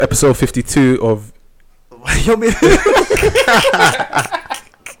episode 52 of. You mean?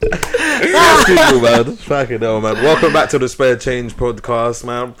 People, man. Fucking hell, man. Welcome back to the Spare Change podcast,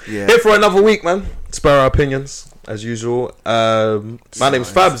 man. Yeah. Here for another week, man. Spare our opinions, as usual. My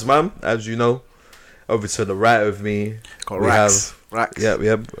name's Fabs, man, as you know. Over to the right of me, Got we Rax. Yeah, we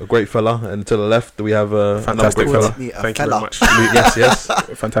have a great fella, and to the left we have another Fantastic great fella. fella. Thank you very much. yes.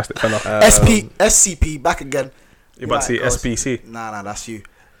 Fantastic fella. SCP back again. You're about to see SPC. Nah, that's you.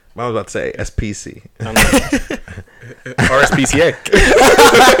 I was about to say SPC. RSPCA.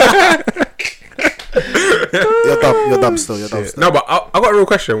 You're dumb still. You're dumb still. No, but I got a real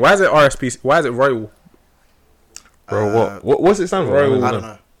question. Why is it RSPC? Why is it Royal? Bro, what's it stand for? Royal. I don't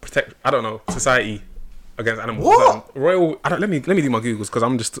know. Protect. I don't know. Society against animals. What? Royal. I don't. Let me do my Googles because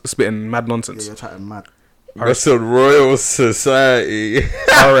I'm just spitting mad Yeah, nonsense. you're chatting mad. That's a Royal Society.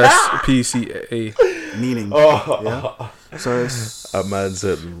 RSPCA. Meaning. Yeah. So it's A man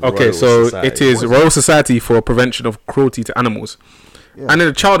said Okay, Royal so Society. it is Royal Society for Prevention of Cruelty to Animals, Yeah. and then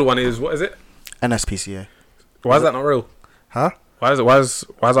the child one is what is it? NSPCA. Why is that not real? Huh? Why is it? Why is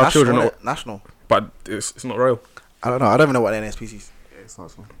our children not? National. But it's not royal. I don't know. I don't even know what NSPCA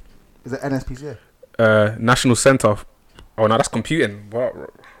starts for. Is it NSPCA? National Centre. Oh no, that's computing. What?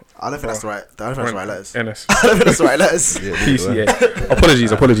 I don't think that's the right. I don't think that's the right letters. NS. I don't think that's the right letters. Yeah, PCA.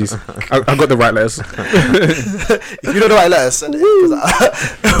 Apologies. I got the right letters. If you know the right letters, send it.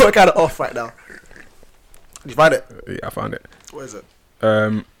 'Cause we're kind of off right now. Did you find it? Yeah, I found it. What is it?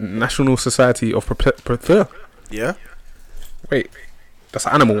 National Society of Yeah. Wait, that's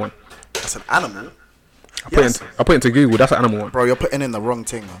an animal one. That's an animal. I put it into Google. That's an animal one. Bro, you're putting in the wrong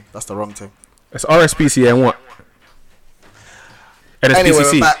thing, man. That's the wrong thing. It's RSPCA and what? NSPCC. Anyway,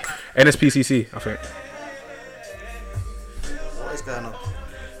 we're back. NSPCC, I think. What is going on?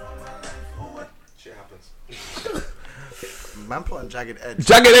 Shit happens. Man put on Jagged Edge.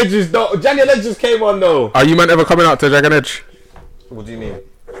 Jagged Edges came on though. Are you man ever coming out to Dragon Edge? What do you mean?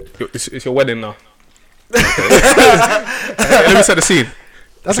 It's your wedding now. Let me set the scene.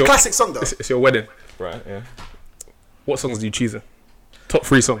 That's a classic song, though. It's your wedding. Right, yeah. What songs do you choose? Top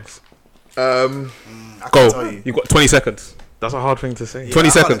 3 songs. I Go. can tell you. You've got 20 seconds. That's a hard thing to say. Yeah, 20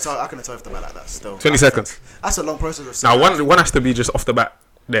 I can't seconds. tell- I couldn't tell if the man like that still. 20 seconds. That's a long process of Now, saying one has to be just off the bat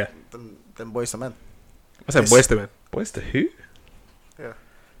there. them boys to men. I said boys to men. Boys to who? Yeah.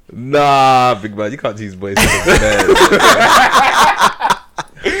 Nah, big man, you can't use boys to men.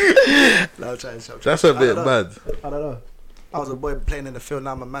 No, I'm trying. That's a bit mad. I don't know. I was a boy playing in the field,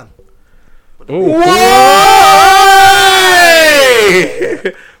 now I'm a man.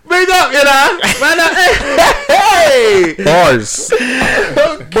 Big up, you know. Man, hey. Bars.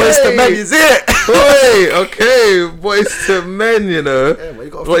 Boys to men, you see it? Wait, okay, boys to men, you know. Yeah, well, you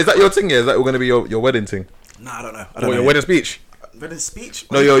got What is that your thing? Yeah, is that going to be your wedding thing? Nah, I don't know. What, your wedding speech? Wedding speech?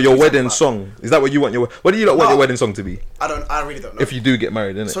 No, your wedding song. Is that what you want your? What do you not want No. your wedding song to be? I really don't know. If you do get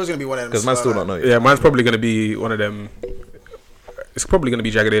married, innit? So it's gonna be one of them. Because man still not know. Yeah, mine's probably going to be one of them. It's probably going to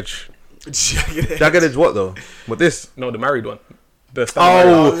be Jagged Edge. Jagged Edge, what though? What this? No, the married one. The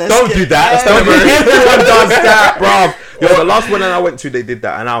Oh, let's don't get do that. that. Everyone does that, bro. Yo, the last one that I went to, they did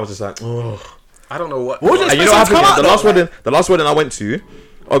that, and I was just like, oh. I don't know what. What was And you know what Come happened? out, The last though, wedding, the last wedding I went to,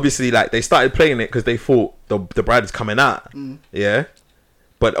 obviously, like they started playing it because they thought the bride is coming out. Yeah.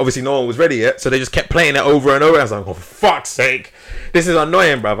 But obviously no one was ready yet, so they just kept playing it over and over. I was like, oh, for fuck's sake. This is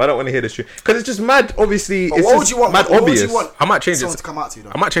annoying, bruv. I don't want to hear this shit. Because it's just mad, obviously. But It's what would just you want? mad What would obvious. you want I might change someone it. to come out to you,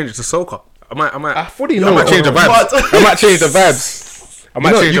 though? I might change it to soca. I might. I fully know. I might change the vibes. What? I might change the vibes. I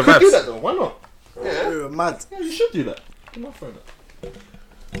might change you the could do that vibes. though. Why not? You're mad. Yeah, you should do that. I'm not throwing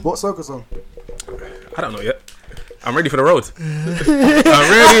that. What soca song? I don't know yet. I'm ready for the road. I'm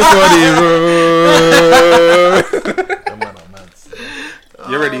ready for the road. Them man are mad.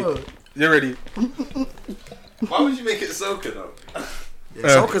 You're ready. You're ready. Why would you make it soca though? Yeah,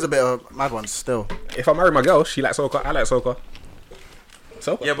 soca's a bit of a mad one still. If I marry my girl, she likes soca. I like soca.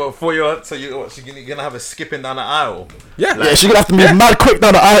 Soca. Yeah, but for your, so you're gonna have a skipping down the aisle. Yeah. Yeah, she's gonna have to move mad quick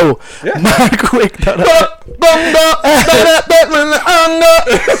down the aisle. Yeah. Mad quick down the aisle.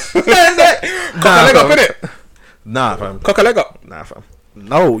 Cock a leg up, innit? Nah, fam. Cock a leg up. Nah, fam.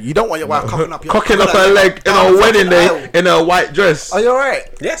 No, you don't want your wife cocking up your Cocking up her leg in down a the wedding fucking day aisle. in a white dress. Are you alright?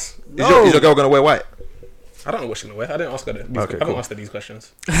 Yes. Is your girl gonna wear white? I don't know what she's gonna wear. I didn't ask her. I haven't cool. asked her these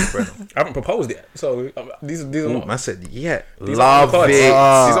questions. I haven't proposed yet. So these are Ooh, not. man said, yeah. These Love aren't the it.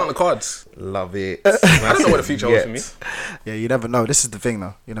 cards. These aren't the cards. Love it. I don't know what the future holds for me. Yeah, you never know. This is the thing,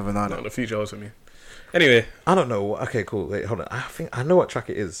 though. You never know. I don't know what the future holds for me. Anyway, I don't know. Okay, cool. Wait, hold on. I think I know what track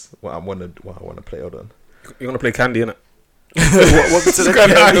it is. What I want to play. Hold on. you're gonna play Candy, innit? Welcome to the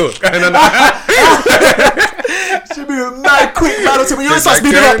Going on. Should be mad quick, man. When you It's start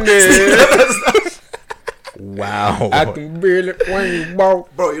like speeding up. Wow. I can barely when you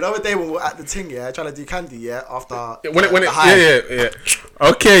walk. Bro, you know what day when we were at the thing, yeah, trying to do candy, yeah, after When it, the high. yeah.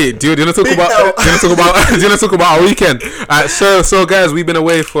 Okay, do you want to talk Big about? L. Do you want to talk about? Do you want to talk about our weekend? So guys, we've been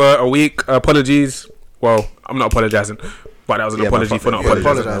away for a week. Apologies. Well, I'm not apologizing, but that was an apology for not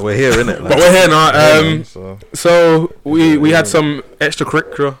apologizing. We're here, innit? But we're here now. So So we had some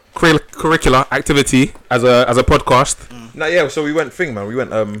extracurricular activity as a podcast. no, yeah. So we went thing, man. We went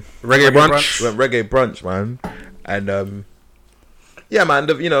Reggae brunch. We went reggae brunch, man, and yeah, man.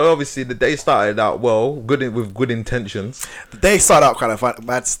 You know, obviously the day started out well, with good intentions. They started out kind of fun,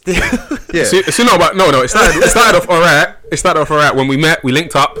 but still. Yeah, So no. It started off alright. It started off alright when we met. We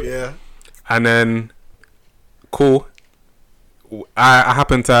linked up, Yeah. and then cool. I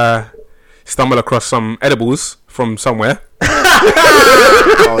happened to stumble across some edibles from somewhere.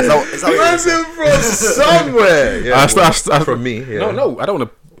 Oh, is that what you're saying? from somewhere. Yeah, from me. Yeah. No, I don't want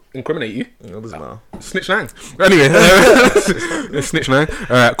to incriminate you. It doesn't matter. Snitch nang. Anyway, snitch nang.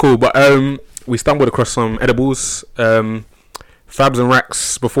 Alright, cool. But we stumbled across some edibles. Fabs and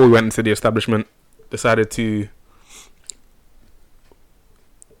Racks, before we went into the establishment, decided to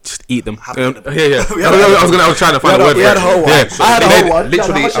just eat them. Have to eat them. Yeah. We had I was trying to find a word we for had it. a whole one. Yeah. I had a whole one.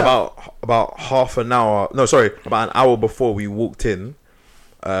 Literally How much that? about half an hour. No, sorry, about an hour before we walked in,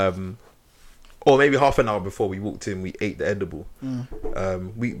 or maybe half an hour before we walked in, we ate the edible.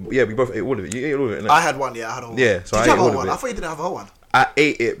 We both ate all of it. You ate all of it, innit? I had one, yeah, I had a whole Yeah, one. so Did I you ate have a all whole of one? it. I thought you didn't have a whole one. I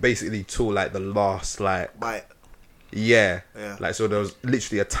ate it basically till like the last Bite. yeah. Yeah. Like, so there was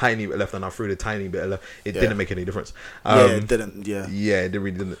literally a tiny bit left, and I threw the tiny bit left. It Yeah. didn't make any difference. Yeah, it didn't, yeah. Yeah, it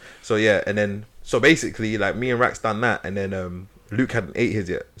really didn't. So yeah, and then so basically, like, me and Rax done that, and then Luke hadn't ate his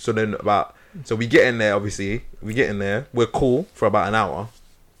yet. So then so we get in there. Obviously, we're cool for about an hour,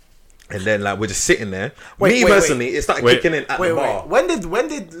 and then like we're just sitting there. Wait, Personally, it started Wait. kicking in at the bar When did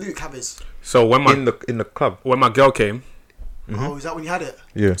Luke have his? So when in the club. when my girl came, Oh, is that when you had it?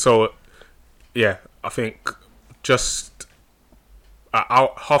 Yeah. so yeah, I think just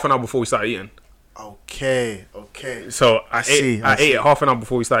half an hour before we started eating. Okay. So I see. ate it half an hour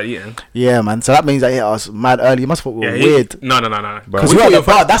before we started eating. Yeah, man. So that means I hit us mad early. You must have thought we were weird. No. Because we were at the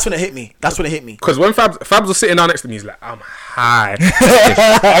bar. That's when it hit me. Because when Fabs was sitting down next to me, he's like, I'm high.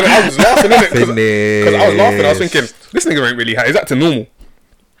 I was laughing, innit? Because I was laughing. I was thinking, this nigga ain't really high. He's acting normal.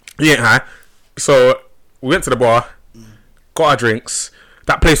 He ain't high. So we went to the bar, got our drinks.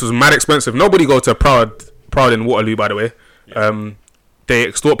 That place was mad expensive. Nobody go to Proud in Waterloo, by the way. They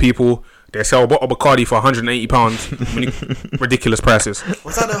extort people. They sell a bottle of Bacardi for £180. Ridiculous prices.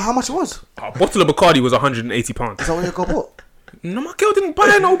 What's that? How much it was? A bottle of Bacardi was £180. Is that what you got bought? No, my girl didn't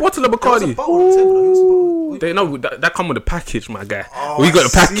buy no bottle of Bacardi. They know that come with the package, my guy. Oh, we got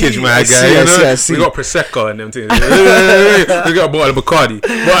the package, my I guy. see, You I know? see, I see. We got Prosecco and them things. We got a bottle of Bacardi.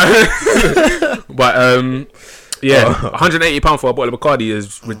 But yeah, £180 for a bottle of Bacardi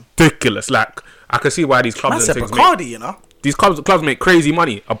is ridiculous. Like, I can see why these clubs That's and a things Bacardi, you know. these clubs make crazy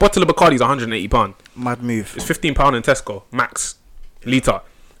money. A bottle of Bacardi is £180. Mad move. It's £15 in Tesco max litre.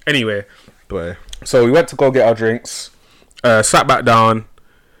 Anyway, Boy. so we went to go get our drinks. Sat back down.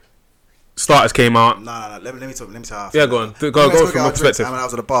 Starters came out. No. Let me talk. Yeah, go on. Go from my perspective. When I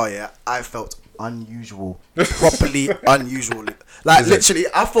was at the bar, yeah, I felt unusual, properly unusual. Like, literally,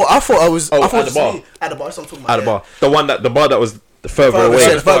 I thought I was. Oh, I thought at the bar? At the bar, that's what I'm talking about. At the bar that was further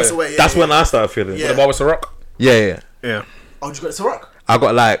away. Furthest away. That's when I started feeling. Yeah. The bar was Ciroc. Yeah. Yeah. Oh, did you got Ciroc? I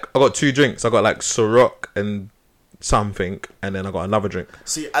got 2 drinks. I got like Ciroc and something, and then I got another drink.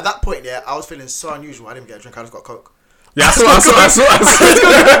 See, at that point, yeah, I was feeling so unusual. I didn't get a drink. I just got Coke. Yeah, I saw. I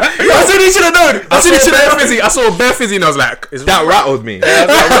said he should have known. I saw bare fizzy and I was like, is That rattled me.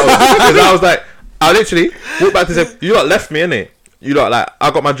 Because I was like, I literally walked back to say, you lot left me, innit? You lot, like,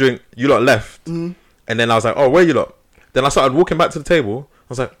 I got my drink, you lot left. And then I was like, oh, where you lot? Then I started walking back to the table. I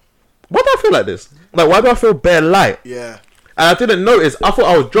was like, why do I feel like this? Like, why do I feel bare light? Yeah. And I didn't notice. I thought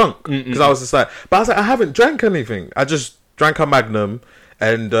I was drunk. Because I was just like, but I was like, I haven't drank anything. I just drank a Magnum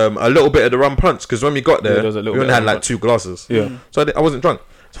and a little bit of the rum punch. Because when we got there, there was a little we only bit had of like rum 2 glasses. Yeah. So I wasn't drunk.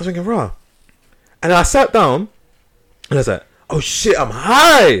 So I was thinking, rah. And then I sat down and I was like, oh shit, I'm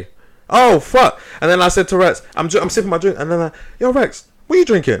high. Oh fuck. And then I said to Rex, I'm sipping my drink. And then I, yo Rex, what are you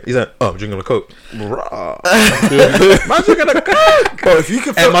drinking? He's like, oh, I'm drinking a Coke. Rah. Man drinking a Coke. Bro, if you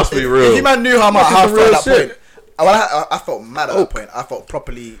could, It must be real. If you man knew how much I Must be felt real at that shit. point, I felt mad at that point. I felt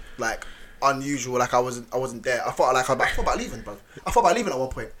properly like unusual, like I wasn't there. I thought about leaving, bro. I thought about leaving at one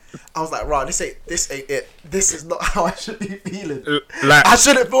point. I was like, "Rah, this ain't it. This is not how I should be feeling. Like, I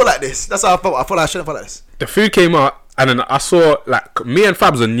shouldn't feel like this." That's how I felt. I thought I shouldn't feel like this. the food came out. and then I saw like me and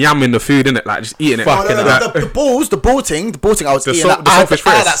Fabs are yamming the food in it, like just eating it. Oh, no, Like, the ball ting. I was eating. the I had saltfish I had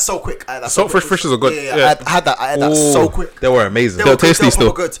fritters. that so quick. Saltfish fritters are good. Yeah. I had that so quick. They were amazing. They were good, tasty they were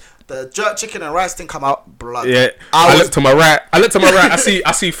still. good. The jerk chicken and rice thing come out, blood. Yeah, I look to my right. I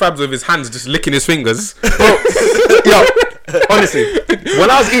see Fabs with his hands just licking his fingers. Yo, honestly, when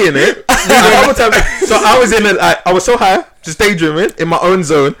I was eating it, so I was in it. I was so high, just daydreaming in my own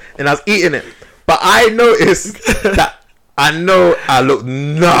zone, and I was eating it. But I noticed that I look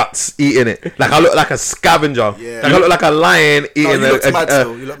nuts eating it. Like I look like a scavenger. Yeah. Like I look like a lion eating you looked mad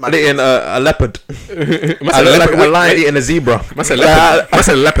still. You looked mad. a leopard. I I look like a lion eating a zebra. I said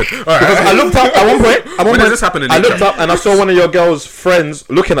leopard. All right. Because I looked up at one point. When does this happen in I nature? looked up and I saw one of your girl's friends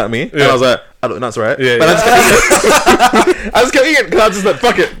looking at me, and I was like, "I look nuts, right?" Yeah, But yeah. I just kept eating because I was just like,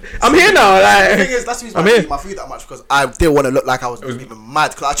 "Fuck it, I'm here now." The Like, thing is, that's the reason I'm I here. didn't eat my food that much because I didn't want to look like I was even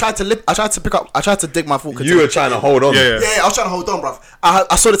mad. Because I tried to dig my food. You were trying to hold on. Yeah. Yeah, I was trying to hold on, bruv.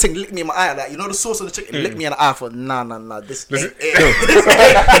 I saw the thing lick me in my eye, like, you know the sauce of the chicken lick me in the eye. For nah, this ain't it. This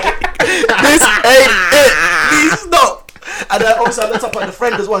ain't it. Please stop. And then obviously I looked up at the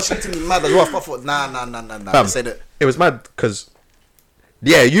friend as well. She looked at me mad as well. I thought, nah. This ain't it. It was mad because,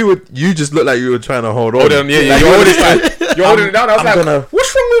 yeah, you just looked like you were trying to hold on. Hold on, yeah, Like, you're holding it down. I was I'm like, gonna-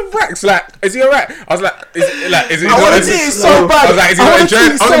 what's wrong with Rex? Like, is he alright? I was like, is he I wanna not? see it so bad. I was like, is he I not wanna enjoying?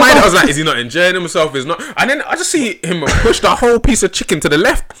 see it so On my mind, I bad. was like, is he not enjoying himself? Is not? And then I just see him push the whole piece of chicken to the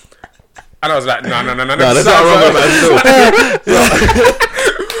left, and I was like, no. There's nothing wrong with that still.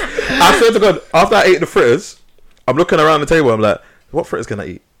 I swear to God, after I ate the fritters, I'm looking around the table. I'm like, what fritters can I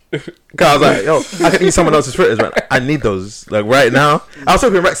eat? Cause I was like, yo, I can eat someone else's fritters. Right? I need those like right now. I was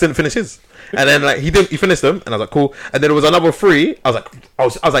hoping Rex didn't finish his, and then like he didn't. He finished them, and I was like, cool. And then there was another 3. I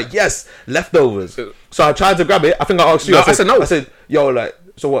was like, yes, leftovers. So I tried to grab it. I think I asked you. No, I said no. I said, yo, like,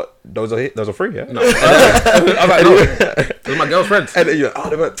 so what? Those are free, yeah. No. I was like, no. It was my girlfriend's. And then you're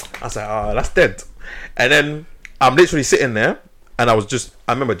like, I was like, that's dead. And then I'm literally sitting there, and I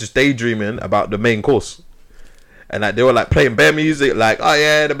remember just daydreaming about the main course. And like they were like playing bare music, like, oh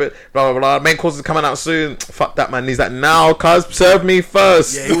yeah, the bit blah blah blah. Main course is coming out soon. Fuck that, man. He's like, now, cuz serve me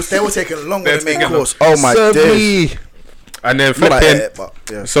first. Yeah, they were taking long They're with the main taking course. Oh my serve days. me. And then Not like flipping. that, but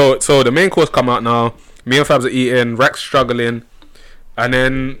yeah. So the main course come out now. Me and Fabs are eating. Rex struggling. And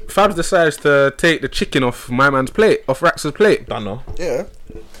then Fabs decides to take the chicken off my man's plate, off Rex's plate. Don't know. Yeah.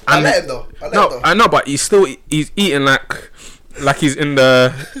 I And let him though. I know, but he's eating like he's in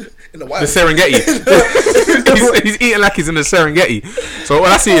the In the the wild. Serengeti. he's eating like he's in the Serengeti. So all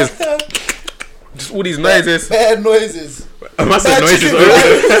I see is just all these noises. Bad noises. I said Bad noises chicken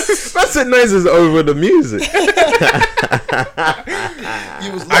over. noises. I said noises over the music.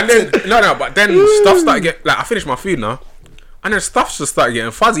 You was And locked then in. no, but then stuff started getting like I finished my food now, and then stuff just started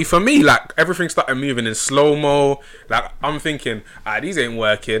getting fuzzy for me. Like everything started moving in slow mo. Like I'm thinking, these ain't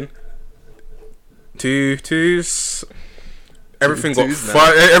working. Everything got Twos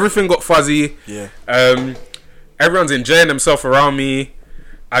now. everything got fuzzy. Yeah. Everyone's enjoying themselves around me,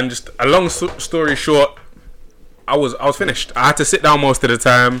 and just a long story short, I was finished. I had to sit down most of the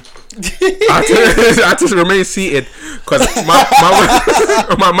time. I had to remain seated because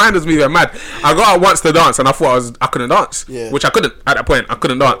my mind was moving mad. I got out once to dance and I thought I couldn't dance, Yeah. which I couldn't at that point. I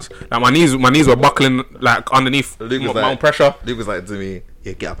couldn't dance. Like my knees were buckling like underneath Luke was my like- own pressure. Luke was like to me,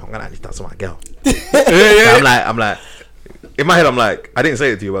 yeah, get up. I'm gonna need to dance with my girl. Yeah. I'm like, in my head, I'm like, I didn't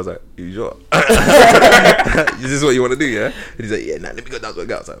say it to you, but I was like, you sure? Is this what you want to do, yeah? And he's like, yeah, nah, let me go dance with a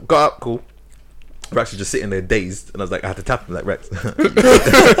girl. I was like, got up, cool. Rex was just sitting there dazed, and I was like, I had to tap him, like, Rex, you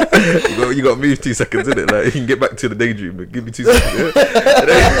got to move 2 seconds, innit? Like, you can get back to the daydream, but give me 2 seconds,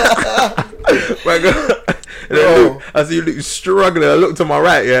 yeah? And then Luke, I see Luke struggling. I looked to my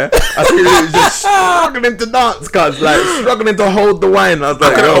right, yeah. I see Luke just struggling to dance, cuz, like, struggling to hold the wine. I was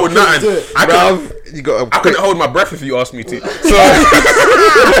like, I couldn't yo, hold nothing. bruv, you got I couldn't hold my breath if you asked me to. So,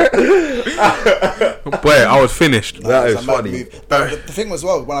 boy, I was finished. That It's is a mad funny. move. But the thing was,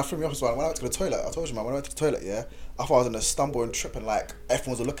 well, when I threw me off as well, when I went to the toilet, I told you, man, when I went to the toilet, yeah, I thought I was in a stumble and trip, and like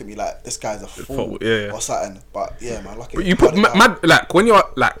everyone was looking at me like this guy's a fool, yeah. or something. But yeah, man, lucky. But you put mad like when you're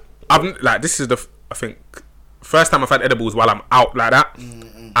like this is I think first time I've had edibles while I'm out like that,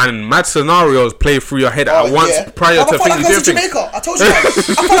 and mad scenarios play through your head at once prior I to felt like I was in things. Jamaica. I told you, man. I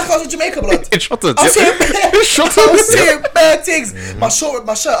felt like I was in Jamaica, blood. It shot us. I was seeing It I was seeing bad things. My shirt,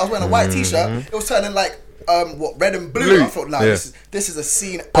 I was wearing a white t-shirt. It was turning like red and blue. I thought, nah, Yeah. this is a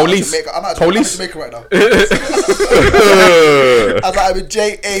scene. Police. Out of Jamaica. I'm out of Police. Jamaica right now. I was like, I'm in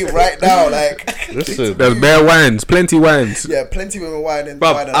JA right now. Like, Listen, There's bare wines, plenty wines. yeah, plenty of women whining.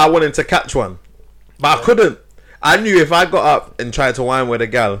 bruv, I wanted to catch one, but I couldn't. I knew if I got up and tried to wine with a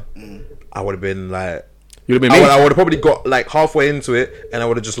gal, I would have been like, You'd have been me. I would have probably got like halfway into it, and I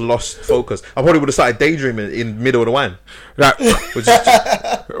would have just lost focus. I probably would have started daydreaming in middle of the wine. Like, Which is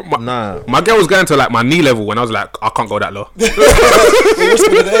just, nah. my girl was going to like my knee level when I was like, I can't go that low.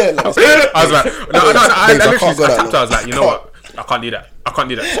 I was like, no. I literally tapped her. I was like, you know what? I can't do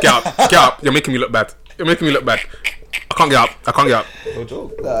that. Get up. You're making me look bad. I can't get up. No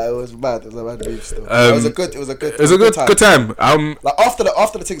joke. Nah, it was bad. It was a bad move still. It was a good time. Like after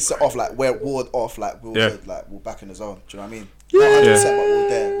the thing set off, like we're ward off, like we were back in the zone. Do you know what I mean? Yeah. 100%, but we're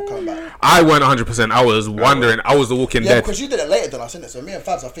there. We're coming back. I weren't 100%. I was wondering. I was the Walking Yeah, Dead. because you did it later than us, innit? So me and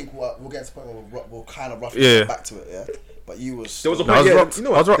Fabs, I think we'll get to the point where we'll kind of roughly get back to it. Yeah. But you was. There was a No, I point. was Yeah, rocked. you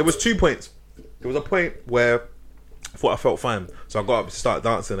know what? There was 2 points. There was a point where I thought I felt fine, so I got up to start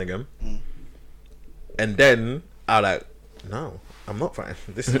dancing again, and then I like, no, I'm not fine.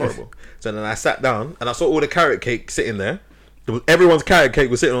 This is horrible. So then I sat down and I saw all the carrot cake sitting there. Everyone's carrot cake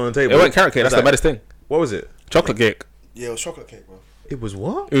was sitting on the table. It wasn't carrot cake. That's the baddest thing. What was it? Chocolate cake. Yeah, it was chocolate cake, bro. It was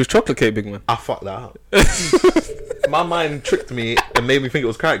what? It was chocolate cake, big man. I fucked that up. My mind tricked me and made me think it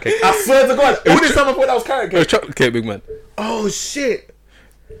was carrot cake. I swear to God, all this time I thought that was carrot It was cake. chocolate cake, big man. Oh shit!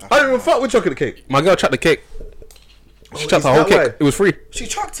 I didn't even fuck with chocolate cake. My girl chucked the cake. She chucked is her whole that cake. why? It was free. She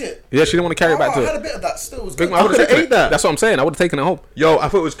chucked it. Yeah, she didn't want to carry it back I to had a it. bit of that still. It was Big good. man, I would have could've taken ate it. that. That's what I'm saying. I would have taken it home. Yo, I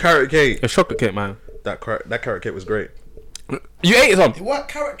thought it was carrot cake. It's chocolate cake, man. That carrot cake was great. You ate some. It weren't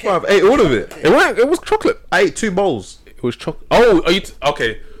carrot cake. Bro, I've ate all of it. It was chocolate. I ate 2 bowls. It was chocolate. Oh, are you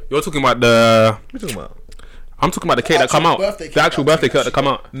okay? You're talking about the. What are you talking about? I'm talking about the cake that come out. birthday cake The actual that birthday came cake that come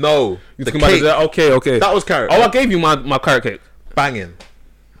out. No, You the talking cake. about the, okay. That was carrot. Oh, I gave you my carrot cake. Banging.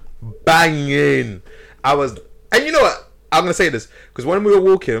 I was, and you know what? I'm gonna say this because when we were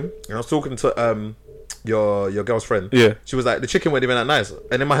walking, and I was talking to your girl's friend. Yeah. She was like, the chicken wasn't even that nice,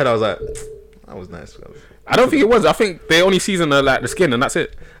 and in my head I was like, that was nice. I don't think it was. I think they only season the sckin and that's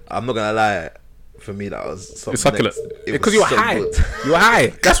it. I'm not gonna lie. For me, that was something It's succulent. It Because was you were so high. good. You were high.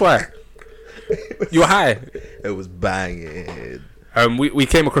 That's why. You were high. It was banging. We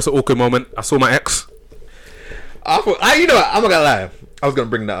came across an awkward moment. I saw my ex. You know what? I'm not gonna lie. I was gonna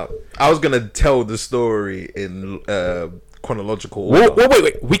bring that up. I was gonna tell the story in chronological order.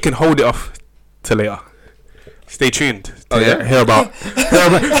 Wait. We can hold it off till later. Stay tuned to hear about.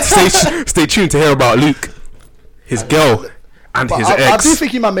 Stay tuned to hear about Luke, his girl, and But his I ex. do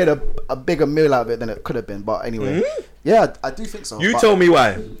think he might have made a bigger meal out of it than it could have been. But anyway, yeah, I do think so. You but tell me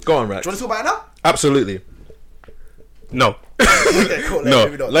why. Go on, Rex. Do you want to talk about it now? Absolutely. No. Okay, cool. No.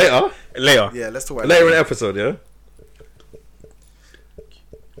 Maybe not. Later. Later. Yeah, let's talk about Later it. in the episode, yeah?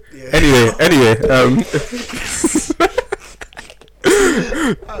 Yeah. Anyway.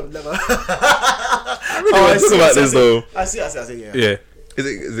 I've never. I talk about this though. I see. Yeah. Yeah.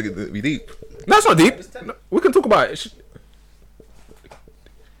 Is it gonna be deep? That's not deep. No, we can talk about it.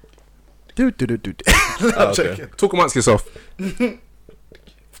 Dude. Oh, I'm okay. joking. Talk amongst yourself.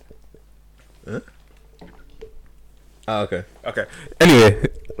 Okay. Okay. Anyway,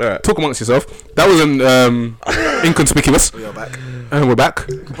 Alright. talk amongst yourself. That was an inconspicuous, We are back. and we're back.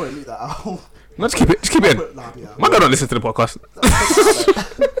 You can probably leave that out. No, just keep it. Just keep it in. Nah, yeah. My girl don't listen to the podcast.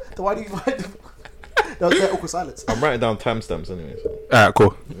 So why do you? That was very awkward silence. I'm writing down timestamps anyway. So. Alright,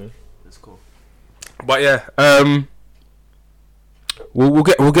 cool. It's cool. But yeah, we'll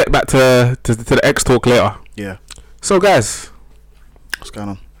get back to the X talk later. Yeah. So guys, What's going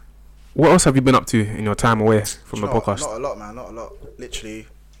on? what else have you been up to in your time away from the podcast? Not a lot, man. Not a lot. Literally.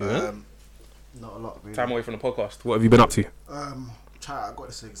 Yeah? Not a lot. Really. Time away from the podcast. What have you been up to? I got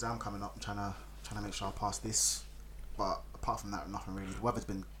this exam coming up. I'm trying to make sure I pass this. But apart from that, nothing really. The weather's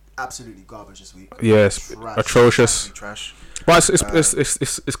been absolutely garbage this week. Yes, Trash. atrocious. Absolute trash. But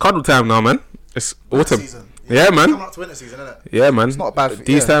it's cuddle time now, man. It's autumn. Season. Yeah, man. Coming up to winter season, isn't it? Yeah, man. It's not a bad thing,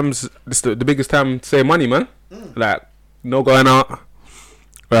 These yeah. times, it's the biggest time to save money, man. Like, no going out.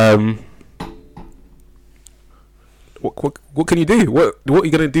 What can you do? What are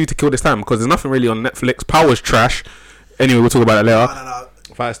you gonna do to kill this time? Because there's nothing really on Netflix. Power's trash. Anyway, we'll talk about that later. No.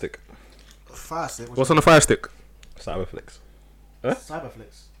 Fire stick. Fast. What's on the Fire Stick? Cyberflix.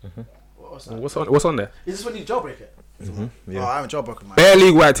 Cyberflix. What's that? What's on there? Is this when you jailbreak it? Yeah. Oh, I haven't jailbroken mine. Bare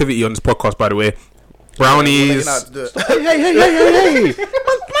legal activity on this podcast, by the way. Brownies. Hey. Man's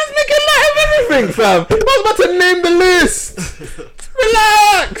making light of everything, fam. I was about to name the list.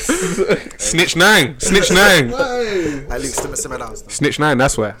 Relax. Snitch 9. Like Luke, simmer down. Still. Snitch 9,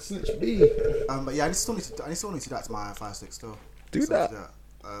 that's where. But yeah, I still need to do that to my Fire Stick still. Do Still need that.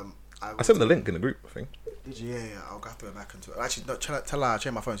 to I sent the link in the group, I think. Did you? Yeah. I'll have to go back into it. Actually, no, tell her I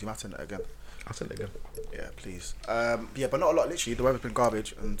changed my phone, so you might send it again. I'll send it again. Yeah, please. Yeah, but not a lot. Literally, the weather's been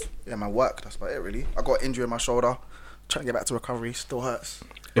garbage, and yeah, my work. That's about it, really. I got an injury in my shoulder. Trying to get back to recovery. Still hurts.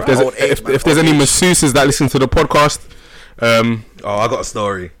 If there's any masseuses that listen to the podcast, I got a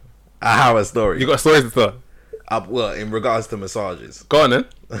story. I have a story. You got stories to tell? Well, in regards to massages. Go on then.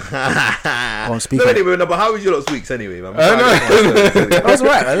 Speak Anyway, but how was your lot's weeks anyway, man? That was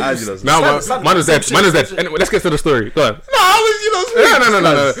right, man. How's your lot's No, weeks? man was dead. Anyway, let's get to the story. Go on. No, how was your lot's weeks?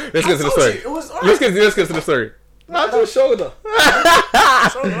 No. Let's get to the story. Let's get to the story. How's your shoulder? The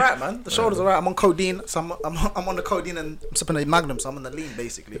shoulder's alright, man. The shoulder's alright. I'm on codeine, so I'm on the codeine and I'm sipping a Magnum, so I'm on the lean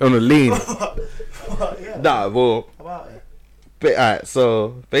basically. On the lean. Yeah. Nah, well, About it. but alright,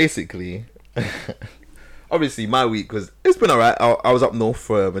 so basically, obviously my week it's been alright. I was up north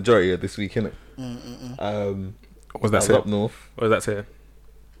for a majority of this week, innit? What was that I was say? up north. What was that say?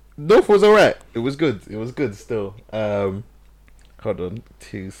 North was alright. It was good still. Hold on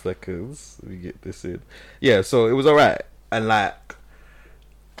 2 seconds. Let me get this in. Yeah, so it was alright. And like,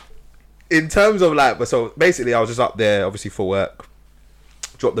 in terms of like, but so basically I was just up there obviously for work.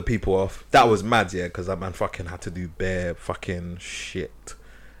 Dropped the people off. That was mad, yeah, because that man fucking had to do bare fucking shit.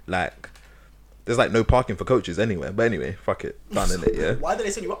 Like, there's like no parking for coaches anywhere. But anyway, fuck it. Done in it, yeah. Why did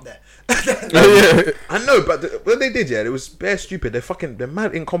they send you up there? I know, but what they did, yeah, it was bare stupid. They're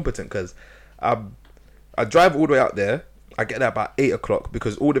mad incompetent because I drive all the way out there. I get there about 8 o'clock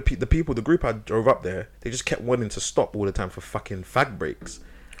because all the group I drove up there, they just kept wanting to stop all the time for fucking fag breaks.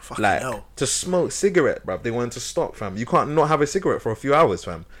 Fucking Like, hell. to smoke cigarette, bruv. They wanted to stop, fam. You can't not have a cigarette for a few hours,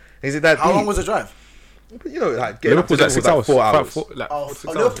 fam. Is it that How deep? long was the drive? You know, like, getting up to Liverpool's like 6 Liverpool hours. was like 4 hours.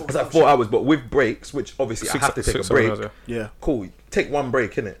 Liverpool. It's like 4 hours, but with breaks, which obviously I have to take a 7 break. hours, yeah. Yeah. Cool, take one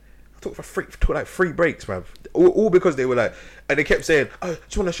break, innit? I took like 3 breaks, man. All because they were like, and they kept saying, "Oh, do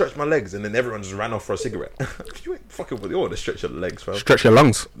you want to stretch my legs?" And then everyone just ran off for a cigarette. You ain't fucking with you want to stretch your legs, fam. Stretch your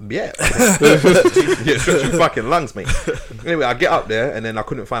lungs. Yeah, yeah, stretch your fucking lungs, mate. Anyway, I get up there and then I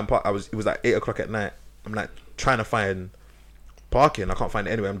couldn't find park. It was like 8 o'clock at night. I'm like trying to find parking. I can't find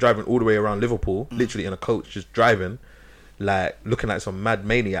it anywhere. I'm driving all the way around Liverpool, literally in a coach, just driving, like looking like some mad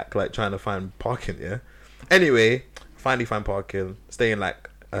maniac, like trying to find parking. Yeah. Anyway, finally find parking. Staying like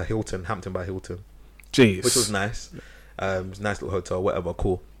Hampton by Hilton, Jeez. which was nice. It was a nice little hotel, whatever,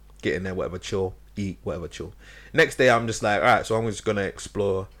 cool. Get in there, whatever, chill, eat, whatever, chill. Next day, I'm just like, all right, so I'm just gonna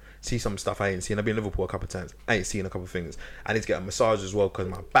explore, see some stuff I ain't seen. I've been in Liverpool a couple of times. I ain't seen a couple of things. I need to get a massage as well because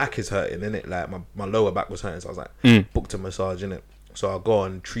my back is hurting, innit? Like my lower back was hurting, so I was like, booked a massage, innit? So I'll go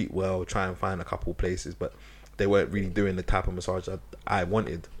on Treat Well, try and find a couple places, but they weren't really doing the type of massage I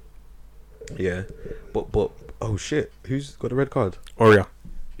wanted. Yeah, but oh shit, who's got a red card? Oria.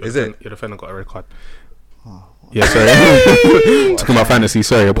 Is it? Your defender got a red card. Yeah, sorry. Talking about fantasy,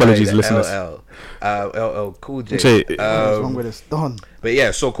 sorry. Apologies, Wait, listeners. LL Cool J. Jay, What's wrong with this? Done. But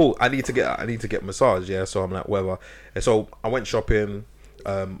yeah, so cool. I need to get massage. Yeah, so I'm like, whatever. And so I went shopping.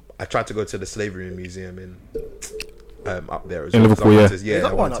 I tried to go to the Slavery Museum in up there as In well. Liverpool, I yeah. wanted to- Is that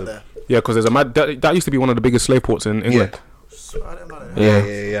I one wanted up to- there? Yeah, because there's a mad. That used to be one of the biggest slave ports in England. I didn't know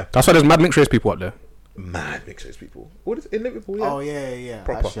that. Yeah. That's why there's mad mixed race people up there. Mad mixed race people. What is in Liverpool? Yeah. Oh yeah.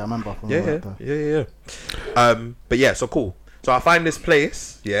 Proper. Actually, I remember. From Yeah. But yeah, so cool. So I find this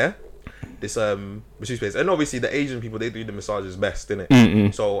place, yeah, this masseuse place, and obviously the Asian people, they do the massages best,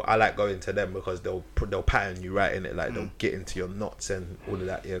 innit? So I like going to them because they'll pattern you right in it, like they'll get into your knots and all of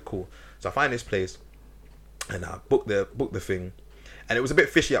that. Yeah, cool. So I find this place, and I book the thing, and it was a bit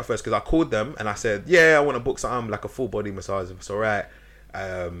fishy at first because I called them and I said, yeah, I want to book something like a full body massage if it's alright.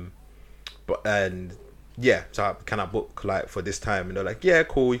 So can I book like for this time? And they're like, yeah,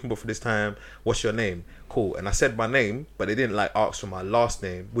 cool, you can book for this time. What's your name? Cool. And I said my name, but they didn't like ask for my last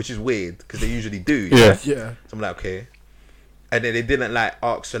name, which is weird because they usually do. Yeah. Yeah. So I'm like, okay. And then they didn't like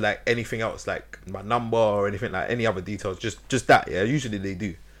ask for like anything else, like my number or anything, like any other details, just that. Yeah, usually they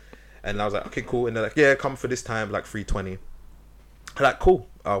do. And I was like, okay, cool. And they're like, yeah, come for this time, like 3:20. I'm like, cool,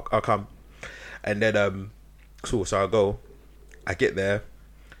 I'll come. And then cool. So I go, I get there.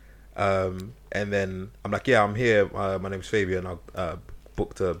 And then I'm like, yeah, I'm here. My name's Fabian. I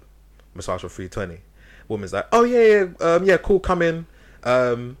booked a massage for 3:20. Woman's like, oh yeah, cool, come in.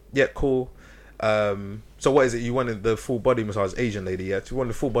 Yeah, cool. So what is it? You wanted the full body massage, Asian lady? Yeah, you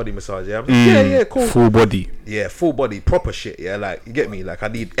wanted the full body massage? Yeah, I'm like, yeah, cool. Full body. Yeah, full body, proper shit. Yeah, like you get me. Like I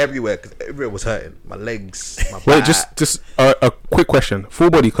need everywhere because everywhere was hurting. My legs, my back. Wait, just a quick question.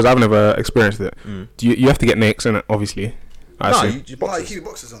 Full body, because I've never experienced it. Do you have to get necks in it? Obviously. I No, assume. you You boxes. keep your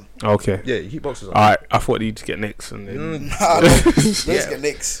boxes on. Okay. Yeah, you keep boxes on. Alright, I thought you'd get necks and then. Let's Yeah. get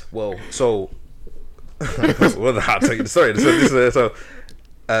nicks. Well, so well, I'll tell you the story.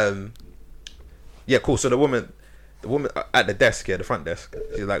 Yeah, cool. So the woman at the desk, yeah, the front desk,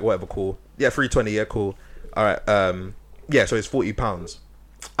 she's like, whatever, cool. Yeah, 3:20, yeah, cool. All right, yeah, so it's £40.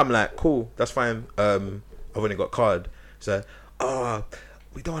 I'm like, cool, that's fine. I've only got card. So,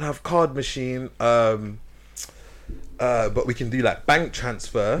 we don't have card machine. But we can do like bank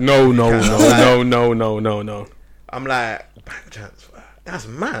transfer. No. I'm like, bank transfer? That's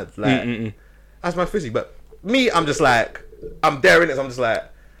mad. Like, that's my fizzy. But me, I'm just like, I'm daring it. So I'm just like,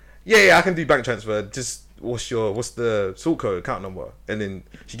 yeah, I can do bank transfer. Just what's the sort code, account number? And then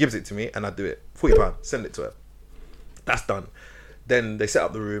she gives it to me, and I do it. £40. Send it to her. That's done. Then they set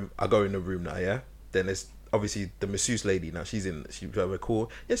up the room. I go in the room now. Yeah. Then there's obviously the masseuse lady. Now she's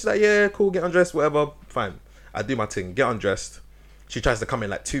cool. Yeah, she's like, yeah, cool. Get undressed, whatever. Fine. I do my thing. Get undressed. She tries to come in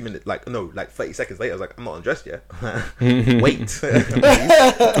like 2 minutes, like 30 seconds later. I was like, I'm not undressed yet. Wait.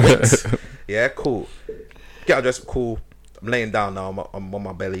 Wait. Yeah, cool. Get undressed, cool. I'm laying down now. I'm on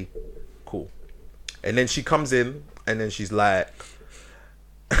my belly. Cool. And then she comes in, and then she's like,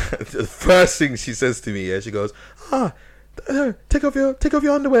 the first thing she says to me, yeah, she goes, take off your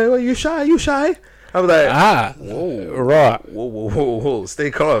underwear. Are you shy? I was like, whoa, right. Whoa.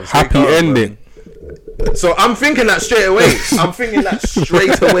 Stay calm. Happy ending. Bro. So I'm thinking that straight away.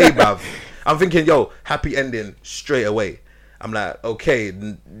 Bruv. I'm thinking, yo, happy ending straight away. I'm like, okay,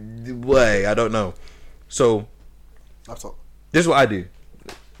 way, I don't know. So laptop. This is what I do.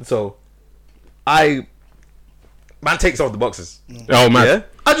 So man takes off the boxes. Oh man, yeah?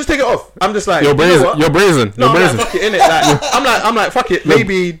 I just take it off. I'm just like, you're brazen. You're brazen. No, I'm like, fuck it, innit? Like, I'm like, fuck it.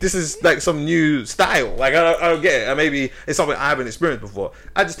 Maybe this is like some new style. Like I don't get it. And maybe it's something I haven't experienced before.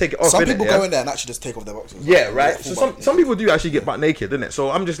 I just take it off. Some people go in there and actually just take off their boxes. Yeah, right. So some people do actually get butt naked, innit? So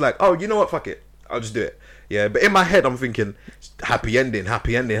I'm just like, oh, you know what? Fuck it. I'll just do it. Yeah. But in my head, I'm thinking, happy ending.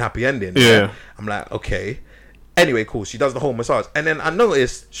 Yeah. I'm like, okay. Anyway, cool. She does the whole massage, and then I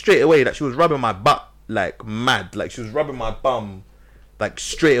noticed straight away that she was rubbing my butt like mad. Like she was rubbing my bum. Like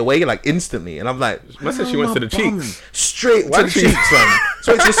straight away, like instantly, and I'm like, I said she went to the cheeks, straight to the cheeks, man.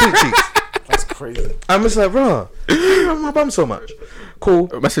 Straight to the sweet cheeks. That's crazy. I'm just like, bro, why you rub my bum so much? Cool.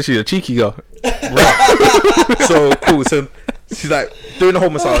 I said she's a cheeky girl. So cool. So she's like doing the whole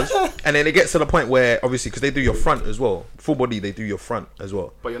massage, and then it gets to the point where obviously because they do your front as well, full body, they do your front as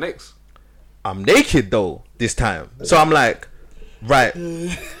well. But your necks. I'm naked though this time, so I'm like, right.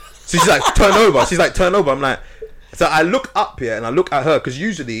 So she's like, turn over. I'm like. So I look up here and I look at her because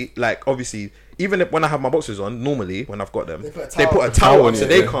usually, like, obviously, even when I have my boxers on, normally when I've got them, they put a towel on so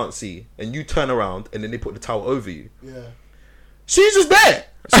they can't see, and you turn around and then they put the towel over you. Yeah. She's just there.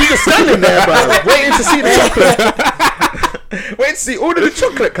 She's just standing there, bro, waiting to see the chocolate. Waiting to see all of the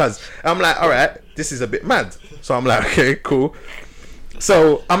chocolate, cuz. I'm like, all right, this is a bit mad. So I'm like, okay, cool.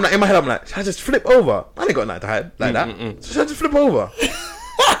 So I'm like, in my head, I'm like, should I just flip over? I ain't got nothing to hide like that. So should I just flip over?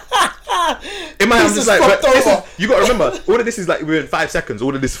 In my head, I'm just like, you gotta remember, all of this is like within 5 seconds.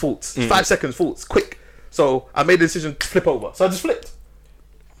 All of this faults, 5 seconds faults, quick. So I made the decision to flip over. So I just flipped.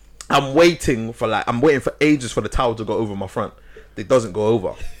 I'm waiting for ages for the towel to go over my front. It doesn't go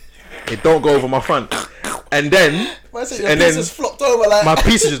over. It don't go over my front. And then, just flopped over like my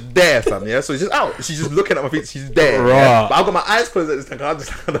piece is just there, fam. Yeah, so it's just out. She's just looking at my feet. She's there. Right. Yeah? But I've got my eyes closed at this time. I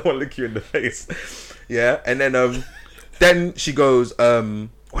don't want to look you in the face. Yeah, and then she goes,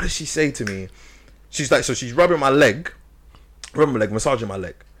 what did she say to me? She's like, so she's rubbing my leg, massaging my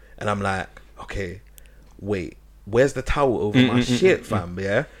leg, and I'm like, okay, wait, where's the towel over my shit, fam?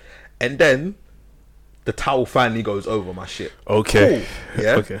 Yeah, and then the towel finally goes over my shit. Okay. Cool.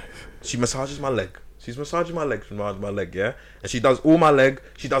 Yeah. Okay. She massages my leg. She's massaging my leg, yeah? And she does all my leg.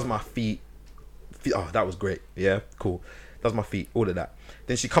 She does my feet. Oh, that was great. Yeah, cool. Does my feet, all of that.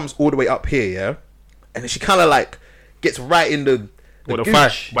 Then she comes all the way up here, yeah? And then she kind of like gets right in the gooch.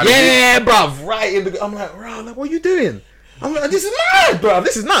 Yeah, bruv, right in the... I'm like, bro, like, what are you doing? I'm like, this is mad, bruv.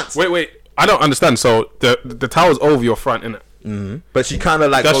 This is nuts. Wait. I don't understand. So the towel's over your front, innit? Mm-hmm. But she kind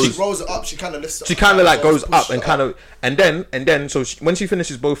of like she rolls it up. She kind of lifts it. She kind of like goes up and kind of... And then, so when she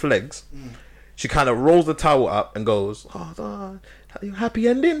finishes both legs... She kind of rolls the towel up and goes, oh, happy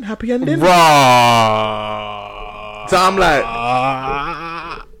ending. Raw. So I'm like,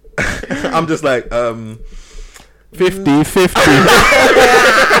 I'm just like, 50-50.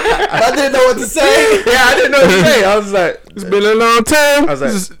 I didn't know what to say. Yeah, I didn't know what to say. I was like, it's been a long time. I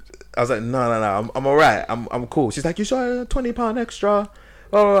was like, no, I'm alright. I'm cool. She's like, you sure £20 extra?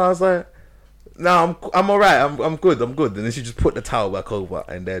 Oh, I was like, no, I'm alright. I'm good. And then she just put the towel back over,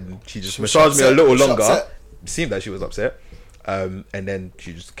 and then she just massaged me a little longer. It seemed like she was upset. And then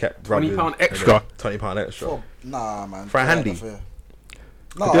she just kept rubbing. £20 extra. £20 extra. Nah, man. For a handy. No,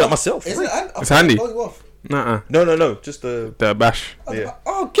 I do that myself. It's handy. Nuh-uh. No. Just the bash. Yeah.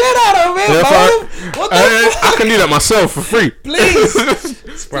 Oh, get out of here, man! What the fuck? I can do that myself for free.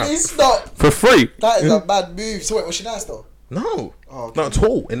 Please stop. For free. That is a bad move. So wait, was she nice though? No, okay. not at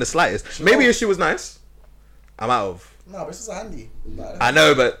all, in the slightest. Maybe if she was nice, I'm out of No, but this is a handy. I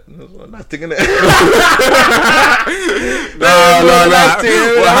know, but nothing in it. No. A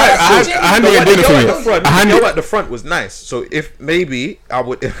handy ain't doing it for me. A handy at the front was nice. So if maybe I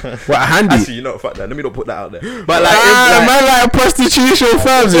would. What, a handy? Actually, you know, fuck that. Let me not put that out there. But like, man, like prostitution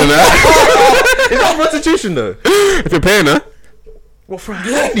firms, you know. It's not prostitution though. If you're paying her, What for a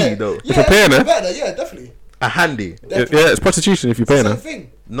handy though? Yeah, you're paying her? Yeah, definitely. A handy, yeah, it's prostitution if you're paying Same her.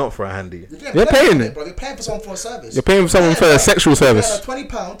 thing. not for a handy. You're paying it, bro. You're paying for someone for a service. You're paying for someone for a sexual service.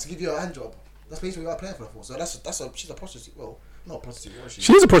 £20 to give you a hand job. That's basically what I'm paying for her for. So she's a prostitute. Well, not a prostitute. What is she?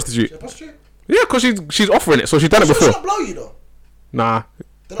 She's a prostitute. She's a prostitute. Yeah, because she's offering it, so she's done it She before. should blow you though. Nah,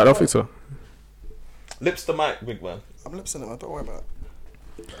 I don't think so. Lips to mic, big man. I'm lip syncing, man. Don't worry about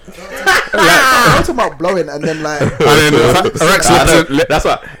it. I'm talking about blowing and then like. That's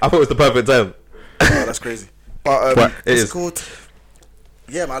what I thought it was the perfect time. Oh, that's crazy. But But it what's is. it called?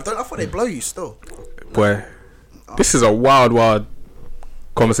 Yeah, man. I thought they blow you still. Boy, this is a wild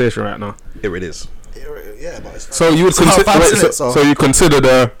conversation right now. Here it is. Yeah, but it's So you would consider? So you consider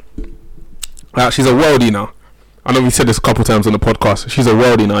the? She's a worldie now. I know we said this a couple times on the podcast. She's a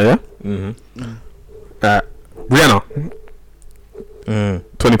worldie now, yeah. Rihanna,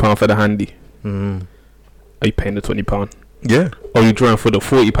 £20 for the handy. Are you paying the £20? Yeah. Or are you drawing for the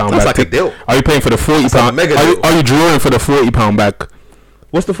 £40 bag? That's like a deal. Are you paying for the £40? mega deal. Are you drawing for the £40 bag?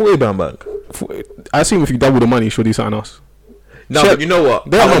 What's the £40 bag? I assume if you double the money, you should do something else. No, Shit. but you know what?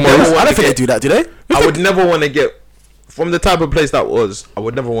 They have no morals. I don't think they do that, do they? I would never want to get from the type of place that was. I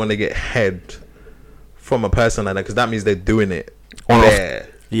would never want to get head from a person like that because that means they're doing it On there.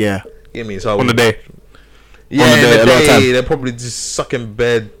 Yeah. You know what I mean? So On the day. yeah, on the day, in a the lot of time. day, they're probably just sucking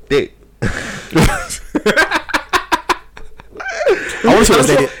bare dick. I want to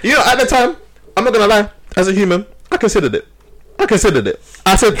see what You know, at the time, I'm not gonna lie. As a human, I considered it. I said,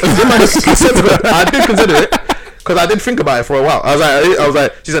 I did consider it because I did think about it for a while. I was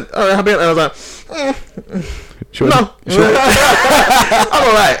like, she said, "Oh, happy," and I was like, Sure. no, I'm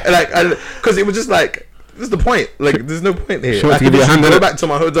alright. Like, because it was just like, this is the point. Like, there's no point here. Sure, I to can give you a just hand, go innit? back to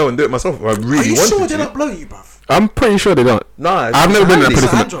my hotel and do it myself if I Are really you wanted sure to. they don't blow you, bruv? I'm pretty sure they don't. Nah, I've never been in that It's a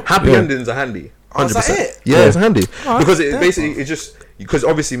predicament. hand job. Happy Yeah. endings are handy. Oh, is that 100%. it? Yeah, it's handy because it damn, basically bro. it's just because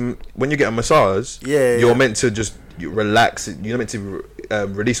obviously when you get a massage, Yeah, you're yeah. meant to just relax. You're meant to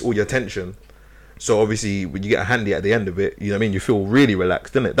release all your tension. So obviously when you get a handy at the end of it, you know what I mean. You feel really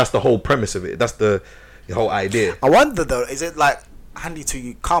relaxed, isn't it? That's the whole premise of it. That's the whole idea. I wonder though, is it like handy till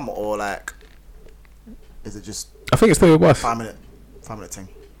you come or like is it just I think it's still your boss. 5 minute thing?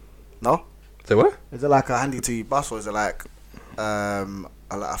 No? Say what? Is it like a handy till you bus or is it like a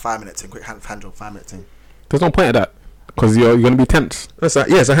 5 minute thing, quick hand job 5 minute thing There's no point of that because you're gonna be tense. That's yeah,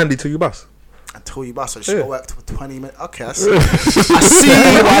 it's a handy till you bus. until you bus? So she Yeah. got work for 20 minutes. Okay, I see. I see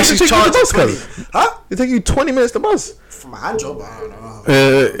why she's Take you to charging bus, 20. cuz. Huh? It take you 20 minutes to bus. From a hand job? I don't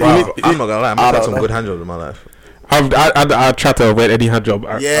know. I'm not gonna lie. I've I had don't some know. good hand jobs in my life. I'd try to avoid any hand job.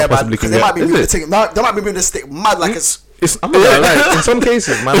 Yeah, I but possibly because can they get. might be Is moving it? the stick. No, they might be moving the stick mad like it's. I'm not gonna lie. In some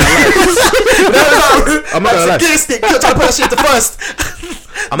cases, man, I'm not gonna lie. Gear stick. You're trying to put that shit to first.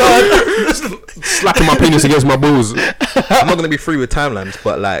 I'm not. slapping my penis against my balls. I'm not gonna be free with timelines,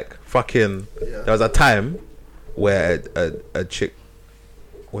 but like fucking, there was a time where a chick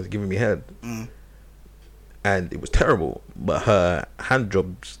was giving me head, and it was terrible, but her hand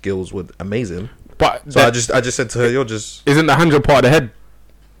job skills were amazing. But So I just said to her, "You're just isn't the hand job part of the head?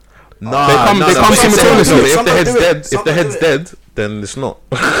 nah." They come but simultaneously. If Some the don't head's do it. dead, if Some the don't head's do it. dead, then it's not.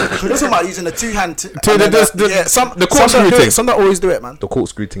 We're talking about using the two hand. the The corkscrew thing. Some don't always do it, man. The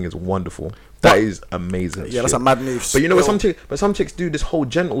corkscrew thing is wonderful. That is amazing. Yeah, that's shit. a mad move. But you know what? Still. Some chicks do this whole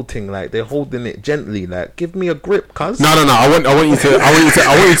gentle thing, like they're holding it gently, like give me a grip, cuz. No. I want you to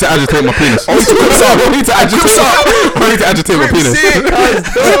agitate my penis. I want you to agitate my penis.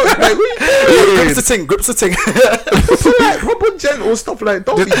 Grips the ting. Grips the ting. Proper gentle stuff, like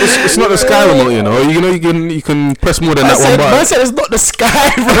don't be. It's not the sky remote, you know. You can press more than that one Man button. said it's not the sky,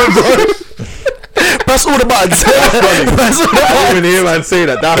 bro. Press all the buttons. I didn't hear man say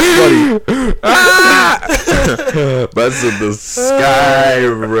that. That's funny. That's in the sky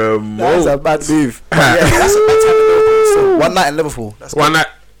remote. That's a bad move. But yeah, that's a bad time in Liverpool. So, one night in Liverpool. That's One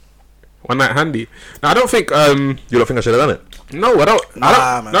night handy. Now I don't think You don't think I should have done it? no, I don't.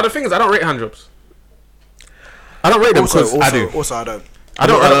 Nah, man. No, the thing is I don't rate hand jobs. I don't rate them because I do. Also, I don't. I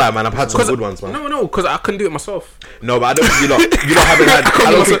don't gonna lie, man. I've had some 'cause- good ones, man. No, because I couldn't do it myself. No, but I don't. You don't haven't had.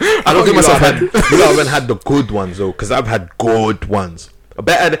 I don't think. I don't think you haven't had the good ones though, because I've had good ones.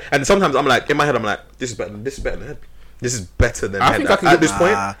 Better, and sometimes I'm like in my head, I'm like, this is better than head. This is better than I head. think I can At give-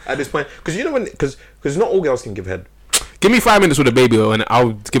 this point, because you know when, because not all girls can give head. Give me 5 minutes with a baby and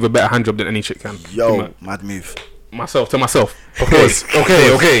I'll give a better hand job than any chick can. Give me Yo, that. mad move. myself to myself. Pause.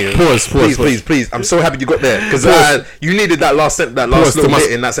 Okay. Pause. Please. I'm so happy you got there because you needed that last little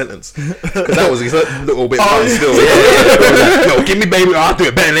bit in that sentence because that was a little bit still. Yeah. Yo, give me baby, I'll do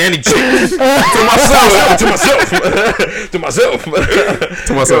it better than any chick. to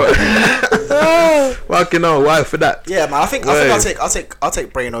myself. Fucking hell, why for that? Yeah, man. I think I'll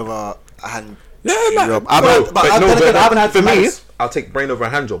take brain over a hand. Yeah, man. I haven't had for me. I'll take brain over a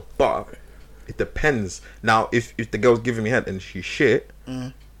hand job, but it depends. Now, if the girl's giving me head and she's shit,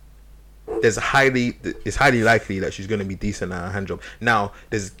 it's highly likely that she's gonna be decent at her hand job. Now,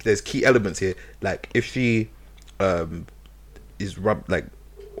 there's key elements here. Like if she is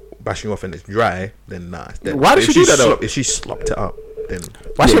bashing off and it's dry, then nah. Why did she do that though? If she slopped it up, then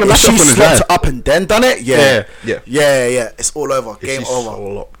why she gonna bash off when it's dry? Up and then done it? Yeah. It's all over. If Game she over.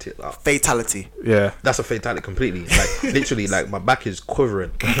 Slopped it up. Fatality. Yeah, that's a fatality completely. Like literally, like my back is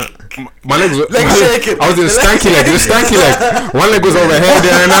quivering. My legs were shaking. I was in a stanky leg. One leg was over here,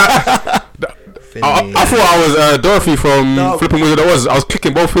 there, and that. I thought I was Dorothy from Flipping Wizard of Oz. I was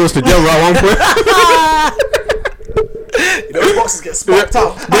kicking both heels together at one point. You know, the boxes get sparked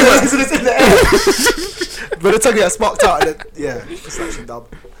out. It's in the air. But the tongue gets sparked out. And it's actually dumb.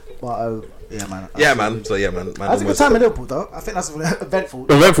 But man. So man. That's a good time in Liverpool, though. I think that's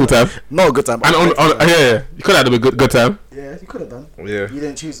eventful. Eventful time. No, a good time. And you could have had a good time. Yeah, you could have done. Yeah. You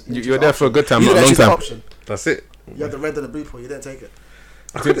didn't choose. You were there for a good time, you not a long time. Option. That's it. You had the red and the blue pool. You didn't take it.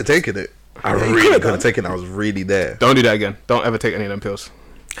 I couldn't have taken it. I really couldn't have taken it. I was really there. Don't do that again. Don't ever take any of them pills.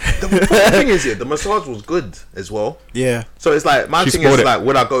 The thing is, the massage was good as well. Yeah. So it's like my thing is like,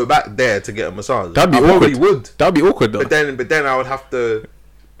 would I go back there to get a massage? That'd be awkward. Probably would. That'd be awkward though. But then I would have to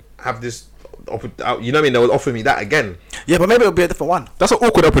have this. You know what I mean? They would offer me that again. Yeah, but maybe it'll be a different one. That's an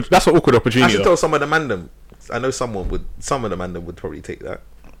awkward opportunity. I should tell some of the mandem. I know some of the mandem would probably take that.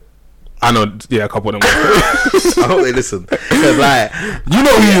 I know, a couple of them. I hope they listen. Cause like, you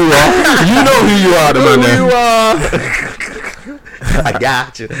know who you are. You know who you are, the man. Who you are. I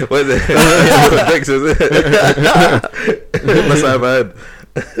got you. What is it? Must have heard.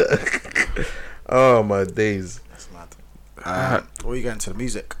 Oh my days. That's mad. What are you going to the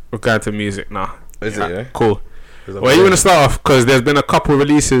music? We're going to music now. Is it? Yeah. Cool. Well, you want to start off because there's been a couple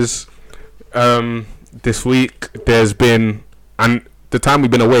releases this week. There's been the time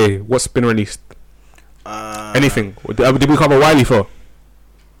we've been away. What's been released? Anything? Did we cover Wiley Flow?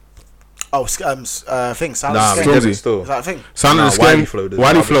 Oh, thing. Sound nah, of the Skeng. still. Is that a thing? Sound of the Skeng.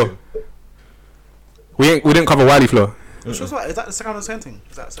 Wiley Flow. We didn't cover Wiley Flow. Which was what? Is that the Sound of the Skeng thing?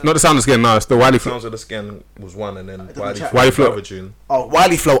 Is that not the Sound of the Skeng? No, it's the Wiley Flow. Sounds of the Skeng was one, and then Wiley Flow. Oh,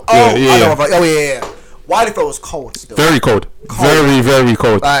 Wiley Flow. Oh, yeah. I know. Oh yeah. Wiley Flow was cold still. Very cold. Very, very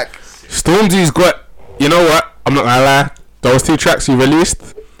cold. Like Stormzy's got. You know what? I'm not gonna lie. Those 2 tracks he released,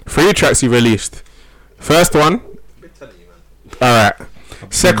 3 tracks he released. First one, alright.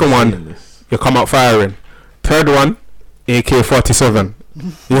 Second one, you come out firing. Third one, AK-47.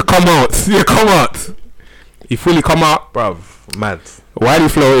 You come out. You fully come out, bruv. Mad. Wiley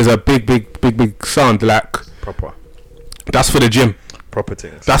Flow is a big sound, like proper. That's for the gym. Proper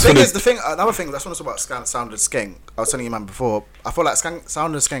things. That's another thing. That's what it's about. Sound of the Skeng. I was telling you, man, before. I feel like Sound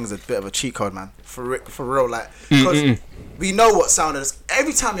of the Skeng is a bit of a cheat code, man. For real, like because we know what sound of the.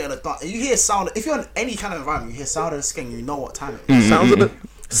 Every time you're in a dance, you hear sound. If you're in any kind of environment, you hear Sound of the Skeng. You know what time it is. Sounds of the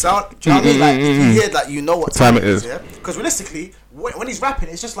sound. Do you know what I mean? Like if you hear that, you know what time it is. Yeah. Because realistically, when he's rapping,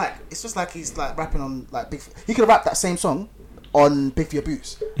 it's just like he's like rapping on like big. He could have rapped that same song on Big for Your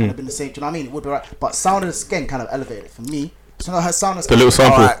Boots. It'd have been the same. Do you know what I mean? It would be right. But Sound of the Skeng kind of elevated it for me. So her sound is the little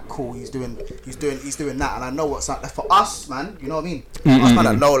sample. Alright, cool. He's doing that, and I know what sound. For us, man, you know what I mean. Us man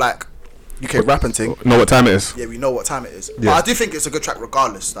that know like UK rapping thing. Know what time it is. Yeah, we know what time it is. Yeah. But I do think it's a good track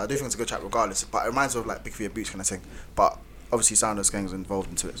regardless. But it reminds me of like Big for Your Boots kind of thing. But obviously, Sound of the Skeng's involved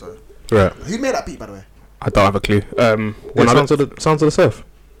into it. So right. Who made that beat, by the way? I don't have a clue. Sounds of the Surf.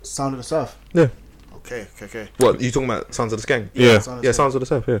 Sound of the Surf. Yeah. Okay. What you talking about? Sounds of the Skeng? Yeah. Sounds of the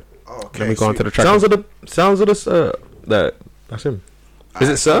Surf. Yeah. Oh, okay. Let me go on to the track. Sounds of the that's him. Is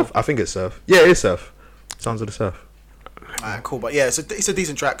it Surf? I think it's Surf. Yeah, it is Surf. Sounds of the Surf. Alright, cool. But yeah, it's a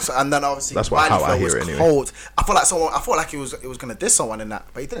decent track. So, and then obviously that's how I hear it anyway. Cold. I felt like he was gonna diss someone in that,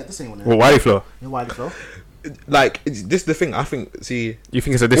 but he didn't diss anyone in that. Wiley Flow. Wiley Flow. Like this is the thing. I think. See, you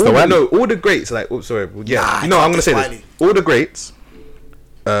think it's a diss to Wiley? No, all the greats. Like, sorry. Yeah, nah, I'm gonna say this. All the greats,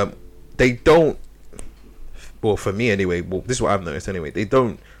 they don't. Well, for me anyway. Well, this is what I've noticed anyway. They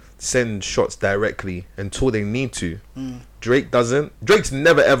don't send shots directly until they need to. Drake doesn't. Drake's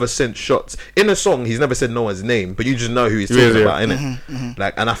never ever sent shots in a song. He's never said no one's name, but you just know who he's talking about, innit?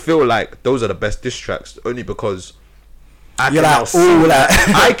 Like, and I feel like those are the best diss tracks only because I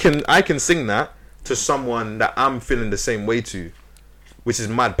can sing that, to someone that I'm feeling the same way to, which is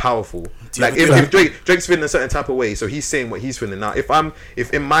mad powerful. Like you if Drake's feeling a certain type of way, so he's saying what he's feeling. Now,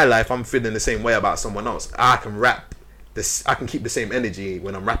 if in my life I'm feeling the same way about someone else, I can rap this. I can keep the same energy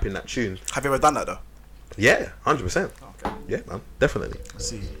when I'm rapping that tune. Have you ever done that though? Yeah, 100%. Okay. Yeah, man, definitely. I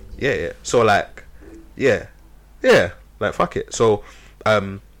see. Yeah. So like, yeah, like fuck it. So,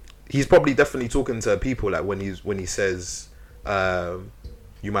 he's probably definitely talking to people like when he says,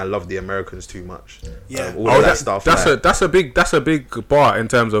 "You might love the Americans too much." Yeah. All of that stuff. That's a big bar in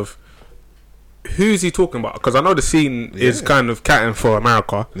terms of who's he talking about? Because I know the scene is kind of catting for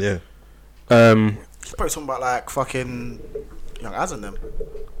America. Yeah. He's probably talking about like fucking Young Az and them.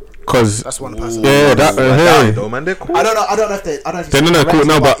 Because That's one person. Yeah, that though, man, they're cool. I don't know if they. I don't know if They're not cool,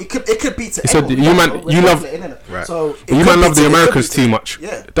 no, but it could be to. he said, anyone. "You man, you love, Right. So you man love the Americans too much."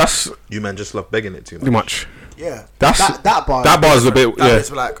 Yeah. That's You man just love begging it too much. too much. Yeah. That's that bar. That bar is a bit. That Yeah.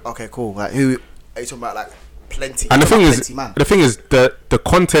 bit's like, okay, cool. Like, who are you talking about? Like, plenty. And the You're thing talking is, about plenty, man. the thing is, the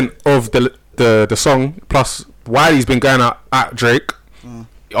content of the song plus why he's been going out at Drake.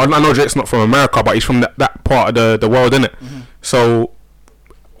 I know Drake's not from America, but he's from that part of the world, innit? So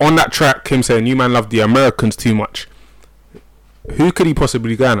on that track, him saying "You man love the Americans too much." Who could he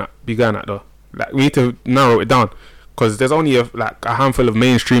possibly be going at though? Like, we need to narrow it down because there's only a handful of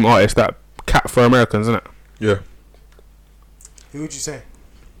mainstream artists that cat for Americans, isn't it? Yeah. Who would you say?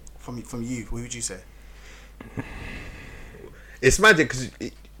 From you, who would you say? It's magic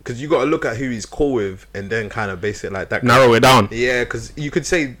because you got to look at who he's cool with and then kind of base it like that. Narrow it down. Yeah, because you could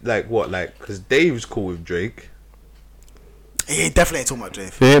say because Dave's cool with Drake. He definitely ain't talking about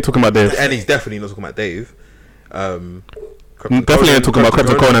Dave. He ain't talking about Dave. And he's definitely not talking about Dave. Definitely ain't talking about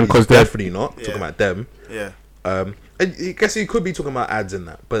Krypton Conan because they're definitely not talking about them. Yeah. I guess he could be talking about ads and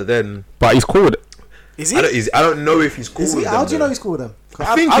that, but then But he's cool with it. Is he? I don't know if he's cool Is he? with them. How do you know though. he's cool with them?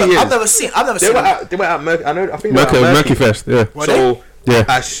 I think he is. I've never seen. They were at Murky. I think they were at Murky Fest, yeah. So Yeah.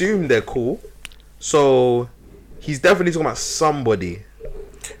 I assume they're cool. So he's definitely talking about somebody.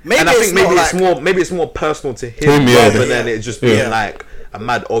 Maybe And I think it's maybe it's more personal to him, yeah. rather than it just being Yeah. like a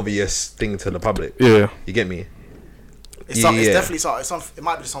mad obvious thing to the public. Yeah. You get me? It's definitely something. It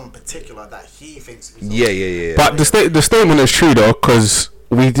might be something particular that he thinks. Is Yeah. But the statement is true though, because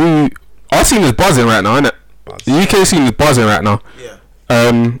our scene is buzzing right now, innit? The UK scene is buzzing right now. Yeah.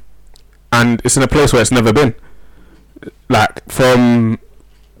 And it's in a place where it's never been. Like from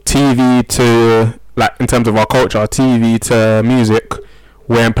TV to like in terms of our culture, TV to music,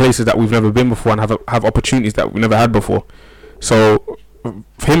 we're in places that we've never been before and have opportunities that we've never had before. So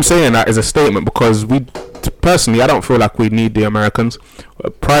him saying that is a statement because personally, I don't feel like we need the Americans.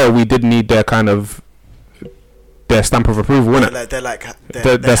 Prior, we did need their kind of their stamp of approval, innit?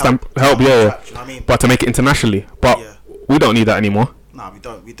 Their stamp help, yeah. You know what I mean? But to make it internationally, but we don't need that anymore. No, we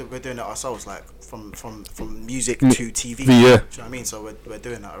don't. We're doing it ourselves, like from music to TV. Yeah. Do you know what I mean? So we're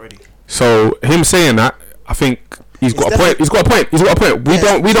doing that already. So him saying that, I think he's got a point. He's got a point. We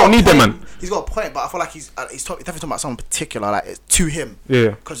don't need them, man. He's got a point, but I feel like he's definitely talking about someone particular, like it's to him.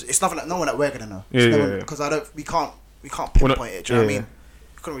 Yeah. Because it's nothing that no one that we're gonna know. Yeah. Because we can't pinpoint it. Do you know what I mean?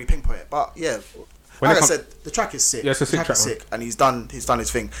 We couldn't really pinpoint it, but yeah. Like I said, the track is sick. Yeah, it's a sick track, is sick, and he's done his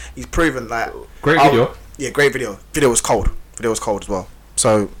thing. He's proven like Great video. Yeah, great video. Video was cold as well.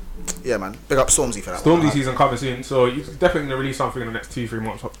 So yeah, man, big up Stormzy for that. Stormzy season coming soon, so he's definitely gonna release something in the next 2-3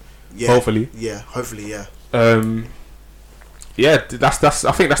 months. Yeah, hopefully. Yeah. Yeah, that's.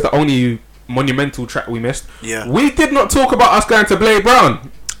 I think that's the only monumental track we missed. Yeah. We did not talk about us going to Blade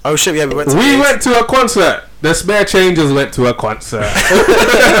Brown. Oh shit! Yeah, we went to a concert. The Spare Changers went to a concert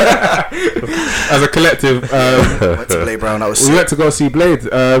as a collective. Went to Blade Brown. That was. We went to go see Blade.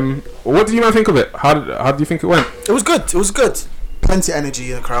 What do you man think of it? How do you think it went? It was good. Plenty of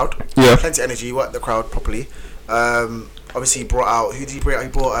energy in the crowd. Yeah. Plenty of energy. He worked the crowd properly. Obviously he brought out. Who did he bring out? He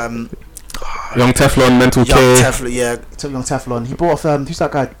brought Young Teflon, Mental K. Young Teflon. Yeah, took Young Teflon. He brought who's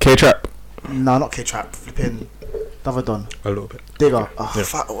that guy? K-Trap. No, not K-Trap. Flipping Davadon. A little bit. Digger. Oh,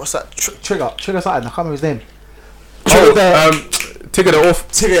 fuck, what's that? Trigger something. I can't remember his name. Tigger the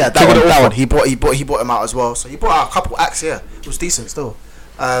Off. Tigger, yeah, that one. He brought him out as well. So he brought out a couple acts. Yeah, it was decent still.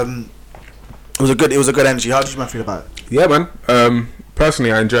 It was a good energy. How did you man feel about it? Yeah, man.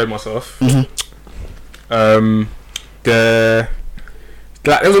 Personally, I enjoyed myself. There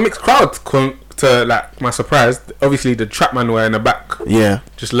was a mixed crowd. To like my surprise, obviously the trap man were in the back. Yeah.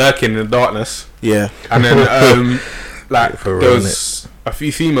 Just lurking in the darkness. Yeah. And then like For there was a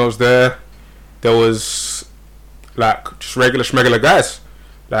few females there. There was like just regular schmegular guys,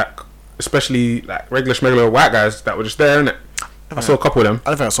 like especially like regular schmegular white guys that were just there, innit? I saw a couple of them. I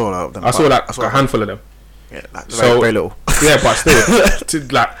don't think I saw a lot of them. I saw like a handful of them. Yeah, like So very little. Yeah, but still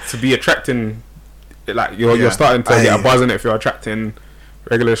to be attracting like you're starting to get a buzz in it if you're attracting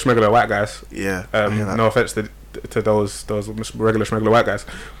regular schmegular white guys. Yeah. No offense to those regular schmegular white guys,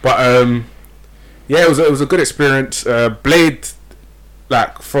 but yeah, it was a good experience. Blade,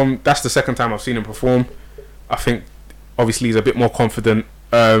 like that's the second time I've seen him perform. I think obviously he's a bit more confident.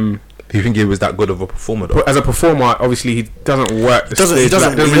 Do you think he was that good of a performer though? As a performer, obviously he doesn't work the stage. He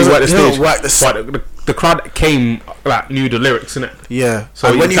doesn't really work the stage. But the crowd came like knew the lyrics, innit? Yeah.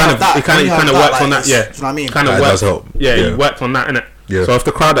 So he kind of worked on that. Yeah. Do you know what I mean? That does help. Yeah, he worked on that, innit? Yeah. So if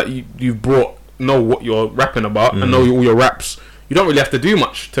the crowd that you brought know what you're rapping about and know all your raps, you don't really have to do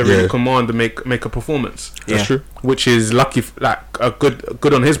much to really command and make a performance. That's true. Which is lucky, like a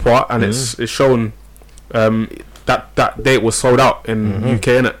good on his part, and it's shown. That date was sold out in UK,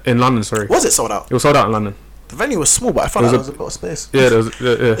 in London. Sorry, Was it sold out? it was sold out in London. The venue was small, but I felt like there was a lot of space. Yeah, there was.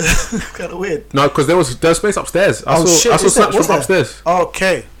 Kind of weird. No, because there was space upstairs. I saw snaps from upstairs.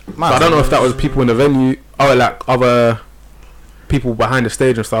 Okay. So I don't know if that was people in the venue or like other people behind the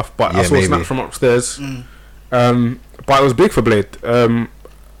stage and stuff. But I saw snaps from upstairs. But it was big for Blade.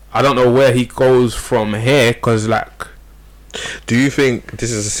 I don't know where he goes from here because like. Do you think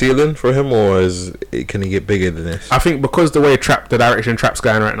this is a ceiling for him, or can he get bigger than this? I think because the direction trap's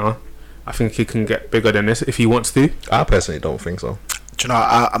going right now, I think he can get bigger than this if he wants to. I personally don't think so. Do you know?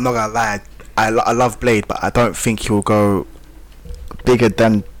 I'm not gonna lie. I love Blade, but I don't think he'll go bigger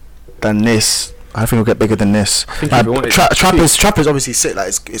than this. I don't think he'll get bigger than this. Trapper's obviously sick. Like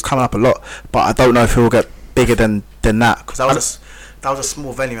it's coming up a lot, but I don't know if he'll get bigger than that because that was a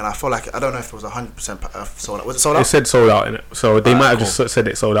small venue, and I feel like I don't know if it was 100% sold out. Was it sold out? It said sold out in it, so they might have just said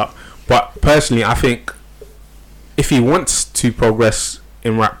it sold out. But personally, I think if he wants to progress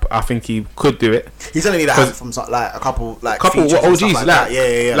in rap, I think he could do it. He's gonna need a help from like a couple OGs,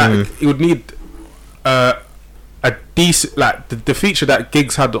 yeah. Like he would need a decent like the feature that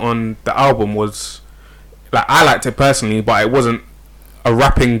Giggs had on the album was like I liked it personally, but it wasn't a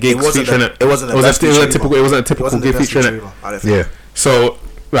rapping Giggs feature in it. It wasn't a typical Giggs feature in it. Yeah. So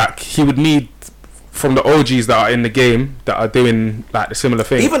like he would need from the OGs that are in the game that are doing like the similar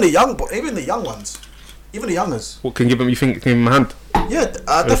thing. Even the young ones, even the youngers. What can give him? You think give him a hand? Yeah,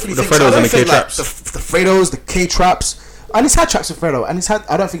 I definitely the think so. Fredos and the K-Traps. The Fredos, the K-Traps, and he's had tracks with Fredo, and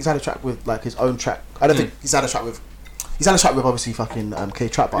I don't think he's had a track with like his own track. I don't think he's had a track with obviously fucking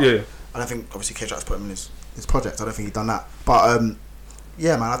K-Trap. But I don't think obviously K-Trap's put him in his project. I don't think he's done that. But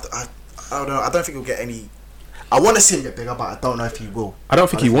yeah, man, I don't know. I don't think he'll get any. I want to see him get bigger, but I don't know if he will. I don't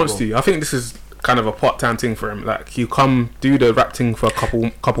think he wants to. I think this is kind of a part-time thing for him. Like he'll come do the rap thing for a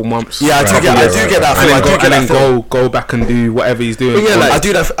couple months. Yeah, I do get that. And then go back and do whatever he's doing. But yeah, like, I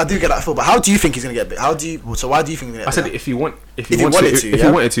do get that feel. But how do you think he's gonna get big? Why do you think he's gonna get bigger? I said if he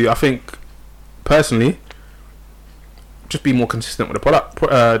wanted to, I think personally, just be more consistent with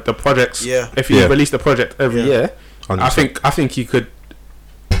the projects. Yeah. If he released a project every year, 100%. I think he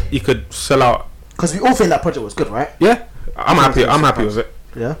could sell out. Because we all think that project was good, right? Yeah, I'm happy with it.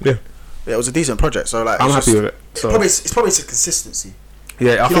 Yeah, it was a decent project. So like, I'm happy with it. So it's probably a consistency.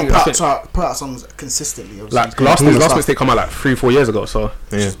 Yeah, I think put out songs consistently. Like last mistake come out like 3-4 years ago. So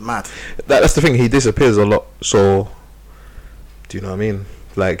which is mad. That's the thing. He disappears a lot. So do you know what I mean?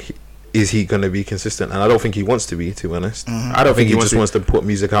 Like, is he gonna be consistent? And I don't think he wants to be. To be honest, I don't think he just wants to put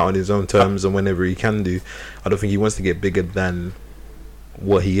music out on his own terms and whenever he can do. I don't think he wants to get bigger than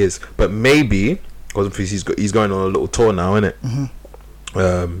what he is. But maybe. Because he's going on a little tour now, isn't it?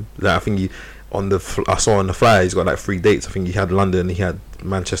 Like I think I saw on the flyer he's got like 3 dates. I think he had London, he had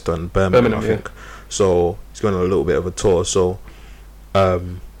Manchester and Birmingham. I think so. He's going on a little bit of a tour. So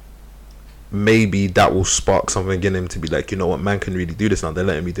maybe that will spark something in him to be like, you know what, man can really do this now. They're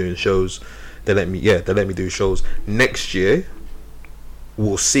letting me doing shows. They let me do shows next year.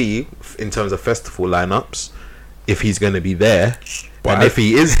 We'll see in terms of festival lineups if he's going to be there. And if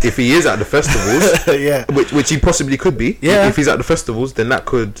he is at the festivals, which he possibly could be, if he's at the festivals, then that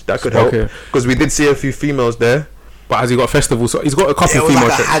could help. Because we did see a few females there. But has he got festivals? So he's got a couple of female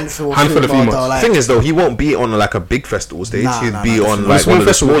like tracks. Handful of females. Like, thing is though, he won't be on like a big festival stage. He'd be on like one of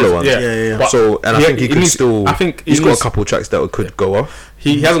the smaller ones. Yeah. So and I think he could still. I think he's got a couple of tracks that could go off.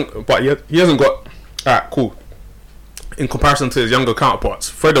 He hasn't, but he hasn't got. Alright, cool. In comparison to his younger counterparts,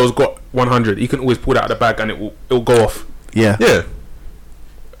 Fredo's got 100. He can always pull that out of the bag and it'll go off. Yeah.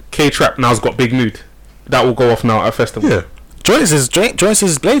 K-Trap now's got Big Mood. That will go off now at a festival. Yeah. Joints is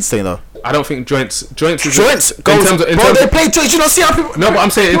Blade's thing though. I don't think Joints goes. In terms they play Joints. You don't see how people. No, but I'm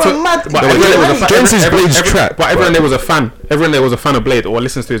saying Joints is Blade's track. But everyone there was a fan. Everyone there was a fan of Blade or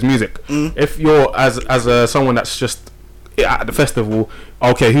listens to his music. If you're as someone that's just at the festival,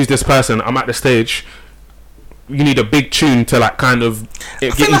 okay, who's this person? I'm at the stage. you need a big tune to like kind of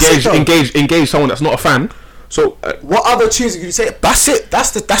engage someone that's not a fan. So what other tunes can you say? That's it.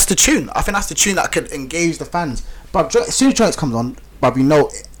 That's the tune. I think that's the tune that could engage the fans. But as soon as Joints comes on, but we know.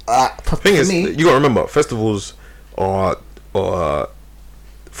 Thing is, you gotta remember, festivals or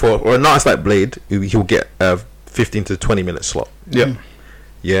for an artist like Blade, he'll get a 15 to 20 minute slot.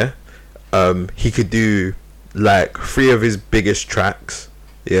 Yeah. He could do like 3 of his biggest tracks,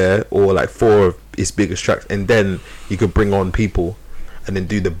 or like 4 of his biggest tracks, and then he could bring on people and then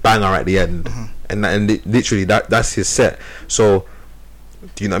do the banger at the end. And literally that's his set. So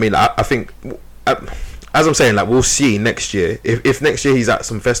do you know what I mean? I think as I'm saying, like, we'll see next year. If next year he's at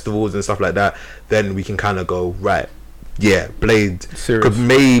some festivals and stuff like that, then we can kind of go, right, yeah, Blade could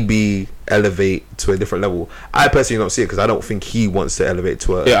maybe elevate to a different level. I personally don't see it because I don't think he wants to elevate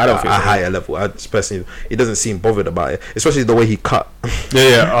to a higher level. I just personally, he doesn't seem bothered about it, especially the way he cut. Oh,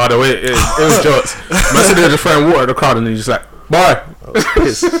 the way it was jokes. Man said they were just throwing water at the crowd and he's just like, bye.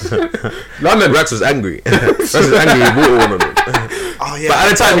 London Rex was angry. Rex was angry. He bought one of them. Oh yeah. But at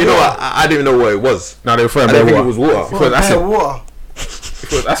the time, you know what? I didn't even know what it was. No, they were throwing I didn't think it was water. Water.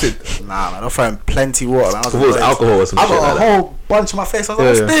 Acid. Nah, man, I'm throwing plenty water. Man. I thought it was alcohol or something. I got a whole bunch on my face. I was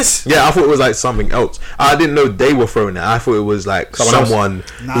like, what's this? Yeah, I thought it was like something else. I didn't know they were throwing it. I thought it was like someone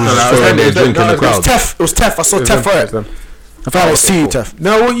who was throwing their drink in the crowd. It was Tef. I saw Tef for it. I thought I see you, Tef.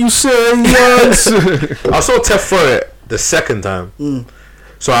 Now what you say? Yes. I saw Tef throw it the second time.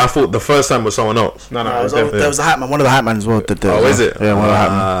 So I thought the first time was someone else. No, there was a hype man. One of the hype man as well. Oh, is it? Yeah, one of the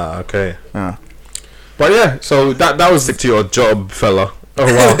hype man. Okay. Yeah. But yeah, so that was Stick to your job, fella. Oh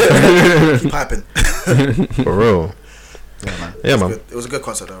wow. Keep piping. For real. Yeah, man. It was a good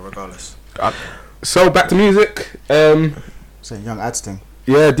concert though, regardless. So back to music. It's a Young Ads thing.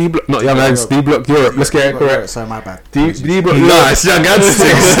 Yeah, D Block, not Young Ads, D Block Europe. Let's get it correct. Sorry, my bad. D Block. No, it's Young Ads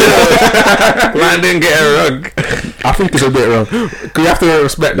thing. Man didn't get it wrong. I think it's a bit wrong. Cause you have to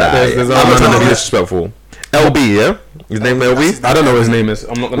respect that. There's I'm trying to be disrespectful. LB, yeah? His name LB? I don't know what his name is.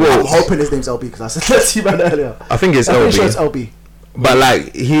 I'm not gonna. I'm hoping his name's LB because I said let's see man earlier. I think it's I'm LB. pretty sure it's LB. But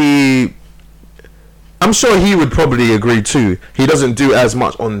like I'm sure he would probably agree too. He doesn't do as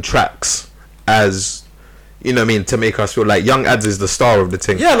much on tracks as, you know what I mean, to make us feel like Young Ads is the star of the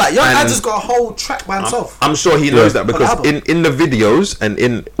thing. Yeah, like Young Ads has got a whole track by himself. I'm sure he knows that because in the videos and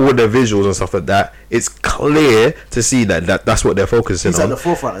in all the visuals and stuff like that, it's clear to see that's what they're focusing on. He's at the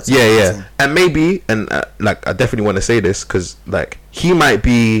forefront of yeah. And maybe, like, I definitely want to say this because like he might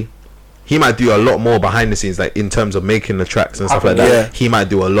do a lot more behind the scenes, like in terms of making the tracks and stuff like that. Yeah. He might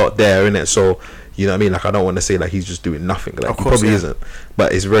do a lot there, innit? So, you know what I mean? Like, I don't want to say like he's just doing nothing. Like, he probably isn't.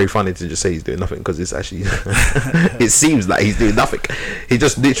 But it's very funny to just say he's doing nothing because it's actually it seems like he's doing nothing. He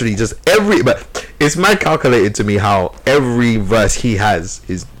just literally but it's mad calculated to me how every verse he has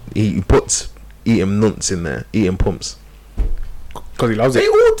is he puts eating nunts in there, eating pumps. Because he loves it.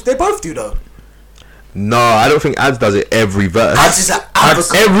 They both do though. No, I don't think Ads does it every verse. Ads is an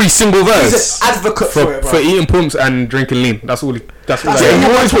advocate. Every single verse. He's an advocate for it, bro. For eating pumps and drinking lean. That's all. He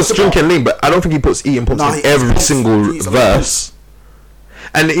always puts drinking lean, but I don't think he puts eating pumps in every single verse.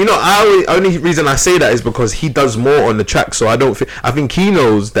 And you know, only reason I say that is because he does more on the track. So I think he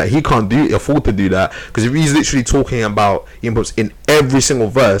knows that he can't afford to do that because if he's literally talking about eating pumps in every single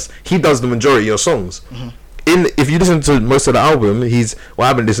verse, he does the majority of your songs. If you listen to most of the album, I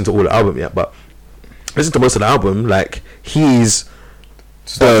haven't listened to all the album yet, but listen to most of the album, like he's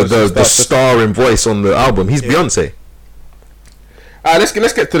the starring voice on the album. He's Beyonce. Let's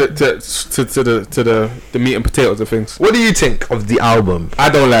get to the meat and potatoes of things. What do you think of the album? I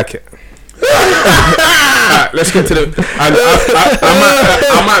don't like it. Let's get to the. I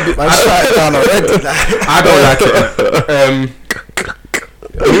might be. I don't like it.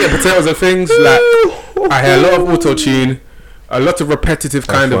 Meat and potatoes of things, like I hear a lot of auto tune, a lot of repetitive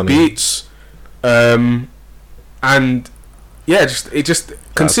kind of beats. And yeah, just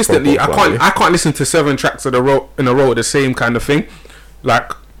consistently, I can't listen to 7 tracks in a row with the same kind of thing.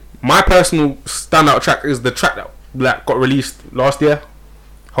 Like my personal standout track is the track that got released last year,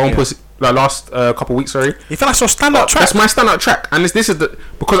 Home Pussy, like last couple weeks. Sorry, you feel like your standout track? That's my standout track, and this is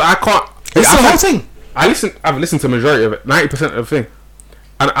because I can't. It's the whole thing. I've listened to the majority of it, 90% of the thing.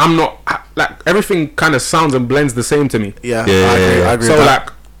 And I'm not like everything kind of sounds and blends the same to me. Yeah. I agree. So like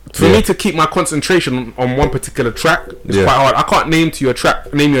for me to keep my concentration on one particular track is quite hard. I can't name you a track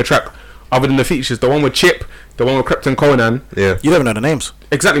other than the features. The one with Chip, the one with Krypton Conan. Yeah. You don't even know the names.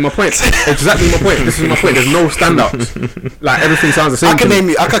 Exactly my point. This is my point. There's no standouts. Like everything sounds the same. I can name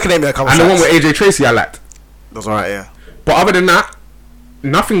you a couple. And the one with AJ Tracy I liked. That's alright. Yeah. But other than that,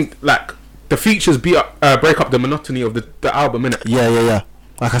 nothing like the features break up the monotony of the album, innit? Yeah.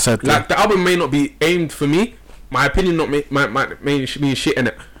 Like I said, like the album may not be aimed for me, my opinion not mean shit in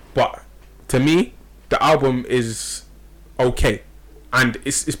it, but to me, the album is okay, and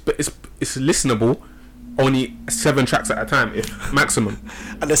it's listenable. Only 7 tracks at a time, if maximum.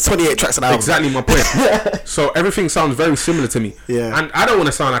 And there's 28 tracks an album. Exactly my point. So everything sounds very similar to me. Yeah. And I don't want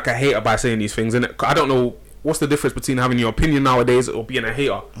to sound like a hater by saying these things, innit? I don't know what's the difference between having your opinion nowadays or being a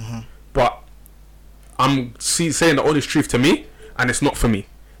hater. But I'm saying the honest truth to me, and it's not for me.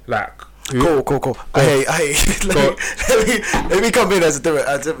 Like, cool. Hey, let me come in as a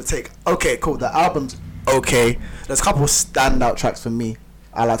different take. Okay, cool. The album's okay. There's a couple of standout tracks for me.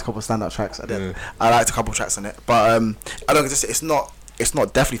 I liked a couple of standout tracks. I liked a couple of tracks on it, but I don't just. It's not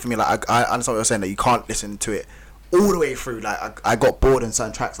definitely for me. Like I understand what you're saying, that you can't listen to it all the way through. Like I got bored in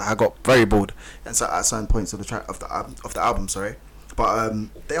certain tracks. Like I got very bored at certain points of the track of the album. Sorry, but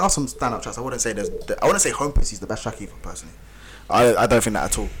there are some standout tracks. I wouldn't say Home Pussy is the best track even personally. I don't think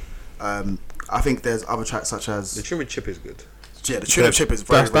that at all. I think there's other tracks such as The Tune with Chip is good. Yeah, the Tune with Chip is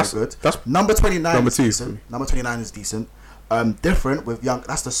very good. That's number 29. Number 2. Number 29 is decent. Different with Young.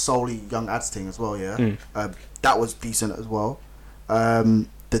 That's the solely Young Ads thing as well. Yeah, that was decent as well.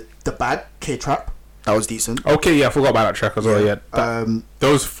 The Bag K-Trap, that was decent. Okay, yeah, I forgot about that track as well. Yeah,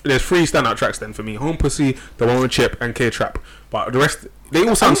 there's 3 standout tracks then for me: Home Pussy, the one with Chip, and K-Trap. But the rest, they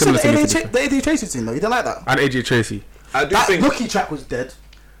all sound similar to me. The AJ Tracy thing though, you don't like that? And AJ Tracy. I do That think Nookie track was dead.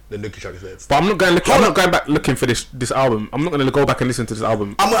 the Nookie track is there. But I'm not going back looking for this album. I'm not going to go back and listen to this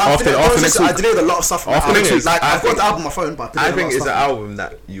album after next week. I did a lot of stuff. After next week, like I've got the album on my phone, but I think it's an album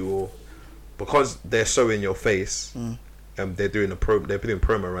that because they're so in your face. They're doing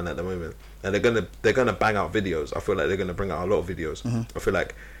promo run at the moment, and they're gonna bang out videos. I feel like they're gonna bring out a lot of videos. I feel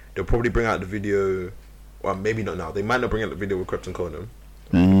like they'll probably bring out the video, well, maybe not now. They might not bring out the video with Krypton Conan.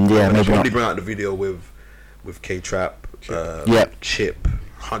 They'll probably bring out the video with K-Trap, Chip,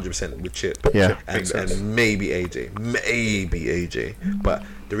 100% with Chip, and maybe AJ. But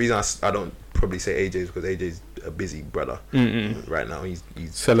the reason I don't probably say AJ is because AJ's a busy brother right now. He's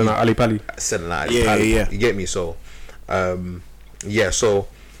selling out Ali Pali. Yeah. You get me? So, so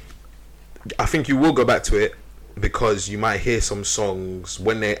I think you will go back to it because you might hear some songs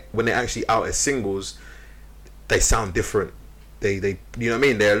when they're actually out as singles, they sound different. They you know what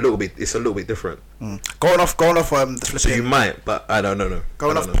I mean? It's a little bit different. Going off the flip. So you might, but I don't know.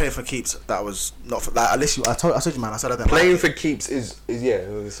 Going off Playing for Keeps, that was not for that. Unless I told you, man. I said I don't. Playing for Keeps is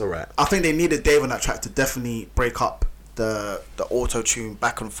it's alright. I think they needed Dave on that track to definitely break up the auto tune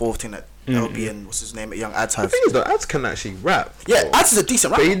back and forth thing that LB and what's his name at Young Ads have. The thing is though, Ads can actually rap. Yeah, Ads is a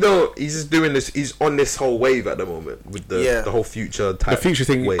decent rapper. But he's just doing this. He's on this whole wave at the moment with the whole Future type. The Future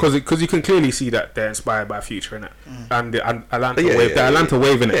thing, because you can clearly see that they're inspired by Future in it, and the Atlanta wave. The Atlanta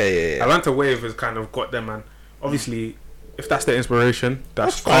wave in it. Yeah. Atlanta wave has kind of got them, and obviously, if that's their inspiration,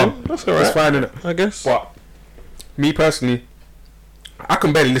 that's fine. That's alright. That's fine in it, I guess. But me personally, I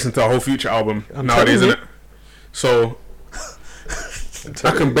can barely listen to a whole Future album nowadays, innit? So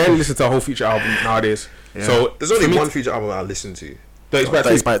I can barely listen to a whole Future album nowadays. Yeah. So there's only one Future album I listen to.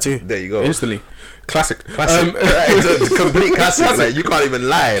 That by two. There you go. Instantly. Classic. It's a complete classic. Like, you can't even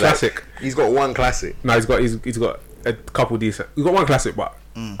lie. Classic. Like, he's got one classic. No, he's got a couple decent. He's got one classic, but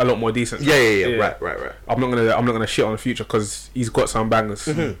a lot more decent. Yeah. Right. I'm not gonna shit on the Future because he's got some bangers.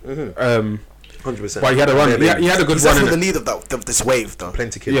 100%. But he had a run. He had a good He's run in the it. lead of this wave, though.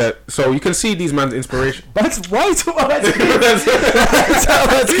 Plenty kids. Yeah, so you can see these man's inspiration. That's right. If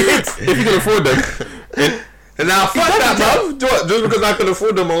you can afford them. And now fuck that, bro. Just because I can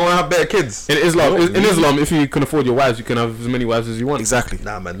afford them, I want to have better kids. In Islam, if you can afford your wives, you can have as many wives as you want. Exactly.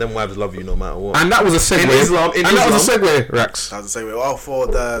 Nah, man, them wives love you no matter what. And that was a segue. That was a segue, Rex. That was a segue. Oh, for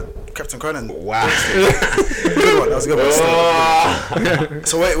the Captain Conan. Wow. Good one. That was a good one. Oh.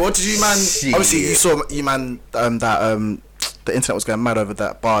 So wait, what did you man? Shit. Obviously, you saw that the internet was going mad over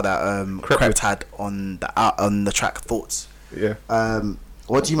that bar that Krept had on the track Thoughts. Yeah.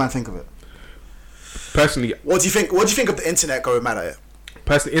 What do you man think of it? Personally, what do you think of the internet going mad at it?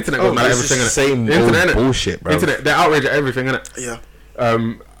 Personally, internet goes mad at everything. Same internet bullshit, bro. Internet, they're outraged at everything, innit? Yeah.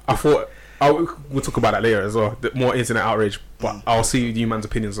 I thought we'll talk about that later as well. The more internet outrage, but I'll see you man's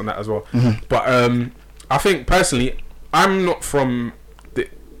opinions on that as well. But I think personally, I'm not from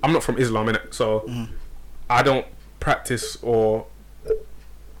Islam, innit? So I don't practice or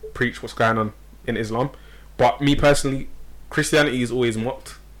preach what's going on in Islam. But me personally, Christianity is always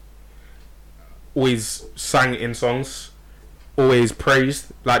mocked, always sang in songs, always praised.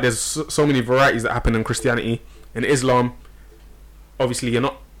 Like there's so many varieties that happen in Christianity. In Islam, obviously you're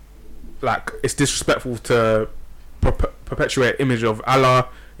not, like, it's disrespectful to perpetuate image of Allah.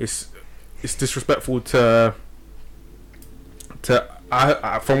 It's disrespectful to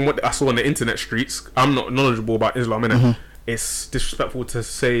I from what I saw on the internet streets, I'm not knowledgeable about Islam, innit? Mm-hmm. It's disrespectful to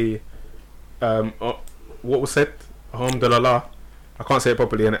say, what was said? Alhamdulillah. I can't say it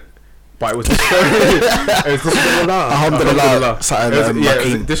properly, innit? But it was disrespectful. Alhamdulillah.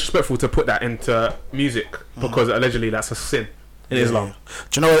 It was disrespectful to put that into music because allegedly that's a sin in Islam.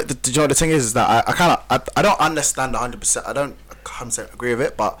 Do you know what? Do you know what the thing is that I don't understand 100%. I don't 100% agree with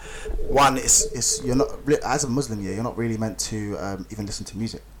it. But one is you're not, as a Muslim, you're not really meant to even listen to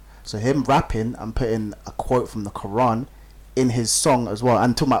music. So him rapping and putting a quote from the Quran in his song as well,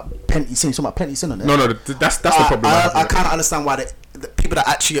 and talking about plenty sin on it. No, that's the problem. I can't understand why the people that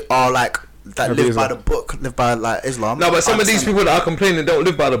actually are like that live by the book, live by like Islam. No, but some of these people that are complaining don't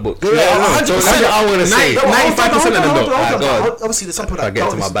live by the book. Yeah, 100%. So that's what I want to say. 95% of them don't. Obviously, there's some people that get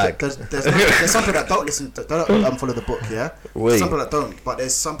don't to my listen. bag. There's some people that don't listen. Don't follow the book. Yeah, Wait. some people that don't. But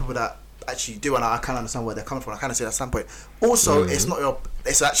there's some people that actually do, and I can't understand where they're coming from. I kind of see that standpoint. Also, it's not your.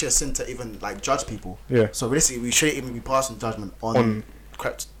 It's actually a sin to even like judge people. Yeah. So realistically, we shouldn't even be passing judgment on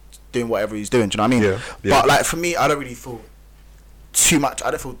Krept doing whatever he's doing. Do you know what I mean? Yeah. But like for me, I don't really feel too much. I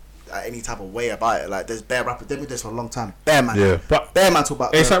don't feel any type of way about it. Like there's bare rappers. They've been this for a long time. Bare man. Yeah. But bare man talk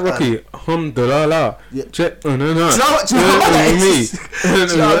about. It's like Rocky. Alhamdulillah. Yeah. Do you know Do you know what? Do you know what that is? Do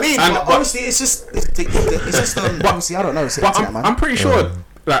you know what I mean? And- But obviously, it's just obviously, I don't know. It's But internet, man. I'm pretty sure,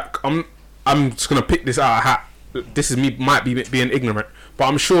 like, I'm just gonna pick this out of a hat. This is me, might be being ignorant, but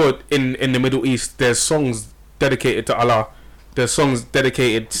I'm sure in the Middle East there's songs dedicated to Allah. There's songs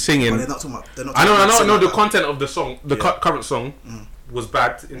dedicated singing. But they're not talking about. They're not I talking know about the that. content of the song, the current song, was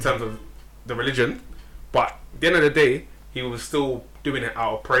bad in terms of the religion, but at the end of the day, he was still doing it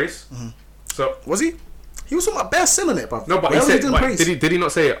out of praise. So Was he? He was talking about bare sin on it, bro. no, but Why he was said, doing but praise? did he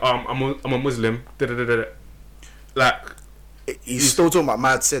not say I'm a Muslim? Like. He's still talking about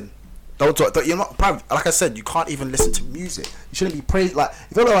mad sin. Don't talk. You're not. Like I said, you can't even listen to music. You shouldn't be praised. Like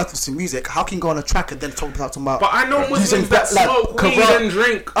if you're not listening to music, how can you go on a track and then talk about? But I know Muslims using that like, smoke weed and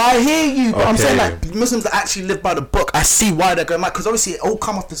drink. I hear you, but I'm Okay. saying like Muslims that actually live by the book. I see why they're going mad because obviously it all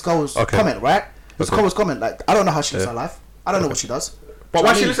come off this girl's comment, right? This girl's comment. Like I don't know how she lives her life. I don't know what she does. But So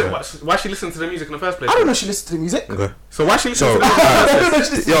why I she mean- listen? Why she listen to the music in the first place? I don't know if she listens to the music. Okay. So why she listen So, to the music? I don't know if she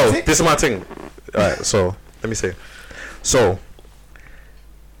listens to yo, music. this is my thing. Alright, so let me say. So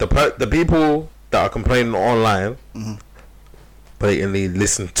the people that are complaining online blatantly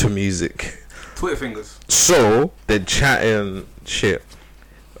listen to music. Twitter fingers. So they're chatting shit.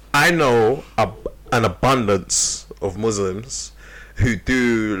 I know an abundance of Muslims who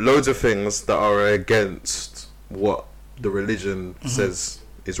do loads of things that are against what the religion says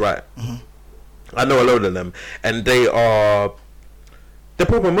is right. I know a load of them, and they're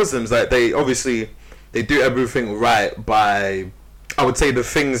proper Muslims. Like they do everything right by, I would say, the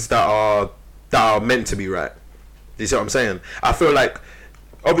things that are meant to be right. You see what I'm saying? I feel like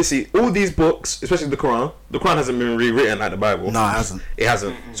obviously all these books, especially the Quran hasn't been rewritten like the Bible. No, it hasn't. It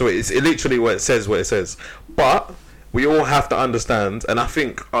hasn't. So it's literally what it says. But we all have to understand, and I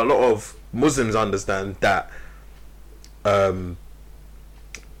think a lot of Muslims understand that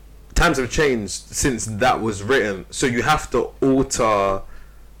times have changed since that was written. So you have to alter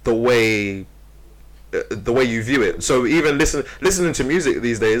the way you view it. So even listening to music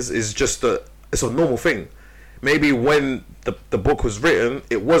these days is just it's a normal thing. Maybe when the book was written,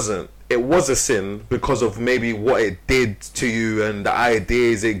 it wasn't. It was a sin because of maybe what it did to you and the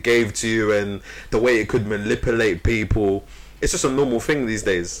ideas it gave to you and the way it could manipulate people. It's just a normal thing these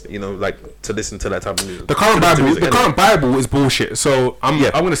days, you know, like to listen to that type of music. The current To listen to Bible, music the anyway. current Bible is bullshit. So I'm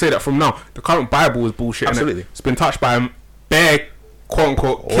going to say that from now. The current Bible is bullshit. innit? Absolutely. It's been touched by bare quote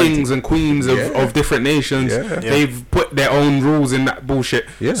unquote kings and queens of different nations. Yeah. They've put their own rules in that bullshit.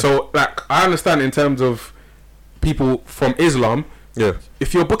 Yeah. So like I understand in terms of people from Islam. Yeah.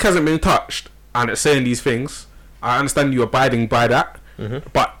 If your book hasn't been touched and it's saying these things, I understand you abiding by that.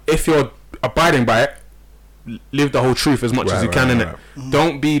 But if you're abiding by it, live the whole truth as much as you can in it.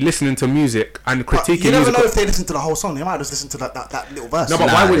 Don't be listening to music and But critiquing you never music. know if they listen to the whole song. They might just listen to that little verse. No, but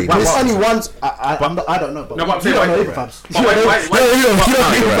Nah, why would? they Why, There's why, only ones. I don't know. But No, but I'm you saying, don't know why- either, fams. but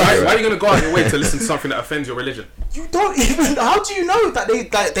why are you going to go out of your way to listen to something that offends your religion? You don't even. How do you know that they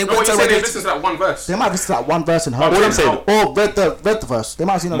No, went what you to saying a is listen to that one verse. They might have listened to that one verse and heard What it. I'm saying- or read the verse. They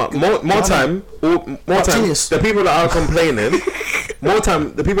might have seen More time. Genius. The people that are complaining,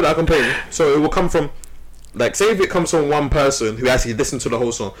 the people that are complaining. So it will come from, like, say if it comes from one person who actually listened to the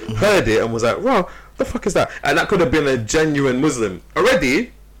whole song, heard it, and was like, "Wow, the fuck is that?" And that could have been a genuine Muslim.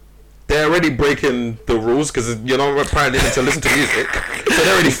 They're already breaking the rules because you're not apparently to listen to music, so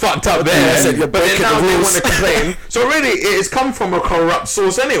they're already fucked up there. Yeah, so you're but then breaking now the they rules. want to complain. So really, it has come from a corrupt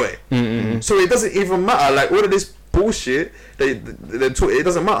source anyway. So it doesn't even matter. Like all of this bullshit, it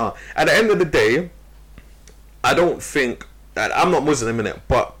doesn't matter. At the end of the day, I don't think, and I'm not Muslim in it,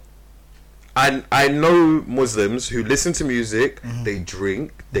 but I know Muslims who listen to music, they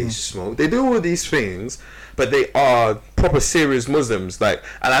drink, they smoke, they do all these things, but they are proper serious Muslims. Like,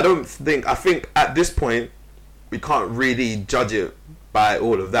 and I think at this point we can't really judge it by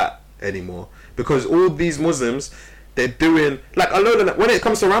all of that anymore, because all these Muslims, they're doing, like, I know that when it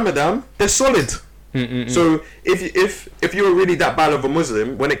comes to Ramadan, they're solid. So if you were really that bad of a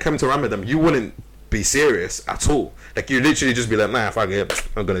Muslim, when it came to Ramadan, you wouldn't be serious at all. Like, you literally just be like, nah, fuck it,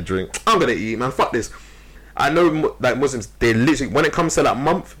 I'm gonna drink, I'm gonna eat, man, fuck this. I know, like, Muslims, they literally, when it comes to that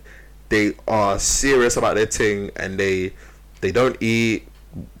month, they are serious about their thing, and they don't eat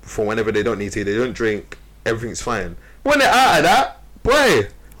for whenever they don't need to, they don't drink, everything's fine. When they're out of that, boy,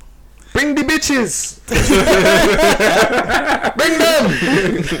 bring the bitches. Bring them.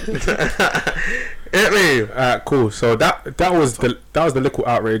 Hit me. Cool. So that was the little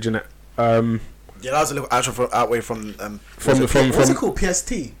outrage, innit? Yeah, that was a little outrage from what's it called?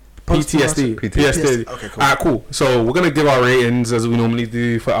 PST. PTSD. Okay, cool. Cool. So we're gonna give our ratings as we normally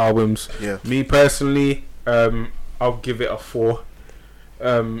do for albums. Yeah. Me personally, I'll give it a 4.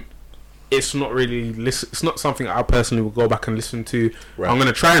 It's not really it's not something I personally will go back and listen to. Right. I'm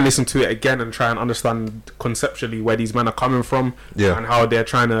gonna try and listen to it again and try and understand conceptually where these men are coming from, and how they're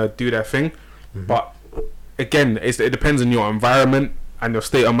trying to do their thing. But again, it depends on your environment and your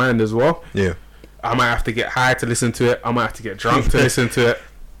state of mind as well. Yeah. I might have to get high to listen to it. I might have to get drunk to listen to it.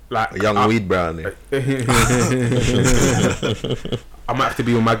 Like a young weed brownie. I might have to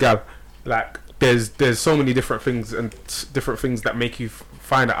be with my gal. Like, there's so many different things that make you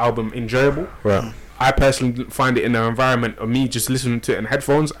find an album enjoyable. Right. I personally didn't find it in the environment of me just listening to it in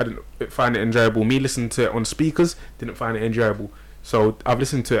headphones. I didn't find it enjoyable. Me listening to it on speakers, didn't find it enjoyable. So I've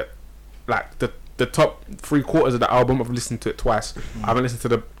listened to it, like the top 3/4 of the album, I've listened to it twice. I haven't listened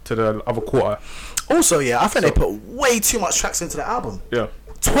to the other quarter. Also, yeah, I think they put way too much tracks into the album. Yeah.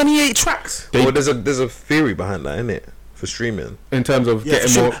 28 tracks. Well, there's a theory behind that, isn't it? For streaming, in terms of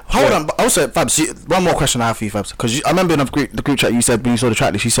getting more. Hold on, but also, Fabs, one more question I have for you, Fabs, because I remember in the group chat you said when you saw the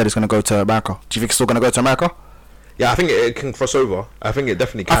track list, you said it's going to go to America. Do you think it's still going to go to America? Yeah, I think it can cross over. I think it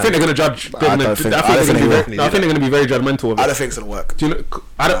definitely can. I think they're going to judge. I think they're going to be very judgmental of it. I don't think it's going to work. Do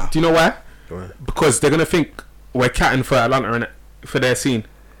you know why? Because they're going to think we're catting for Atlanta, innit? For their scene.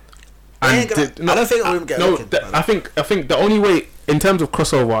 I don't think we're going to get I think the only way, in terms of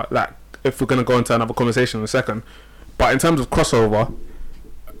crossover, like, if we're going to go into another conversation in a second, but in terms of crossover,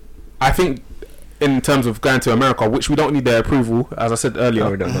 I think in terms of going to America, which we don't need their approval, as I said earlier.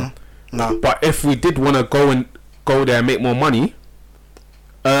 No, we don't know. No. But if we did want to go there and make more money,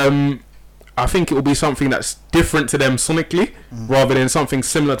 I think it will be something that's different to them sonically, rather than something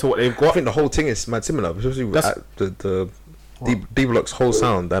similar to what they've got. I think the whole thing is mad similar, especially the D-Block's whole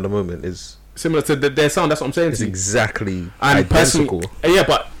sound at the moment is similar to their sound. That's what I'm saying. It's exactly and identical. Yeah,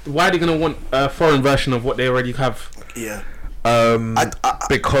 but why are they gonna want a foreign version of what they already have? Yeah.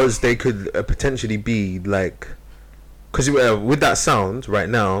 Because they could potentially be like, because with that sound right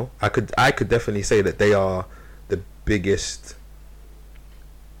now, I could definitely say that they are the biggest,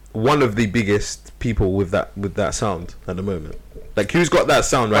 one of the biggest people with that sound at the moment. Like, who's got that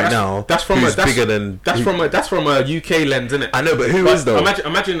sound right now? That's from a UK lens, isn't it? I know, but who is though?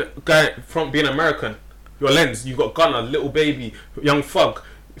 Imagine guy from being American. Your lens, you got Gunna, Little Baby, Young Thug,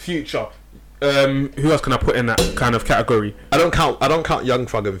 Future. Who else can I put in that kind of category? I don't count Young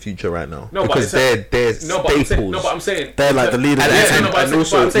Thug and Future right now. No, because they're staples. But I'm saying they're like the leaders. And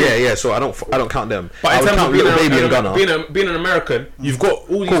also, so I don't count them. But in terms of Little Baby and Gunna, being an American, you've got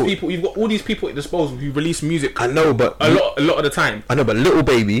all these people. You've got all these people at disposal who release music. I know, but a lot of the time. I know, but Little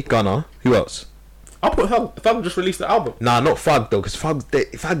Baby, Gunna, who else? I'll put Thug. Thug just released the album. Nah, not Thug though, because Thug's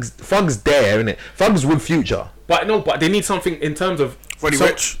there, innit? Thug's with Future. But they need something in terms of Roddy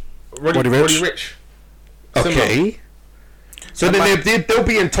Rich. Roddy Rich. Okay. So then they'll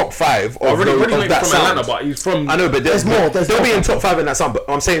be in top 5 of that from sound. Atlanta, but he's from. I know, but there's more. They'll be in top 5 in that sound. But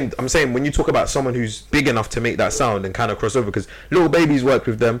I'm saying when you talk about someone who's big enough to make that sound and kind of cross over, because Little Baby's worked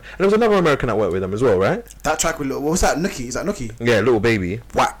with them, and there was another American that worked with them as well, right? That track with what was that? Nookie? Is that Nookie? Yeah, Little Baby.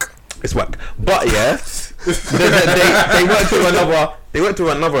 Whack. It's whack. But yeah, they worked with another. They worked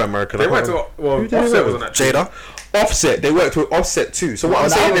with another American. They went to Offset wasn't that? Jada. Offset. They worked with Offset too. So what I'm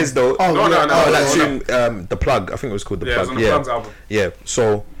saying is though, that tune, The Plug. I think it was called The Plug. It was on the Plug's album. Yeah.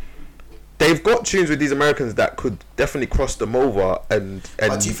 So they've got tunes with these Americans that could definitely cross them over and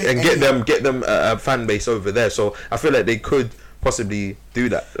get them a fan base over there. So I feel like they could possibly do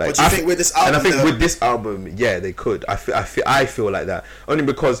that. Like, what do you think with this album? And I think with this album, yeah, they could. I feel like that only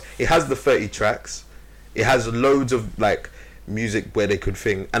because it has the 30 tracks. it has loads of like music where they could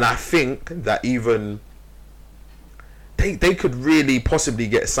think, and I think that even they could really possibly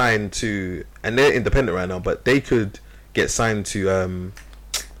get signed to, and they're independent right now, but they could get signed to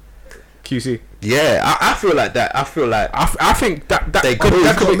QC. Yeah, I feel like that. I feel like I think that they could could.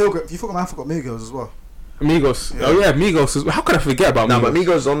 that could be You forgot man, I forgot Migos as well. Migos. Yeah. Oh yeah, Migos. How could I forget about no, Migos? but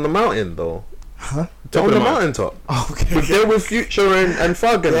Migos on the mountain though. Huh? They're on the mountain top. Oh, okay. But they're with Future and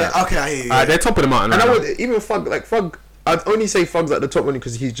Fug and that. Okay, I hear you. They're top of the mountain. And Right I now. would even Fug. I'd only say Fug's at the top only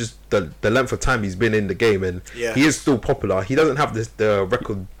because he's just the length of time he's been in the game, and he is still popular. He doesn't have the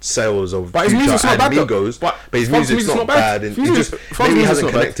record sales of but his Future music's not and bad, Migos, but his Fug's music's not bad, and he just maybe he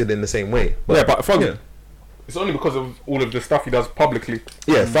hasn't connected in the same way. But, yeah, but Fug. yeah. It's only because of all of the stuff he does publicly.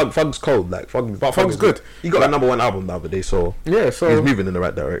 Yeah, Fug's cold. Like Fug's good. He got a #1 album the other day, so So he's moving in the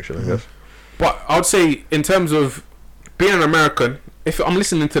right direction, I guess. But I would say in terms of being an American, if I'm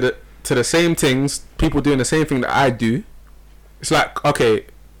listening to the same things, people doing the same thing that I do, it's like, okay,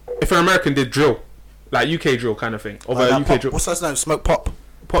 if an American did drill, like UK drill kind of thing, or UK drill, What's that name? Smoke Pop.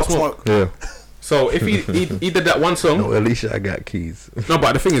 Pop Smoke. Yeah. So if he did that one song, No, at least I got keys. no,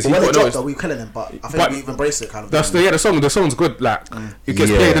 but the thing is, When he they got dropped, noticed. though, we killing them, but I think we've embraced it kind of. That's the song's good. Like it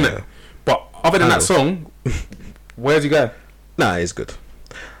gets played, innit? But other than that song, where's he going? Nah, it's good.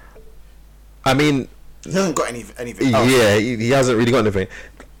 I mean, He hasn't got anything. yeah, he hasn't really got anything.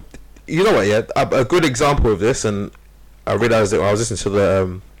 You know what? Yeah, a good example of this, and I realized it when I was listening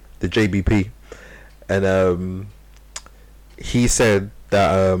to the JBP, and he said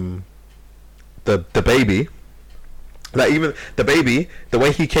that the baby, like even the baby, the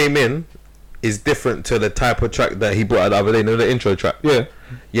way he came in is different to the type of track that he brought out the other day. You know, the intro track. Yeah,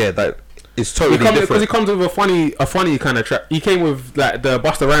 that it's totally different. Because he comes with a funny kind of track. He came with like the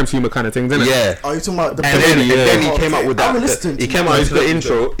Busta Rhymes humor kind of things, didn't it? Yeah. Oh, you talking about the And then he came out with that. He came out into the He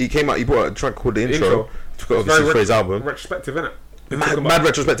intro. He brought a track called the intro. Obviously for his album. Retrospective, innit? Mad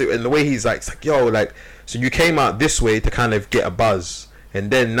retrospective, and the way he's like, it's like, yo, like, so you came out this way to kind of get a buzz, and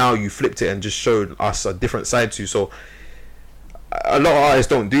then now you flipped it and just showed us a different side to you. So a lot of artists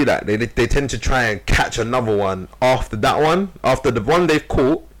don't do that. They tend to try and catch another one after that one, after the one they've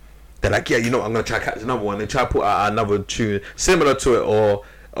caught. They're like, yeah, you know what, I'm gonna try to catch another one. They try to put out another tune similar to it, or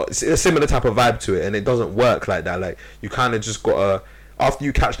a similar type of vibe to it, and it doesn't work like that. Like, you kind of just gotta, after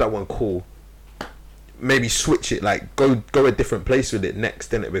you catch that one, cool, maybe switch it, like go a different place with it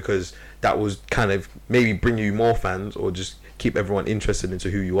next, innit? Because that was kind of maybe bring you more fans, or just keep everyone interested into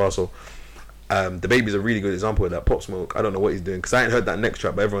who you are. So the Baby's a really good example of that. Pop Smoke, I don't know what he's doing because I ain't heard that next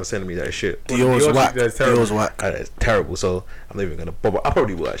track, but everyone's telling me that it's shit. Dior's whack. Dior's whack. It's terrible, so I'm not even gonna bother. I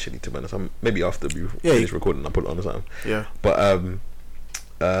probably will actually, to be honest. Maybe after we finish recording, I'll put it on or something. Yeah. But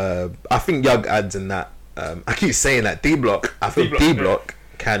I think Yug adds in that. I keep saying that D-Block. I think D-Block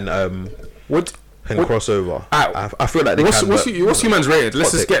can cross over. I feel like they can. What's Human's rated?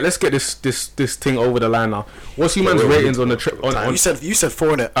 Let's get this thing over the line now. What's Human's ratings on the trip? You said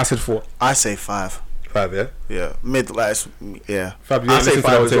 4 in it. I said 4. I say 5. 5, yeah. Yeah, mid. Like, yeah. 5. I say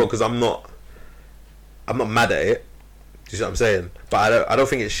 5 as well because I'm not mad at it. Do you see what I'm saying? But I don't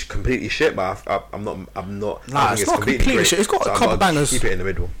think it's completely shit. But I'm not. Nah, it's not completely shit. It's got a couple bangers. Keep it in the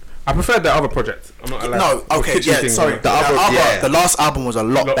middle. I prefer the other project. I'm not allowed. No, okay, yeah, sorry. The last album was a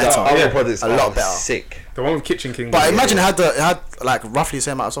lot better. Other projects a lot better. Sick. The one with Kitchen King. But imagine it had like roughly the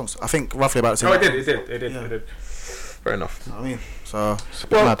same amount of songs. I think roughly about the same. No, amount. it did. Fair enough. I mean, so it's a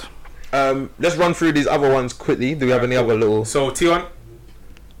bit mad. Let's run through these other ones quickly. Do we have any other little? So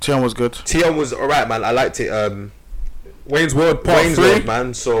Tion was good. Tion was alright, man. I liked it. Wayne's World Part 3,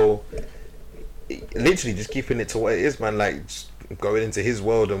 man. So literally just keeping it to what it is, man. Like just going into his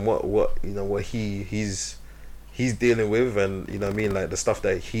world and what you know what he's dealing with, and you know what I mean, like the stuff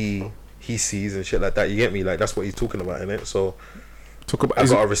that he sees and shit like that. You get me? Like that's what he's talking about in it. So I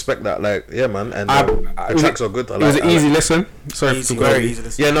gotta respect that. Like yeah, man. And the tracks are good. It was an easy listen. Sorry, very easy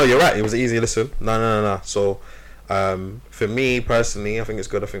listen. Yeah, no, you're right. It was an easy listen. No. So for me personally, I think it's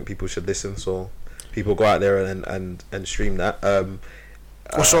good. I think people should listen. So people go out there and stream that.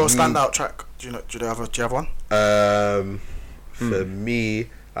 What's your standout track? Do you have one? For me,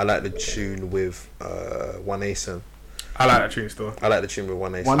 I like the tune with One Asen. I like that tune still. I like the tune with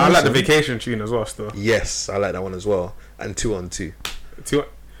One Asen. I like the Vacation tune as well still. Yes, I like that one as well. And 2 on 2.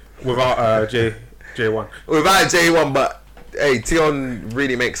 Without J1. Without J1, but hey, Tion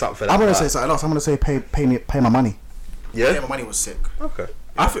really makes up for that. I'm gonna say something else. I'm gonna say pay my money. Yeah? Pay my money was sick. Okay.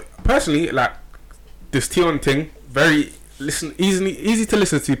 I personally like this Tion thing. Very easy to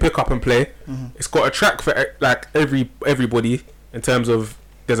listen to, pick up and play. It's got a track for like everybody in terms of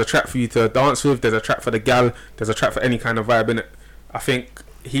there's a track for you to dance with, there's a track for the gal, there's a track for any kind of vibe in it. I think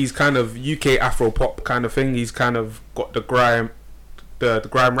he's kind of UK Afro pop kind of thing. He's kind of got the grime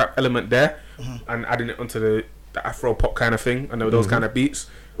rap element there, and adding it onto the Afro pop kind of thing, and those kind of beats,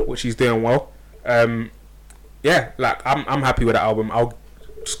 which he's doing well. Yeah, like I'm happy with that album. I'll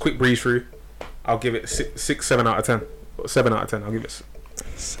just quick breeze through. I'll give it 7 out of 10. 7 out of 10. I'll give it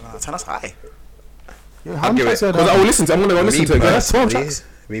 7 out of 10. That's high. Yeah, I'll give it. because I will listen to. I'm gonna go listen to it. That's 12 tracks.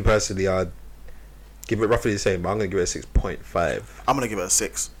 Me personally, I'd give it roughly the same, but I'm gonna give it a 6.5. I'm gonna give it a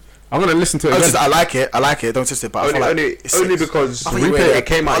 6. I'm gonna listen to it again. I like it. Don't test it, but I feel like it's only 6. because I thought you were it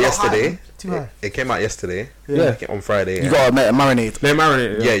came out yesterday. Too high. It came out yesterday. Yeah. On Friday. You gotta marinate. They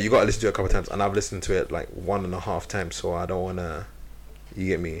marinate. Yeah, you gotta listen to it a couple of times, and I've listened to it like 1.5 times, so I don't wanna. You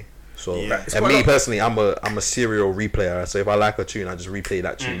get me? So Yeah. and me personally, I'm a serial replayer. So if I like a tune, I just replay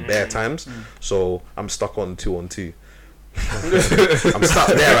that tune bare times. So I'm stuck on 2 on 2. I'm stuck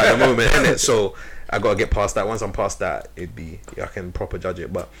there at the moment, innit? So I gotta get past that. Once I'm past that, I can proper judge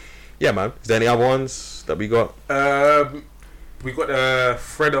it. But yeah, man. Is there any other ones that we got? We got the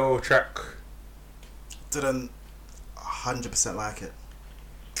Fredo track. Didn't 100% like it.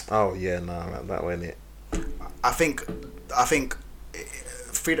 Oh yeah, nah, man, that wasn't it. I think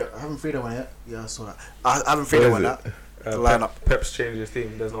Frida. I haven't Frida won yet. Yeah, I saw that. I haven't Frida won that. The lineup. Pep's changed his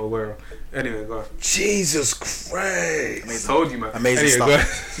theme. There's no worry. Anyway, go on. Jesus Christ! I told you, man. Amazing anyway,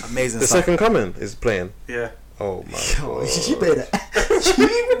 stuff. Go on. Amazing The stuff. Second Coming is playing. Yeah. Oh my Oh, god! you made it.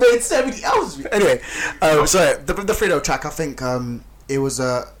 You made 70 hours. Anyway, sorry. The Frida track. I think it was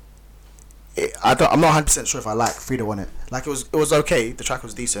I'm not 100% sure if I like Frida on it. Like it was okay. The track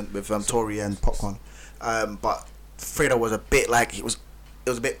was decent with Tory and Popcorn, but Frida was a bit like it was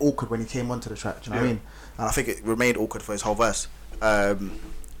a bit awkward when he came onto the track. Do you know what I mean? And I think it remained awkward for his whole verse.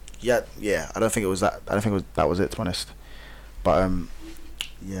 Yeah. I don't think it was that. I don't think that was it, to be honest. But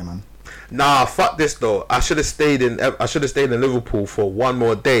yeah, man. Nah, fuck this though. I should have stayed in Liverpool for one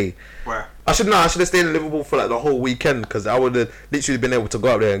more day. Where? I should have stayed in Liverpool for like the whole weekend, because I would have literally been able to go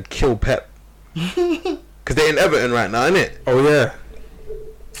out there and kill Pep. Because they're in Everton right now, innit? Oh yeah.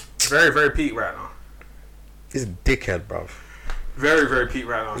 Very, very peak right now. He's a dickhead, bruv. Very, very peak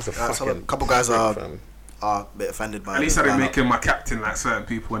right now. He's a So fucking a couple guys are fam. a bit offended by. At least I didn't lineup. make him my captain like certain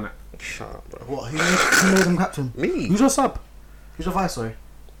people, innit? Shut up, bro. What? Who made him captain? Me? Who's your sub? Who's your vice? Sorry.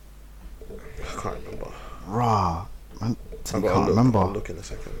 I can't remember. Rah, man, I can't remember. I'll look in a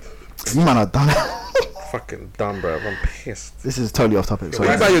second. You man are done it. Fucking dumb, bruv. I'm pissed. This is totally off topic.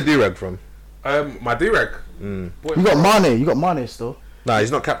 Where you buy your do-rag from? My D-Reg. You got Mane still. Nah, he's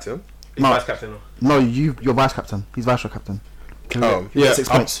not captain. He's vice captain. No, you're vice captain. He's vice captain. Oh, You got 6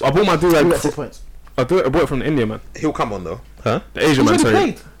 points. I bought my You D-Reg. got 6 points. I bought it from the India man. he'll come on though. Huh? The Asian man. He's Sorry.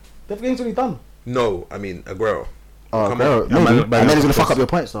 already played. The game's already done. No, I mean Aguero. Oh, Come bro, on. maybe. man, And then he's gonna man, fuck up your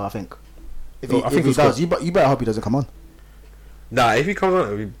points though. I think. If I think he he's does, you better hope he doesn't come on. Nah, if he comes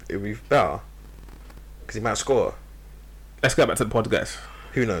on, it'll be better. Because he might score. Let's get back to the pod, guys.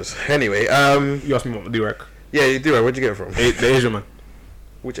 Who knows? Anyway, You asked me about my D-Reg. yeah, you do. Where'd you get it from? The Asian man.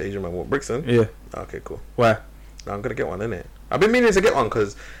 Which Asian man? What, Brixton? Yeah. Okay, cool. Where? Nah, I'm gonna get one, innit? I've been meaning to get one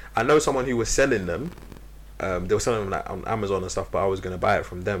because I know someone who was selling them. They were selling them like on Amazon and stuff, but I was gonna buy it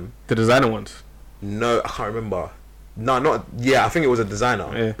from them. The designer ones. No, I can't remember. No, not. Yeah, I think it was a designer.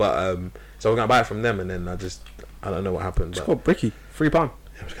 Yeah. But so I was gonna buy it from them, and then I don't know what happened. It's But called Bricky. £3. yeah,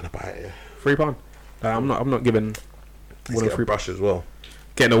 I was gonna buy it. Yeah. £3. I'm not giving. Let's get a free brush as well.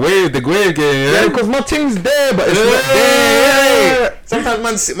 Getting away with the grade game. Yeah, because my thing's there, but it's not there.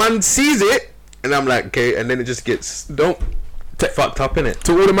 Sometimes man sees it, and I'm like, okay, and then it just gets fucked up in it.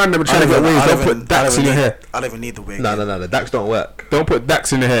 To all the man that were trying to get waves, don't put Dax in your hair. I don't even need the wig. No, the Dax don't work. Don't put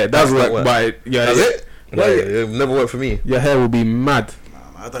Dax in your hair. It does Dax don't work, work. but yeah, Does it? No, it'll never work for me. your hair will be mad.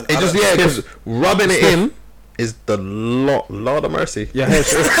 I don't. It just because rubbing it in is the Lord of mercy. Your hair,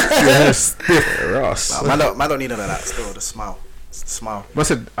 your hair stiff. Ross. Man don't need none of that. Still, the smile. It's the smile. I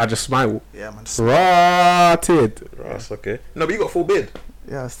said I just smile. Yeah, man. Rotted. Ross, okay. No, but you got full beard.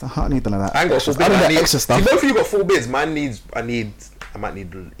 Yeah, I don't need none of that. I ain't got full beard. I I need need that extra stuff. See, both of you got full beards. I might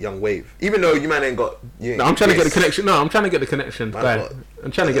need young wave. Even though you man ain't got. No, I'm trying to get the connection. No, I'm trying to get the connection. Man, Guy. what?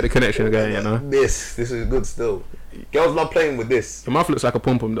 I'm trying to get the connection going. You know. This is good still. Girls love playing with this. Your mouth looks like a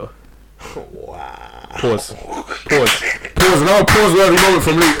pom pom though. Wow. Pause. No pause. Every moment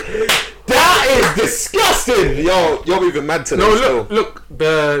from Luke. That is disgusting. Yo, you're even mad today. No, look.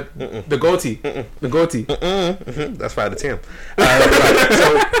 The goatee. The goatee. That's right, the team.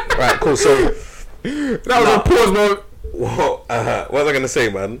 Right, cool. So That was a pause, bro. what was I gonna say,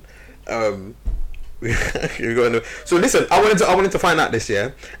 man? So listen, I wanted to find out this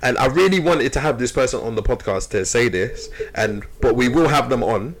year, and I really wanted to have this person on the podcast to say this, but we will have them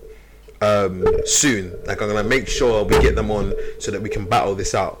on. soon. Like I'm gonna make sure we get them on so that we can battle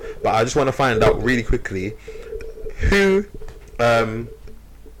this out. But I just want to find out really quickly who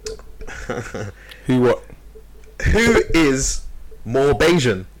what? Who is more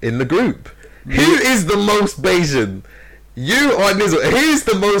Bayesian in the group? Who is the most Bayesian? You or Nizzle? Who's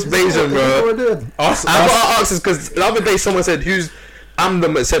the most Bayesian, bro? I got to ask this because the other day someone said I'm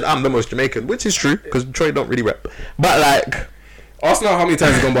the most Jamaican, which is true because Troy don't really rap. But like, Arsenal, how many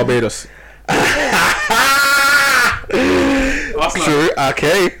times have gone Barbados? True.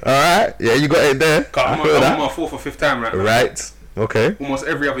 Okay. All right. Yeah, you got it there. I'm on my 4th or 5th time right now. Right. Okay. Almost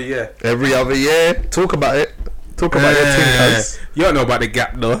every other year. Every other year. Talk about it. Talk about your thing, you don't know about the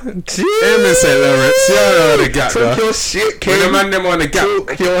gap though. Amen, St. Lawrence. You don't know the gap though. Talk your shit, King. When the man them on the gap,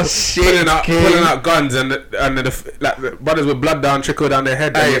 Talk your shit, pulling out guns and the brothers with blood down trickle down their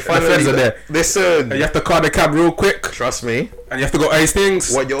head. Hey, and the feds are there. Listen, and you have to call the cab real quick. Trust me. And you have to go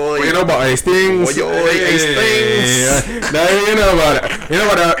Hastings. What you know about Hastings? What you Hastings? No, you know about it. You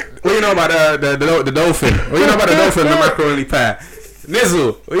know about the dolphin. What you know about the dolphin? The macaroni pie.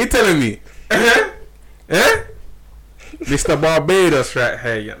 Nizzle, what you telling me? Eh? Mr. Barbados right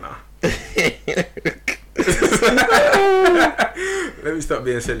here, you know. Let me stop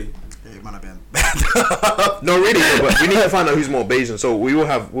being silly. Yeah, man, I've been. No, really, but we need to find out who's more Bayesian. So we will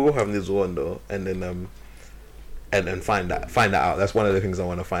have Nizzle on though, and then find that out. That's one of the things I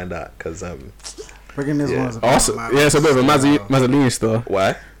want to find out because Bringing this one. Awesome. Yeah, it's a bit of a Mazzolini store.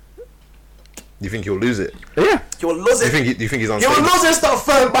 Why? You think he'll lose it? Yeah. He'll lose it. You think he's unstable? He will lose it. Start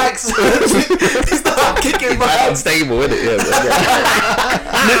throwing bikes. He start kicking bikes. Unstable, isn't it? Yeah.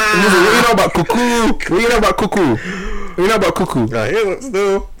 What you know about Cuckoo? What you know about Cuckoo? What you know about Cuckoo? Nah, here,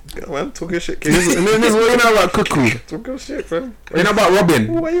 still. Come on, talk your shit, kid. What you know about Cuckoo? Talk your shit, fam. What you know about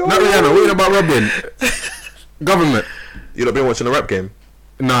Robin? Not Rihanna. What you know about Robin? Government. You not been watching the rap game?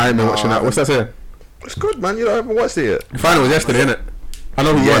 Nah, I ain't been watching that. What's that saying? It's good, man. You haven't watched it yet. The final was yesterday, innit? I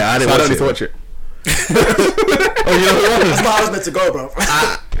know who won, I so I don't need to watch it. Oh, you know who won? That's why I was meant to go, bro.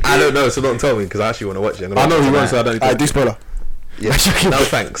 I don't know, so don't tell me because I actually want to watch it. I know who won, so I don't need to watch it. Do spoiler. Yeah, no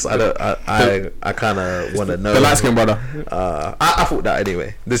thanks. I kind of want to know. The light skin brother. I thought that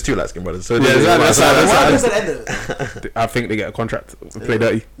anyway. There's 2 light skin brothers. So yeah, that's Why does it end it? I think they get a contract. Play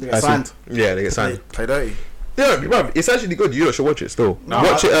dirty. They get signed. Yeah, they get signed. Play dirty. Yeah, bruv, it's actually good. You should watch it still. No,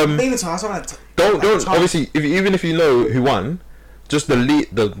 watch it. Don't obviously even if you know who won, just the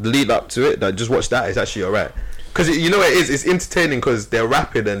lead up to it. That just watch that. It's actually alright. Because you know what it is. It's entertaining because they're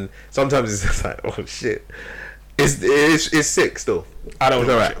rapid and sometimes it's just like, oh shit. It's sick still. I don't want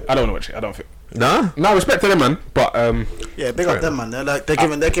to watch it. I don't think. Nah. No, respect to them, man. But yeah, big up them, man. They're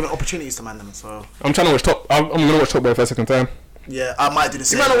giving opportunities to man them. So I'm trying to watch Top. I'm gonna watch Top Boy for a second time. Yeah, I might do the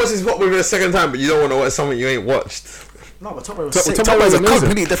same. You might not watch this for the second time, but you don't want to watch something you ain't watched. No, but Top Boy was sick. Top Top Boy Boy is a was amazing.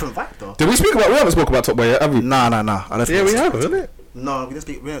 completely different vibe, though. Did we speak about? We haven't spoke about Top Boy yet, have we? Nah. I don't think We have, isn't it? No, we didn't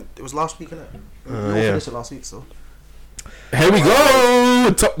speak. It was last week, innit? We all yeah. finished it last week, so. Here we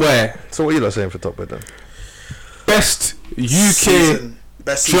go. Top Boy. So what are you lot saying for Top Boy then? Best UK Season.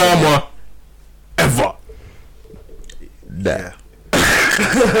 Best drama ever. Yeah.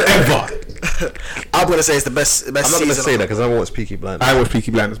 Ever. I'm gonna say it's the best. I'm not gonna say that because I watched Peaky Blinders. I watched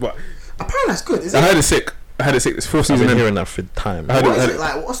Peaky Blinders, but apparently that's good. Is it? I heard it's sick. It's 4th I've season. been hearing that for time. What is it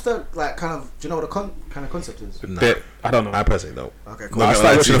like? What's the kind of? Do you know what the kind of concept is? Nah, I don't know. I personally don't. Okay, cool. No, I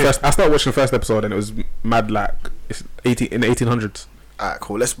started watching the first episode and it was mad like it's in the 1800s. Alright,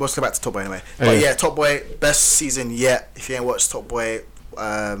 cool. Let's go back to Top Boy anyway. But yeah, Top Boy, best season yet. If you ain't watched Top Boy,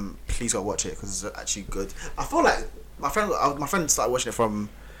 please go watch it because it's actually good. I feel like my friend started watching it from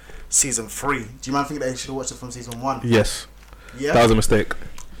season 3. Do you mind thinking that you should have watched it from season 1? Yes. Yeah. That was a mistake.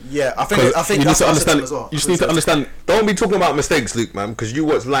 Yeah, I think you need to understand. as well. You just need to understand. Don't be talking about mistakes, Luke, man, because you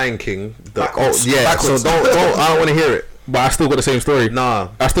watch Lion King. Backwards. So don't. I don't want to hear it. But I still got the same story. Nah,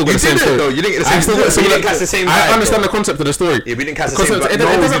 I still got the same story. Though. You didn't get the same. You didn't catch the same. I understand the concept of the story. Yeah, we didn't catch the same. It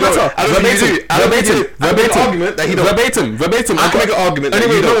doesn't matter. Verbatim. I can make an argument.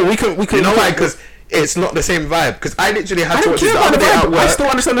 Anyway, no, we can. You know why? Because it's not the same vibe. Because I literally had to watch it the other day at work. I still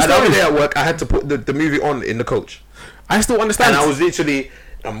understand the story. The other day at work, I had to put the movie on in the coach. I still understand. And I was literally,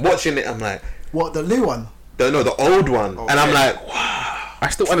 I'm watching it. I'm like, what, the new one? The old one. Okay. And I'm like, wow. I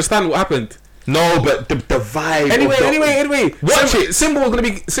still understand what happened. No, but the vibe. Anyway. Watch it.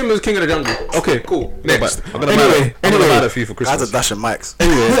 Simba's king of the jungle. Okay, cool. Next. I'm gonna buy that for you for Christmas. That's a dash of mics.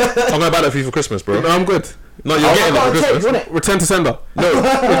 Anyway, I'm gonna buy that for you for Christmas, bro. No, I'm good. No, you're getting that for Christmas. Return to sender. No,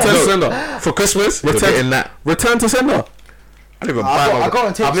 Return to sender for Christmas. You're getting that. Return to sender. I don't even I got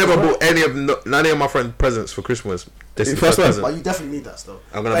on tape I've never as well. bought none of my friends presents for Christmas. This is the First first one. present. But you definitely need that still.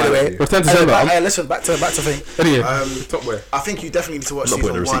 I'm gonna buy it for you. Return to December. Listen, back to thing. Anyway, Top way. I think you definitely need to watch I'm not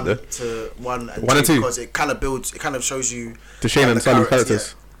putting season the 1 to 1 and 1 and 2 because it kind of builds. It kind of shows you to Shane and the Sully's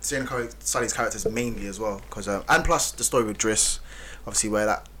characters. Yeah, Shane and Sully's characters mainly as well, because and plus the story with Driss, obviously where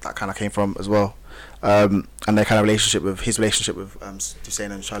that kind of came from as well, and their kind of relationship with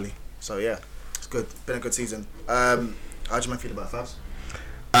Hussein and Charlie. So yeah, it's good. It's been a good season. How do you mind feel about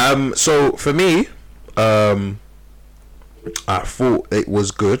Fabs? So for me, I thought it was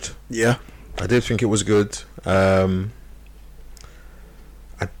good. Yeah. I did think it was good. I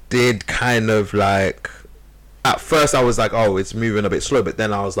did kind of like. At first, I was like, "Oh, it's moving a bit slow," but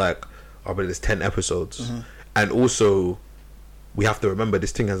then I was like, "Oh, but it's 10 episodes," and also, we have to remember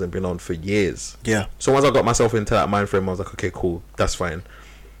this thing hasn't been on for years. Yeah. So once I got myself into that mind frame, I was like, "Okay, cool, that's fine."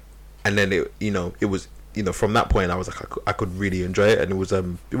 And then it was from that point, I was like, I could really enjoy it, and it was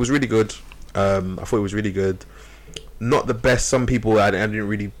really good. I thought it was really good. Not the best. Some people I didn't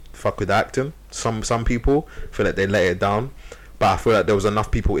really fuck with the acting. Some people feel like they let it down, but I feel like there was enough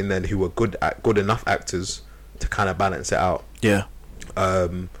people in there who were good enough actors to kind of balance it out. Yeah.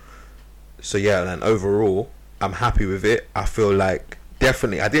 So yeah, and overall, I'm happy with it. I feel like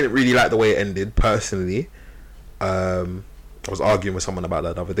definitely I didn't really like the way it ended personally. I was arguing with someone about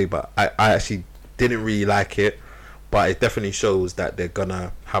that the other day, but I actually didn't really like it. But it definitely shows that they're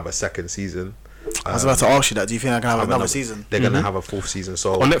gonna have a second season. I was about to ask you that. Do you think they're gonna have another season? They're gonna have a 4th season.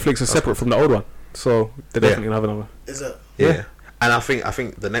 So on Netflix is separate from the old one, so they're definitely gonna have another. Is it? Yeah. And I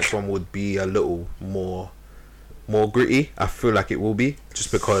think the next one would be a little more gritty. I feel like it will be,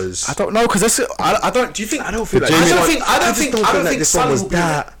 just because I don't know, because I don't. Do you think? I don't feel like I don't think this one Sully was will be in it.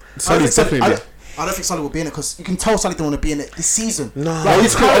 that. Sully's definitely. I don't think Sully will be in it because you can tell Sully don't want to be in it this season. No. Like,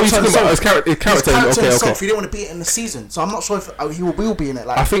 He's talking about his character. Okay. He didn't want to be in the season, so I'm not sure if he will be in it.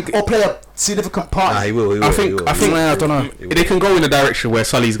 Like, I think, or play a significant part. Nah, he will. I think. I don't know. They can go in a direction where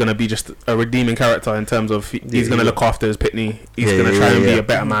Sully's gonna be just a redeeming character in terms of he's gonna look after his pitney. He's gonna try and be a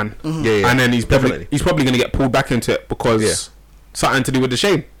better man. Yeah. And then he's probably gonna get pulled back into it because something to do with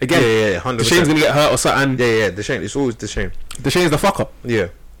Deshane again. Yeah, 100%. Deshane's gonna get hurt or something. Yeah, Deshane. It's always Deshane. Deshane's the fucker. Yeah,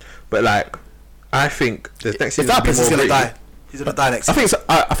 but like, I think the next season If that happens, he's gonna gritty. die. He's gonna die next season.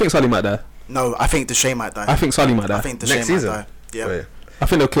 I think Sully might die. No, I think Deshane might die. I think Sully might die. I think Next Deshane might season? die. Yeah. Wait. I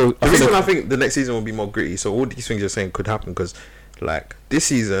think they'll kill. The reason I think the next season will be more gritty, so all these things you're saying could happen, because like this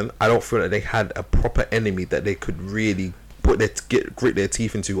season, I don't feel like they had a proper enemy that they could really grit their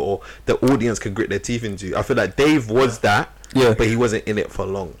teeth into, or the audience could grit their teeth into. I feel like Dave was that, but he wasn't in it for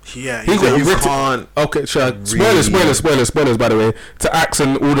long. Yeah, He got You ripped. can't. Okay, sure. really- Spoilers. By the way, to Axe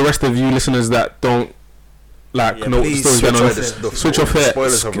and all the rest of you listeners that don't know what the please story's going on. Switch off here.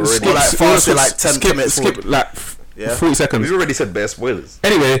 Spoilers have already. Skip- like, fast with, like, 10 minutes Skip forward. like 40 seconds. We've already said bare spoilers.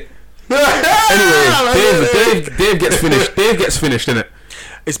 Anyway, Dave gets finished. Dave gets finished, innit?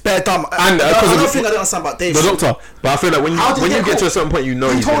 It's bare dumb. And, I because don't of think I don't understand about Dave. The Doctor, But I feel like when How did he you get get to caught? a certain point, you know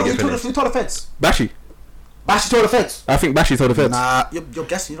he's gonna get finished. Who told the feds? Bashi. Bashi told the feds. I think Bashi told the feds. Nah, you're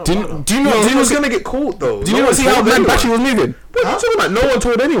guessing. You Do don't know. you, do you know? No, do he you was know? gonna get caught though. Do you not see how mad Bashi was moving? What are you talking about? No one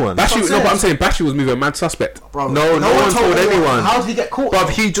told anyone. Bashi, That's no, what but I'm I'm saying Bashi was moving mad suspect. Bro, No one told anyone. How did he get caught? But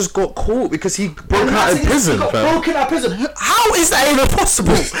he just got caught because he broke out of prison. He got fam. broken out of prison. How is that even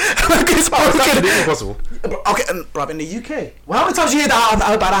possible? It's That's broken. impossible. Okay, and bruv, in the UK. Well, how many times you hear that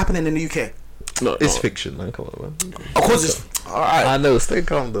about happening in the UK? No, It's fiction, man. Come on, man. Of course, it's alright. I know. Stay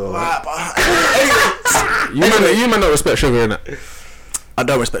calm, though. Anyway, you man not respect Sugar, innit? I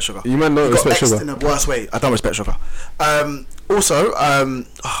don't respect Sugar. You man not He got respect X'd Sugar. in the worst way. I don't respect Sugar. Also,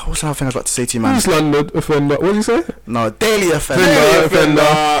 what's another thing I was about to say to you, man? Who's landlord offender? What did you say? No, daily offender. Offender.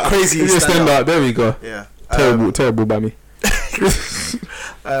 Crazy Standard. There we go. Yeah. Terrible by me.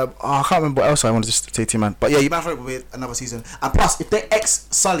 I can't remember what else I wanted to say to you, man. But yeah, you might have with another season. And plus, if they ex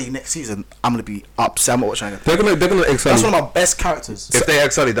Sully next season, I'm gonna be upset. I'm not watching it. They're gonna That's excel. one of my best characters. If they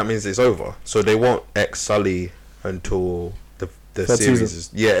ex Sully, that means it's over. So they won't ex Sully until the Third series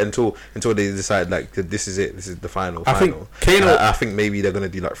season. is until they decide like this is it. This is the final. I think Kano. I think maybe they're gonna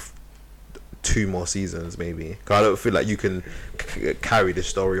do like 2 more seasons, maybe. Cause I don't feel like you can carry this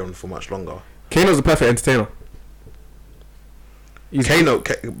story on for much longer. Kano's the perfect entertainer.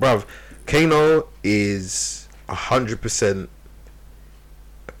 Bruv, Kano is 100%.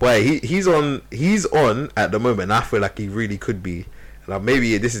 Boy, he's on at the moment. I feel like he really could be. Like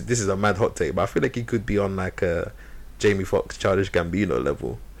maybe this is a mad hot take, but I feel like he could be on like a Jamie Foxx, Childish Gambino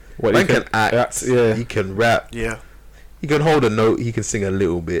level. What, Man he can act, yeah. he can rap, Yeah. he can hold a note, he can sing a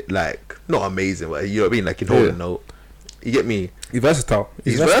little bit, like not amazing, but you know what I mean. Like he can hold a note. You get me? He's versatile.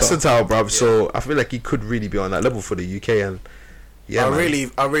 He's versatile, bruv. So I feel like he could really be on that level for the UK, and Yeah,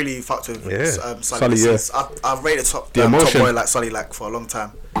 man. I really fucked with Sully. Sully, yeah. I've rated top emotion. boy like Sully like for a long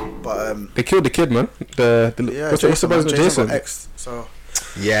time, but they killed the kid, man. What's the brother Jason? X, so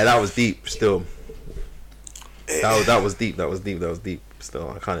Yeah, that was deep. Still, that was deep. Still,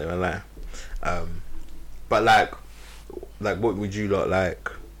 I can't even lie. But like, what would you lot like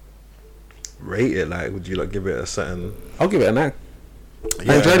rate it? Like, would you like give it a certain? I'll give it a 9.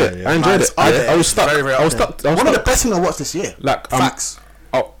 Yeah, I enjoyed it. I enjoyed it. I was stuck. I was stuck. One of the best things I watched this year. Like Facts.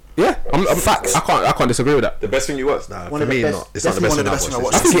 Oh yeah, I'm facts. I can't disagree with that. The best thing you watched? Nah, One for of the me, best- it's not the best thing I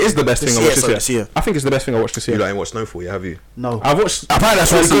watched. I I think it is the best thing I watched this year. I think it's the best thing I watched this You year. ain't watched Snowfall, yeah? Have you? No. I've watched. Apparently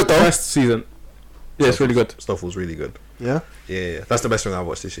that's really good though. First season. Yeah, it's really good. Snowfall's really good. Yeah. Yeah, that's the best thing I've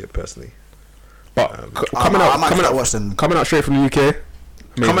watched this year personally. But coming out straight from the UK.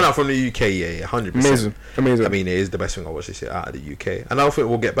 Amazing. Coming out from the UK, yeah, 100%. Amazing. I mean, it is the best thing I watched this year out of the UK, and I don't think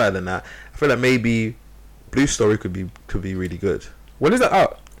we'll get better than that. I feel like maybe Blue Story could be really good When is that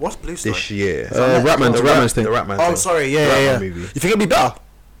out? What's Blue Story? this year. Ratman's thing. The Ratman Oh, thing. sorry. The Yeah. Ratman movie. You think it'll be better?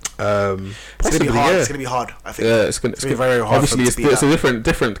 It's gonna be hard. Yeah. It's gonna be hard. I think. Yeah, it's gonna be very hard. Obviously, it's a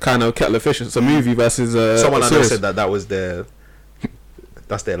different kind of kettle of fish. It's a movie versus Someone I know series. said that was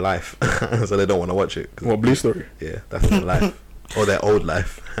that's their life, so they don't want to watch it. What, Blue Story? Yeah, that's their life or their old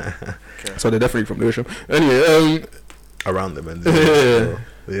life So they're definitely from the ocean. Anyway, around them, and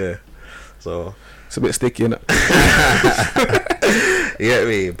yeah. So it's a bit sticky, innit? yeah,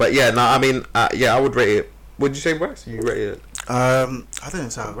 me. But yeah, no, I mean, yeah, I would rate it. Would you say, Bryce? You rate it? I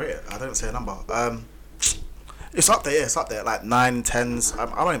didn't say I rate it. I didn't say a number. It's up there. Yeah, it's up there. Like 9, 10s. I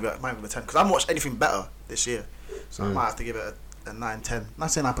might even give it a 10 because I haven't watched anything better this year. So I might have to give it a 9, 10.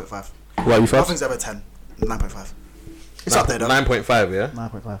 Let's say 9.5. What are you, Fabs? Nothing's ever 10. 9.5. It's up there though. 9.5, yeah.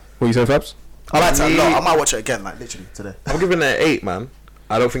 9.5. What you saying, Fabs? I liked it a lot. I might watch it again, like literally today. I'm giving it an 8, man.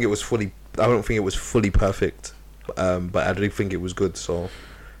 I don't think it was fully perfect, but I do think it was good. So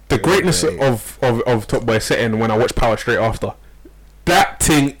The greatness of Top Boy set in when I watch Power straight after. That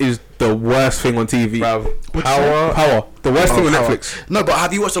thing is the worst thing on TV. Bruv, Power. The worst thing on Netflix. No, but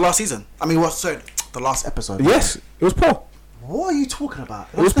have you watched the last season? I mean, the last episode? Yes, it was poor. What are you talking about?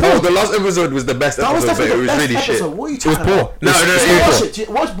 It was Oh, poor. the last episode was the best That was episode, but it definitely was the really best shit. episode. What are you It was talking poor. about? No,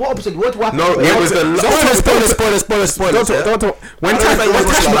 What episode? What happened? No, it was the Spoilers. Don't. When I don't think it was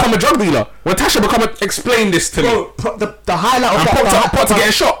Tasha like become a drug dealer, explain this to me. Bro, the highlight of And Potter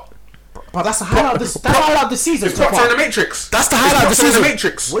getting shot. But that's the highlight of the season. It's Potter in the Matrix. That's the highlight of the It's Potter in season. the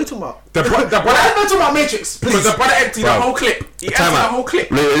Matrix. What are you talking about? The brother I'm not talking about Matrix, please. the brother emptied the whole clip. He emptied the whole clip.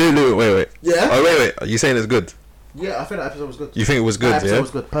 Wait. Yeah? Oh, wait. Are you saying it's good? Yeah, I think that episode was good. You think it was good? That episode Yeah.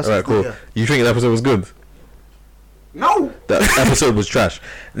 was good. Personally, Alright, cool. yeah. You think the episode was good? No. That episode was trash.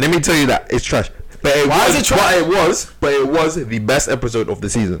 Let me tell you that it's trash. But it Why was, is it trash? But it was the best episode of the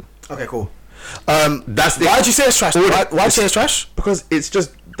season. Okay, cool. That's the. Why did you say it's trash? Why'd you say it's trash? Because it's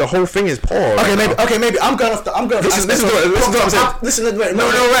just the whole thing is poor. Okay, maybe. I'm going off. Listen to what I'm saying. Listen, wait. No,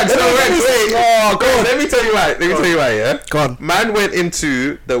 Rex. Wait. Oh, go on. Let me tell you why. Yeah. Go on. Man went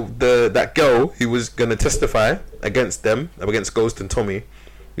into that girl who was gonna testify against Ghost and Tommy.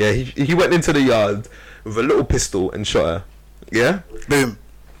 Yeah. He went into the yard with a little pistol and shot her. Yeah. Boom.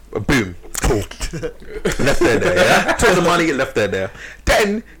 Boom. Cool. Left her there. Yeah. Took the money and left her there.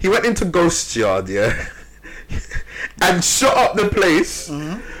 Then he went into Ghost's yard. Yeah. And shot up the place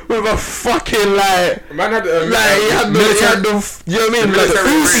with a fucking Man had he had the you know what I mean?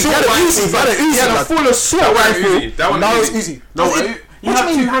 He had a full assault rifle. That was easy. No, you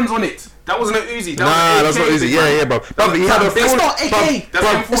had 2 hands on it. That wasn't an Uzi. Nah, that's not easy. Yeah, bro. Bro, he had a full. It's not AK. That's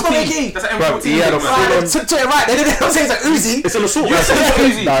M14. It's not AK. That's an Bro, M14. he had a man. full. To it right. They didn't say it's an Uzi. It's an assault You said it's rifle.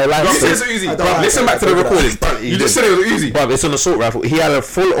 an Uzi. Nah, like You it. said it's an Uzi. I don't like Listen that. back to the recording. Bro, You just said it was an Uzi. Bro, it's an assault rifle. He had a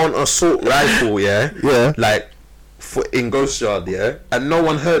full-on assault rifle. Yeah. Yeah. Like. In Ghost Yard, yeah, and no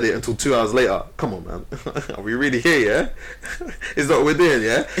one heard it until 2 hours later. Come on, man, are we really here? Yeah, is that what we're doing?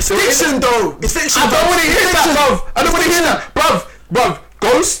 Yeah, It's fiction, though. It's fiction. I don't want to hear that, bruv. I don't want to hear that, bruv.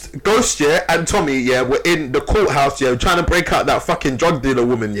 Ghost, yeah, and Tommy, yeah, were in the courthouse, yeah, trying to break out that fucking drug dealer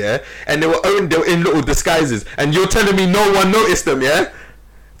woman, yeah, and they were in little disguises, and you're telling me no one noticed them, yeah?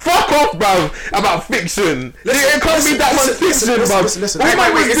 Fuck off, bruv, about fiction. It can't be that much fiction, bruv. Listen. Wait.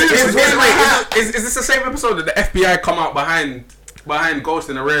 Is this the same episode that the FBI come out behind Ghost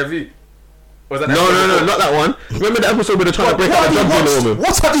in a rear view? Or is that No, not that one. Remember the episode where they're trying to break out the drug dealer woman?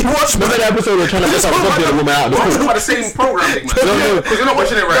 What have you watched? Remember the episode where they're trying to break out the drug dealer woman out of the We're talking court? about the same program, big man. No. Because you're not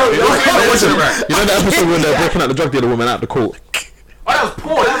watching it right. You're not watching it right. You know the episode when they're breaking out the drug dealer woman out of the court? Oh, that was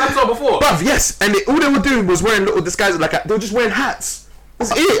poor. That was episode before. Bruv, yes, and all they were doing was wearing little disguises like that. They were just wearing hats.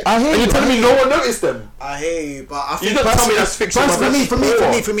 That's it. I hear and you, you're telling me no one noticed them. I hear you, but I You think don't tell me that's fiction. for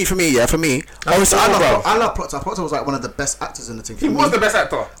me, yeah, for me, Obviously, bro. I love Proctor. Proctor was like one of the best actors in the thing. He was the best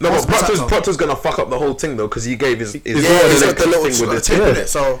actor. No, was but the best actor. Proctor's gonna fuck up the whole thing though, because he gave his He's got the little thing with his tip in it.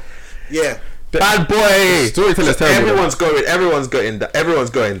 So yeah. Bad boy. Storyteller's terrible. Everyone's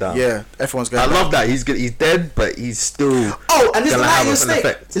going down. Yeah, everyone's going. I love that. He's good. He's dead, but he's still. Oh, and this gonna Delighty have a an snake.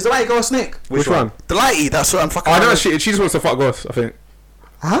 effect. Is Delighty go a snake? Which one? Delighty. That's what I'm fucking. I know she just wants to fuck Ghost. I think.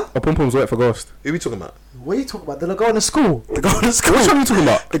 Huh? Or Pum Pum's wait for Ghost. Who are we talking about? What are you talking about? They're going to school. They're going to school. Which one are you talking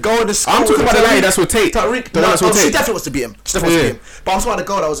about? They're going to school. I'm talking about the lady that's with Tate. Tariq. The one that's with she Tate. definitely wants to beat him. She definitely wants to beat him. But I'm talking about the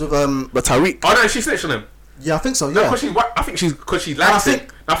girl that was with Tariq. Oh no, she snitched on him. Yeah, I think so. No, Yeah. I think she likes him.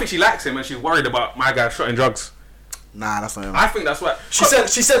 I think she likes him and she's worried about my guy shotting drugs. Nah, that's not him. I think that's what She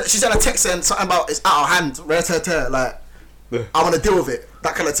sent a text saying something about it's out of hand. Like I want to deal with it.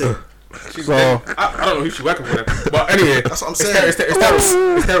 That kind of thing. So I don't know who she's working for then. But anyway, That's what I'm saying. It's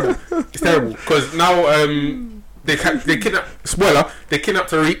terrible. It's terrible because now they kidnap. Spoiler: they kidnapped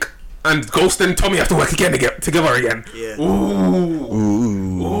Tariq and Ghost and Tommy have to work again to get together again. Yeah. Ooh.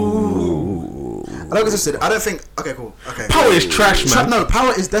 I don't think. Okay, cool. Okay. Power is trash, man. No,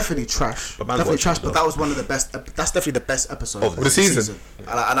 Power is definitely trash. But man, Definitely watch trash. it, But that was one of the best. That's definitely the best episode Of the season.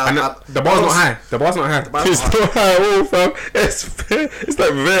 And The bar's not high. The bar's not high. It's not high at all, fam. It's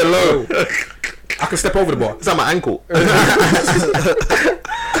like very low. I can step over the bar. It's on my ankle.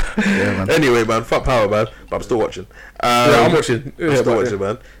 Yeah, man. Anyway, man, fuck Power, man. But I'm still watching. Yeah, I'm watching. I'm still watching,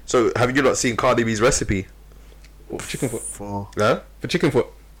 man. So, have you not seen Cardi B's recipe? For chicken foot. For Yeah? For chicken foot.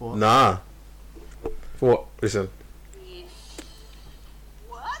 Nah. For what? Listen.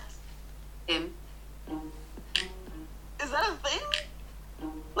 What? Him. Is that a thing?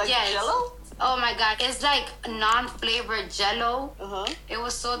 Like Yes. Jello? Oh my god, it's like non-flavored Jello. Uh-huh. It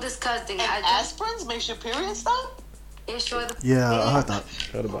was so disgusting. And aspirins makes your period stop? It sure. yeah, I heard that.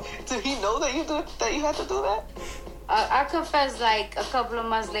 Heard about. Did he know that you had to do that? I confessed like a couple of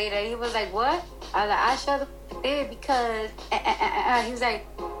months later. He was like, "What?" I was like, "I sure the did because." He was like,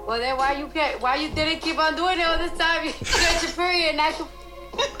 "Well, then why you didn't keep on doing it all this time? You got your period." And I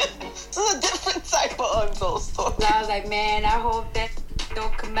This is a different type of untold story. was like, "Man, I hope that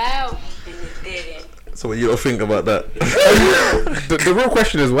don't come out." And it didn't. So, what you don't think about that? The real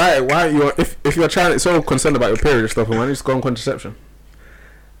question is why you're if you're trying so concerned about your period and stuff, why don't you just go on contraception?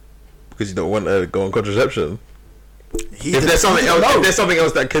 Because you don't want to go on contraception. He If there's something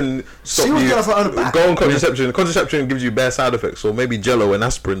else that can stop She was you, going for her own back. go on contraception. Contraception gives you bare side effects, so maybe Jello and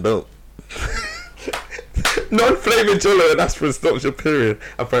aspirin don't. Non-flavored Jello and aspirin stops your period,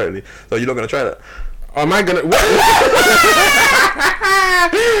 apparently. So you're not gonna try that. Am I gonna? What?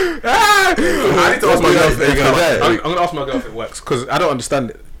 I need to ask my girlfriend. I'm gonna ask my girl if it works because I don't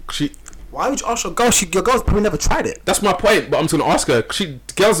understand it. Why would you ask your girl? Your girl's probably never tried it. That's my point, but I'm just gonna ask her.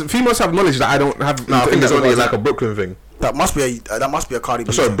 Females have knowledge that I don't have. No, I think it's only like a Brooklyn thing. That must be a Cardi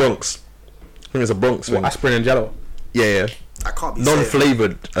B. Sorry, thing. Bronx. I think it's a Bronx thing. aspirin and Jello. Yeah. I can't be safe.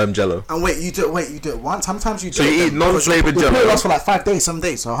 Non-flavored Jello. And wait, you do it once. How many times you do So it? you eat then? non-flavored Your period Jello. lasts for like 5 days, 7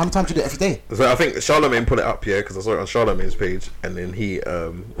 days. So how many times you do it every day? So I think Charlamagne put it up here because I saw it on Charlamagne's page, and then he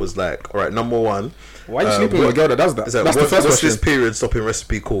was like, "All right, number one, Why are you sleeping with a girl that does that? Is that That's the first what's question. this period stopping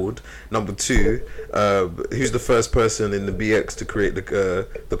recipe called? Number two, who's the first person in the BX to create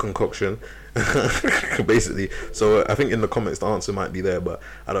the concoction?" Basically, so I think in the comments the answer might be there, but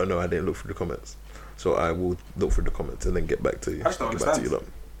I don't know. I didn't look through the comments, so I will look through the comments and then get back to you. I just don't Get back to understand. you, lot.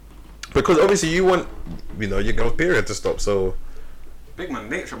 Because obviously you want, your girl's period to stop. So Big man,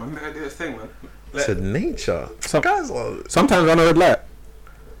 nature, man. Let her do this thing, man. it's a nature. Some- Guys are Sometimes I know red light.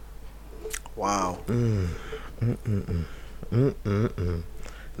 Wow. no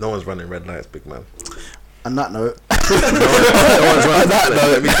one's running red lights, big man. On that note, No one's running.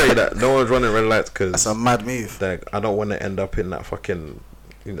 Let me tell you that no one's running red lights because that's a mad move. like I don't want to end up in that fucking,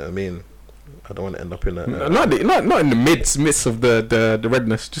 you know what I mean? I don't want to end up in that. Not in the midst of the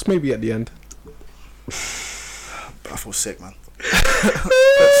redness. Just maybe at the end. I feel sick, man.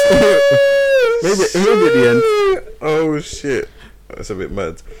 Maybe at the end. Oh shit, that's a bit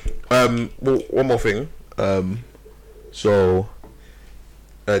mad. Well, one more thing. So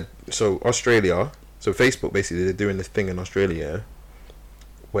Australia. So Facebook basically they're doing this thing in Australia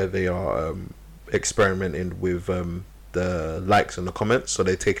where they are experimenting with the likes and the comments. So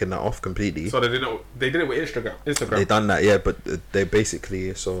they're taking that off completely. So they did it with Instagram. They done that, yeah, but they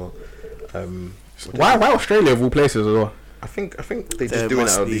basically Why Australia of all places as well? I think they're There just doing it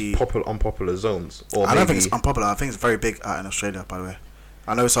must out of be- these unpopular zones. Or I don't maybe think it's unpopular. I think it's very big out in Australia. By the way,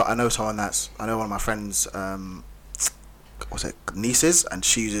 I know someone I know one of my friends. What's it? Nieces, and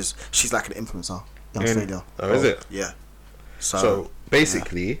she's like an influencer in Australia. Oh, is it? Yeah. So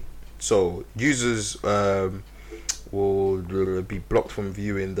basically, so users will be blocked from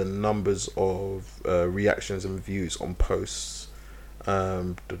viewing the numbers of reactions and views on posts.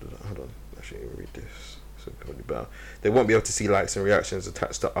 Hold on, actually read this. So probably better. They won't be able to see likes and reactions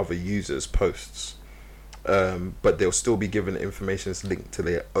attached to other users' posts, but they'll still be given information that's linked to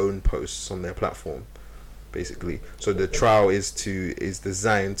their own posts on their platform, basically. So the trial is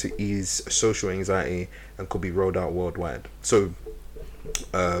designed to ease social anxiety and could be rolled out worldwide. So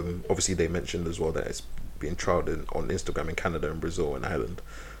obviously they mentioned as well that it's being trialed on Instagram in Canada and Brazil and Ireland.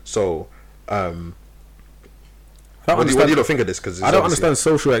 So what do you not think of this? Because I don't understand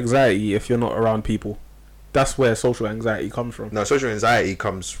social anxiety if you're not around people. That's where social anxiety comes from. No, social anxiety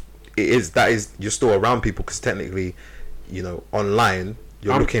comes. You're still around people because technically, you know, online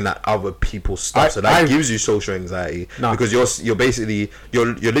you're looking at other people's stuff, so that gives you social anxiety because you're basically you're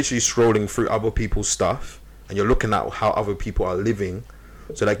literally scrolling through other people's stuff and you're looking at how other people are living,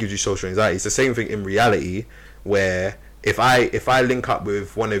 so that gives you social anxiety. It's the same thing in reality, where if I link up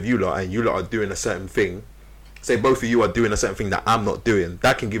with one of you lot and you lot are doing a certain thing, say both of you are doing a certain thing that I'm not doing,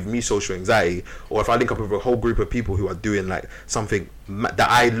 that can give me social anxiety. Or if I link up with a whole group of people who are doing like something that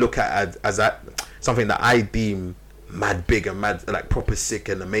I look at as something that I deem mad big and mad like proper sick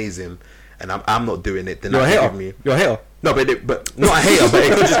and amazing, and I'm not doing it, then you're a hater. You're a hater. No, but not a hater, but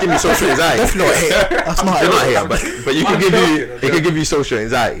it could just give me social anxiety. That's not a hater. That's not a hater, but you can give you social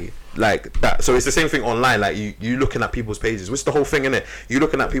anxiety like that. So it's the same thing online. Like you looking at people's pages, which is the whole thing, innit? You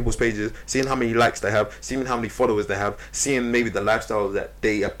looking at people's pages, seeing how many likes they have, seeing how many followers they have, seeing maybe the lifestyle that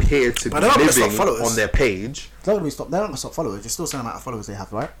they appear to be living on their page. They're not gonna stop followers. You're still saying the amount of followers they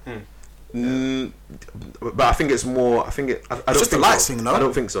have, right? But I think it's more. I don't just think the likes so. thing, no? I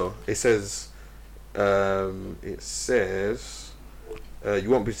don't think so. It says you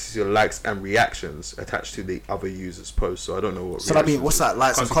won't be able to see your likes and reactions attached to the other users' posts. So I don't know what. So that means what's that?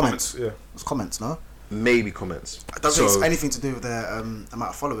 Likes and comments? Yeah, it's comments, no? Maybe comments. I don't think it's anything to do with their amount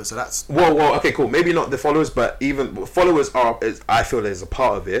of followers. So that's well, okay, cool. Maybe not the followers, but even followers are. I feel there's a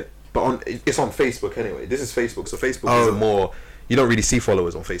part of it, but it's on Facebook anyway. This is Facebook, so Facebook is a more. You don't really see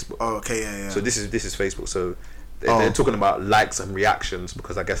followers on Facebook. Oh, okay, yeah. So this is Facebook. So they're talking about likes and reactions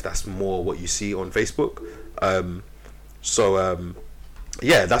because I guess that's more what you see on Facebook.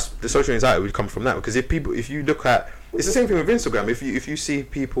 Yeah, that's the social anxiety would come from that, because if you look at, it's the same thing with Instagram. If you see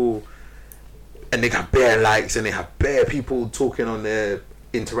people and they have bare likes and they have bare people talking on their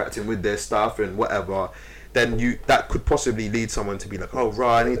interacting with their stuff and whatever, then that could possibly lead someone to be like, oh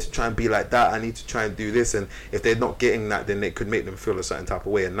right, I need to try and be like that, I need to try and do this, and if they're not getting that, then it could make them feel a certain type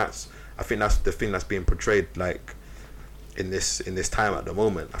of way. And I think that's the thing that's being portrayed like in this time at the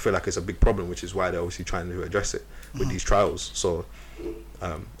moment. I feel like it's a big problem, which is why they're obviously trying to address it with these trials. So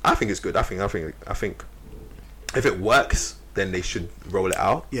I think it's good. I think if it works, then they should roll it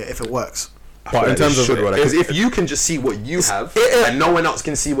out. Yeah, if it works. But in terms of, because if you can just see what you have and no one else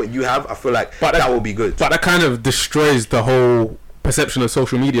can see what you have, I feel like that will be good. But that kind of destroys the whole perception of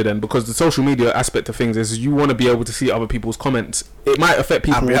social media then, because the social media aspect of things is you want to be able to see other people's comments. It might affect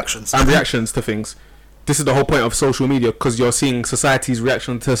people and reactions to things. This is the whole point of social media, because you're seeing society's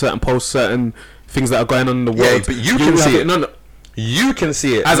reaction to certain posts, certain things that are going on in the world. Yeah, but you can see it. No. You can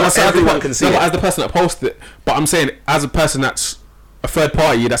see it. Everyone can see it. As the person that posted it. But I'm saying, as a person that's a third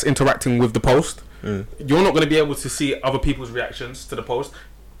party that's interacting with the post, you're not going to be able to see other people's reactions to the post.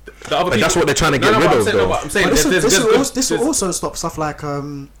 But that's what they're trying to get rid of, though. I'm saying this will also stop stuff like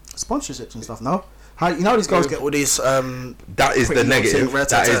sponsorships and stuff. No, these guys get all these. That is the negative.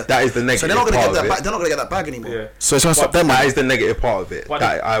 That is the negative. So they're not going to get that back. They're not going to get that bag anymore. Yeah. So it's going to stop them. That is the negative part of it.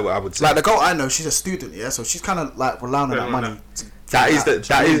 That I would say. Like the girl I know, she's a student, yeah. So she's kind of like relying on that money. That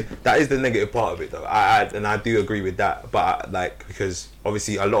is the negative part of it, though. I do agree with that, but because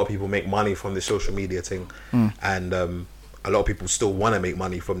obviously a lot of people make money from this social media thing, and a lot of people still want to make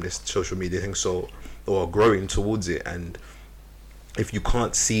money from this social media thing, or growing towards it. And if you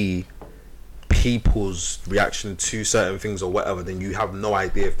can't see people's reaction to certain things or whatever, then you have no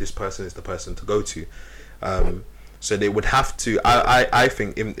idea if this person is the person to go to. So they would have to. I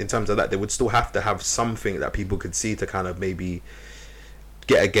think in terms of that, they would still have to have something that people could see to kind of maybe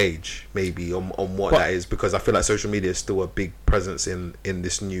get a gauge maybe on what that is, because I feel like social media is still a big presence in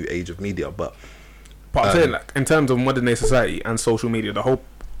this new age of media. But I'm saying, like, in terms of modern day society and social media, the whole,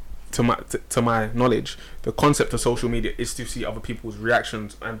 to my knowledge, the concept of social media is to see other people's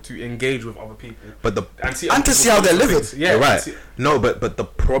reactions and to engage with other people, but to see how they're living. Yeah, right. No, but the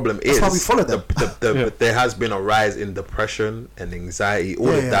problem is that's why we follow them. But there has been a rise in depression and anxiety, all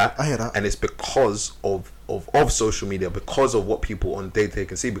of that. I hear that, and it's because of of social media because of what people on day-to-day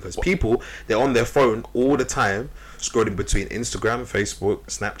can see, because people, they're on their phone all the time scrolling between Instagram, Facebook,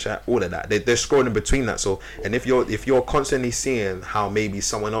 Snapchat, all of that. They're scrolling between that. So, and if you're constantly seeing how maybe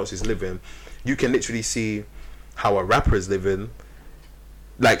someone else is living, you can literally see how a rapper is living.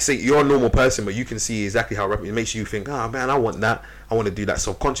 Like, say you're a normal person, but you can see exactly how a rapper, it makes you think, oh man, I want that, I want to do that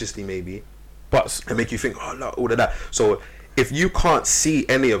subconsciously maybe, but and make you think, oh look, all of that. So if you can't see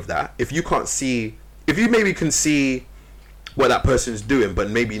any of that, if you maybe can see what that person's doing, but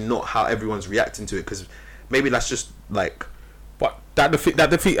maybe not how everyone's reacting to it, because maybe that's just like. But that defeat,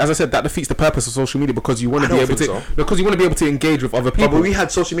 as I said, that defeats the purpose of social media, because you want to be able to, because you want to be able to engage with other people. But we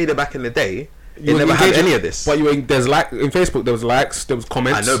had social media back in the day. You never had any of this. But there's like in Facebook, there was likes, there was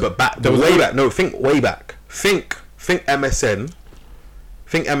comments. I know, but way back. No, think way back. Think MSN.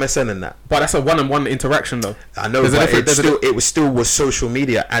 Think MSN and that. But that's a one-on-one interaction, though. I know, but it was social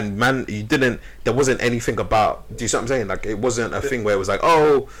media, and man, there wasn't anything about. Do you see what I'm saying? Like, it wasn't a thing where it was like,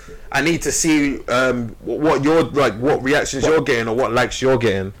 oh, I need to see what reactions you're getting or what likes you're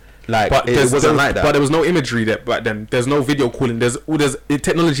getting. Like, but it wasn't like that. But there was no imagery back then. There's no video calling.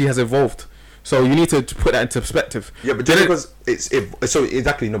 Technology has evolved. So you need to put that into perspective. Yeah, but just because so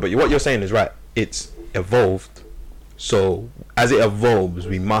exactly, no, but what you're saying is right. It's evolved. So as it evolves,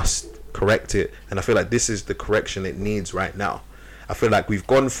 we must correct it, and I feel like this is the correction it needs right now. I feel like we've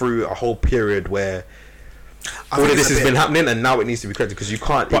gone through a whole period where all of this has been happening, and now it needs to be corrected, because you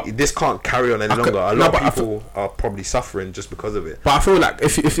can't. This can't carry on any longer. A lot of people are probably suffering just because of it. But I feel like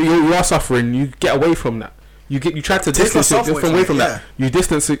if you are suffering, you get away from that. You try to distance yourself away from that. You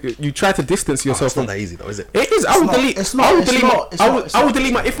try to distance yourself. It's not that easy though, is it? It is. I would delete. I would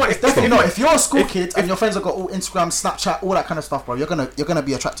delete my. If you're a school kid and your friends have got all Instagram, Snapchat, all that kind of stuff, bro, you're gonna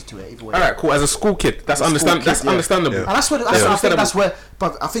be attracted to it either way. All right, cool. As a school kid, that's understandable. And that's where I think that's where.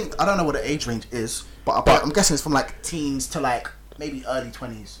 But I think I don't know what the age range is, but I'm guessing it's from like teens to like maybe early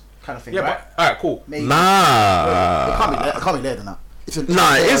 20s kind of thing. Yeah, right? All right, cool. Maybe. Nah, it can't be later than that.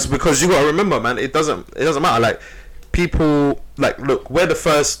 Nah, it is, because you gotta remember, man. It doesn't matter. Like, people, like, look, we're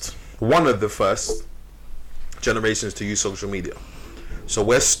one of the first generations to use social media, so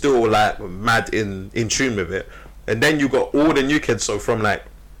we're still like mad in tune with it. And then you got all the new kids, so from like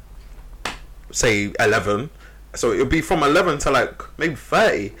say 11, so it'll be from 11 to like maybe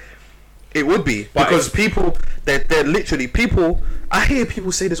 30. It would be, because people, they're literally people. I hear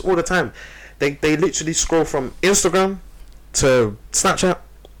people say this all the time. They literally scroll from Instagram to Snapchat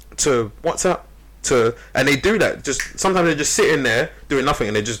to WhatsApp and they do that. Just sometimes they're just sitting there doing nothing,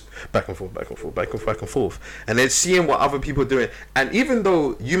 and they just back and forth, and they're seeing what other people are doing. And even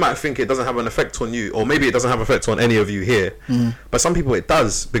though you might think it doesn't have an effect on you, or maybe it doesn't have an effect on any of you here, but some people it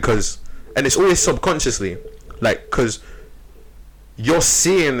does, and it's always subconsciously, like, because you're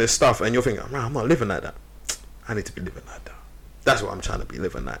seeing this stuff and you're thinking, man, I'm not living like that. I need to be living like that. That's what I'm trying to be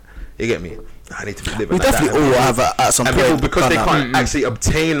living like. You get me? I need to be living like that. We definitely all have at some point. People, because they can't actually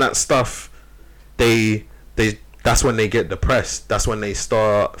obtain that stuff, that's when they get depressed. That's when they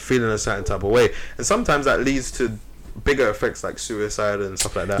start feeling a certain type of way. And sometimes that leads to bigger effects like suicide and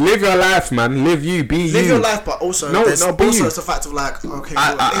stuff like that. Live your life, man. Live you. Be you. Live your life, but also it's a fact of like, okay.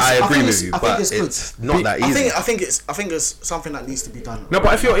 I agree with you, but it's not that easy. I think it's something that needs to be done. No,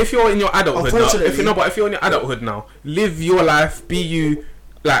 but if you're in your adulthood now, if you're in your adulthood now, live your life. Be you.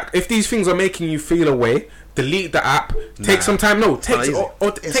 Like, if these things are making you feel away, delete the app. Take some time. Delete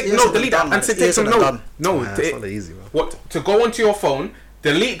the app and take some it's not easy, man. What, to go onto your phone,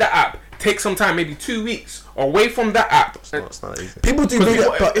 delete the app, take some time, maybe 2 weeks away from that app. It's not easy. People do media,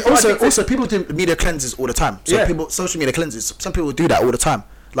 but also people do media cleanses all the time. So social media cleanses. Some people do that all the time.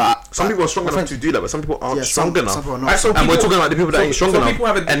 Like, some people are strong enough to do that, but some people aren't strong enough. Some people are not. And we're talking about the people that ain't strong enough.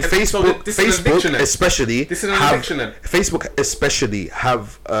 And Facebook especially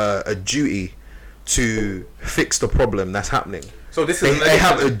have a duty to fix the problem that's happening. So this is they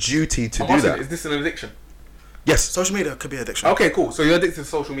have a duty to do that. Is this an addiction? Yes. Social media could be an addiction. Okay, cool. So you're addicted to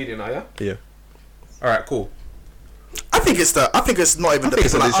social media now, yeah? Yeah. All right, cool. I think it's not even the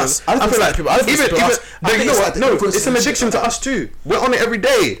people like us. I feel like people. It's an addiction to us too. We're on it every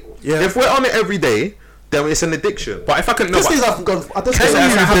day. Yeah. If we're on it every day, then it's an addiction. But if I can, delete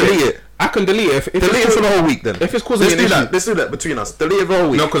it? I can delete it. If delete it for the whole week then. If it's causing an issue. Let's do that between us. Delete it for the whole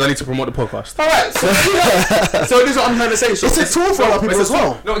week. No, because I need to promote the podcast. Alright, so this is what I'm trying to say. So it's a tool for a lot of people as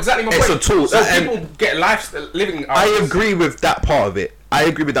well. No, exactly my point. It's a tool. So people get life living. I agree with that part of it.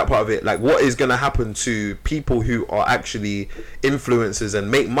 Like, what is going to happen to people who are actually influencers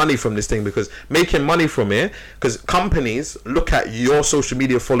and make money from this thing? Because making money from it, because companies look at your social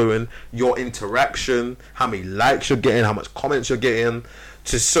media following, your interaction, how many likes you're getting, how much comments you're getting.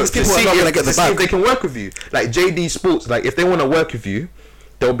 to people are not gonna get the see if bag. they can work with you. Like JD Sports, like if they want to work with you,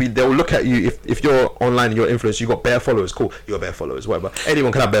 they'll look at you. If you're online and you're influencer, you got bare followers, cool, you got bare followers, whatever.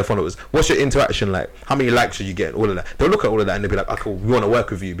 Anyone can have bare followers. What's your interaction like? How many likes are you getting? All of that. They'll look at all of that and they'll be like, okay, we want to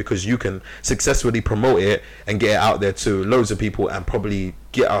work with you because you can successfully promote it and get it out there to loads of people and probably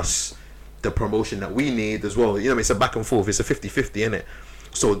get us the promotion that we need as well. You know what I mean? It's a back and forth. It's a 50-50, innit?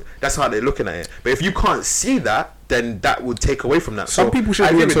 So that's how they're looking at it. But if you can't see that, then that would take away from that. Some So people I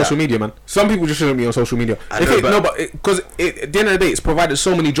shouldn't be agree on with social that. media, man. Some people just shouldn't be on social media. I know, Because at the end of the day, it's provided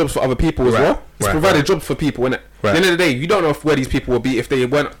so many jobs for other people as Right, well. It's right, provided right. jobs for people, innit? Right. At the end of the day, you don't know where these people will be if they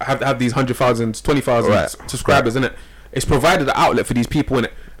weren't have these 100,000, 20,000 Right. subscribers, innit? It's provided an outlet for these people,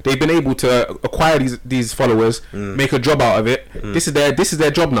 innit? They've been able to acquire these followers, make a job out of it. This is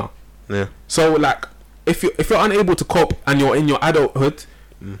their job now. Yeah. So like, if you're unable to cope and you're in your adulthood,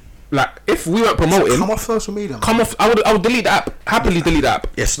 like if we weren't promoting, Come off social media. Man. come off. I would delete the app. Happily delete the app.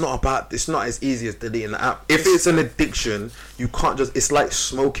 It's not as easy as deleting the app. If it's an addiction, you can't just. It's like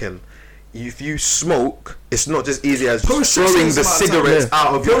smoking. If you smoke, it's not just easy as just throwing the cigarettes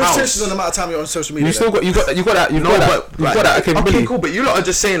out of your Your house. restrictions on the amount of time you're on social media. You still got that. You've got that. You've got that capability. Okay, cool. But you lot are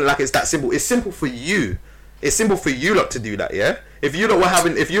just saying like it's that simple. It's simple for you. It's simple for you lot to do that, yeah. If you lot have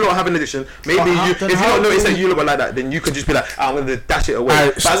an addiction, maybe if you don't notice that you lot are like that, then you could just be like, I'm gonna dash it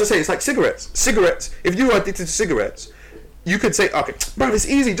away. But as I say, it's like cigarettes. If you are addicted to cigarettes, you could say, okay, bro, it's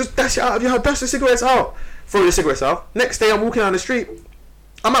easy. Just dash it out of your house. Dash the cigarettes out. Throw your cigarettes out. Next day, I'm walking down the street.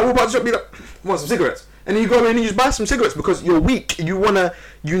 I might walk by the shop, be like, want some cigarettes? And then you go in and you just buy some cigarettes because you're weak. You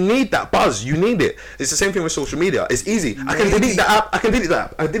need that buzz. You need it. It's the same thing with social media. It's easy. I can delete the app.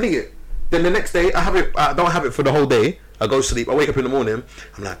 I delete it. Then the next day, I don't have it for the whole day. I go to sleep. I wake up in the morning.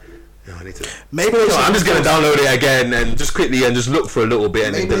 I'm like, I need to. Maybe I'm just gonna download it again and just quickly and just look for a little bit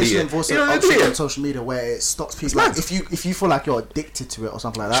and maybe then they delete should it. enforce You an know, option delete on it. social media where it stops people. mad. Like if you feel like you're addicted to it or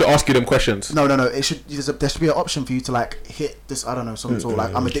something like that. Should ask you them questions. No. It should. There should be an option for you to like hit this. I don't know, some sort of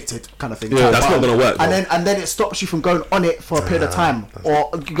like I'm addicted kind of thing. Yeah, that's not gonna work, And then it stops you from going on it for a period of time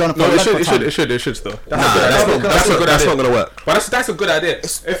or going. No, it should still. That's not gonna work. But that's a good idea.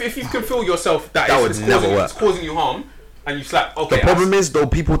 If you can feel yourself that That would never work. it's causing you harm, and you slap. Okay. The problem is though,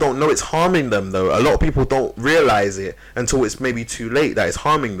 people don't know it's harming them though. A lot of people don't realize it until it's maybe too late that it's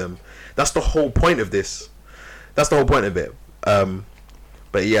harming them. That's the whole point of this. That's the whole point of it.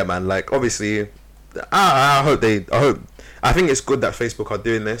 But yeah, man, like obviously, I think it's good that Facebook are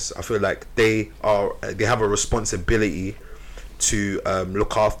doing this. I feel like they have a responsibility to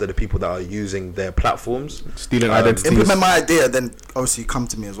look after the people that are using their platforms. Stealing identities. Implement my idea, then obviously come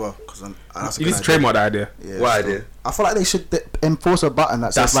to me as well because that's a You good need to idea. trademark that idea. Yeah, What still. idea? I feel like they should enforce a button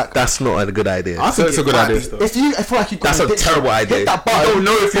that says like. That's not a good idea. I think it's a good might idea be. still. If you, I feel like you. That's a terrible idea. Hit that You button. don't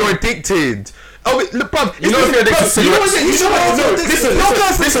know if you're addicted. Oh, wait, look, bruv. You know if you're addicted to cigarettes.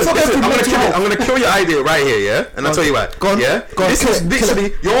 Listen. I'm gonna kill your idea right here, yeah. And I'll tell you why. Go on. Yeah. Go on, This kill is it,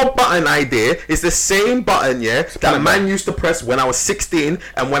 literally your button idea. Is the same button, yeah, that man used to press when I was 16,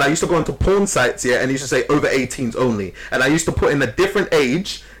 and when I used to go onto porn sites, yeah, and it used to say over 18s only, and I used to put in a different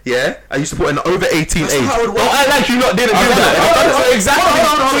age. Yeah, I used to put in an over 18 age. how it works. Don't act like you lot didn't do that.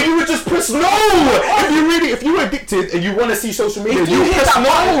 Exactly. So you would just press no. If you were addicted and you want to see social media, If you you hit press that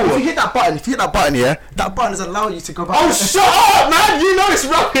button, no. if you hit that button, yeah, that button is allowing you to go back. Oh, shut up, man! You know it's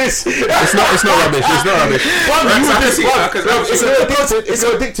rubbish. It's not rubbish. It's not rubbish. If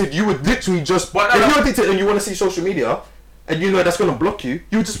you're addicted, you would literally just. If you're addicted and you want to see social media, and you know that's gonna block you,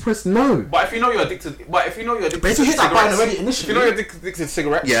 you would just press no. But if you know you're addicted, But if you hit that button already initially, if you know you're addicted to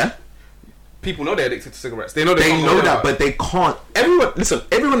cigarettes, Yeah, people know they're addicted to cigarettes. They know they can't know go that, without. but they can't.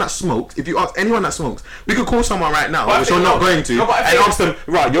 Everyone that smokes. If you ask anyone that smokes, we could call someone right now, But which I you're think- not going to, no, but I and think- ask them,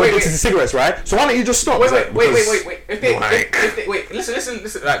 right, you're addicted to cigarettes, right? So why don't you just stop? Wait. Because- If they, Like- if they wait,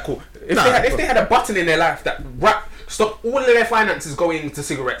 listen. Right, cool. If Nah, if they had a button in their life that stopped all of their finances going into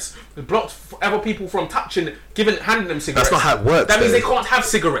cigarettes, blocked other people from handing them cigarettes. That's not how it works, That means though. they can't have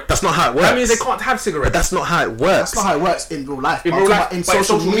cigarettes. That's not how it works. That means they can't have cigarettes. But that's not how it works. that's not how it works in real life. In But real I'm life, talking about but in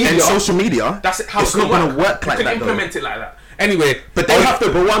social media. In social media, That's how it's not going to work like you that. can though. implement it like that. Anyway, But they have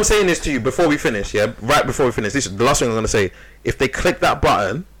to. But what I'm saying is to you before we finish, yeah, right before we finish, this is the last thing I'm gonna say. If they click that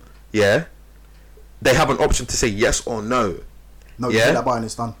button, yeah, they have an option to say yes or no. No, Yeah? you hit that button,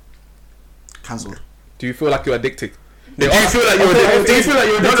 it's done. Cancelled. do you feel like you're addicted? Do you feel like you're addicted? Do you feel like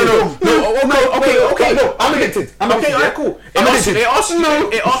you're addicted? Okay. No, I'm addicted. I'm Okay, addicted. alright, cool. I'm addicted. It asks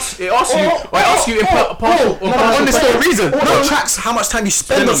you in partial on this for a reason. It tracks how much time you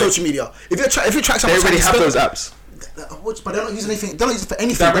spend on social media. If you track how They much time already you have spend, those apps. but they're not using anything. They're not using it for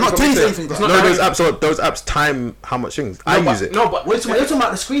anything. They're not doing anything. It's No, not those apps time how much things. I use it. No, but you're talking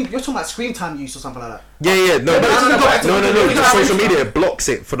about the screen. You're talking about screen time use or something like that. Yeah. No. no. Just social media blocks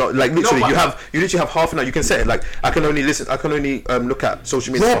it for like literally. but- You literally have half an hour. You can set it like I can only look at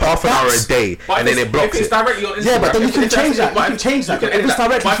social media for half an hour a day, and then it blocks if it's it. directly on Instagram, Yeah, but then you can change that. You can change that. If it's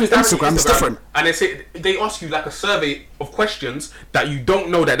directly through Instagram, it's different. And they ask you like a survey of questions that you don't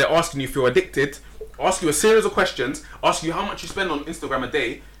know that they're asking you if you're addicted. Ask you a series of questions. Ask you how much you spend on Instagram a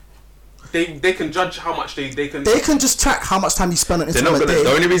day. They can judge how much they can. They can just track how much time you spend on Instagram a day.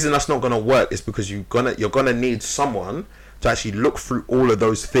 The only reason that's not gonna work is because you're gonna need someone to actually look through all of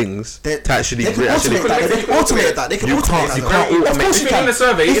those things to actually. They can automate that. They can automate that. You can't automate. Of course you If you're can. doing a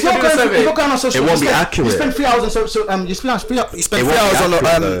survey, If you're going on social, It won't be you accurate. spend 3 hours on you spend 3 hours It won't be on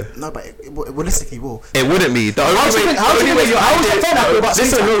accurate, no, but realistically, it will. It wouldn't be. The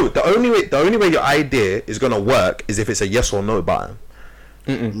only way your idea is gonna work is if it's a yes or no button.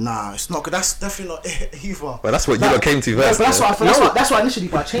 Nah, it's not good. That's definitely not either. But that's what you lot came to first. But that's why initially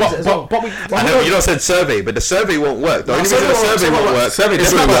I changed it as well. I know you don't said survey, but the survey won't work. The only reason the survey won't work is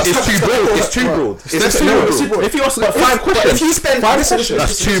too broad. It's too broad. It's too broad. If you ask like 5 questions, if you spend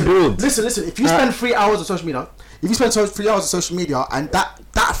That's too broad. Listen. If you spend 3 hours on social media, and that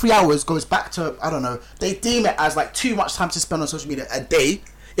 3 hours goes back to, I don't know, they deem it as like too much time to spend on social media a day.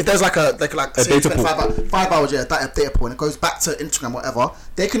 If there's like a data pool, 5 hours, yeah, that data pool, and it goes back to Instagram, whatever,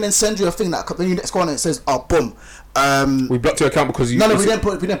 they can then send you a thing that when you next go on and it says, oh, boom, we blocked your account because you. No, we didn't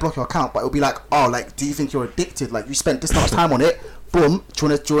block your account, but it'll be like, oh, like, do you think you're addicted? Like, you spent this much time on it. Boom, do you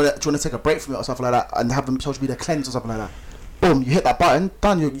want to take a break from it or something like that, and have them social media cleanse or something like that? Boom, you hit that button,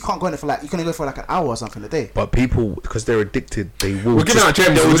 done. You can't go in it for like, you can only go for like an hour or something a day. But people, because they're addicted, they will. We're giving out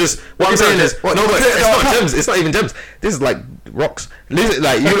gems. They will just. What I'm saying is, no, but it's not gems. It's not even gems. This is like rocks.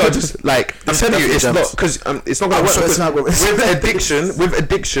 Like you lot just like. I'm telling you, it's not because it's not gonna work. With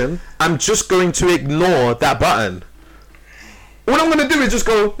addiction, I'm just going to ignore that button. All I'm gonna do is just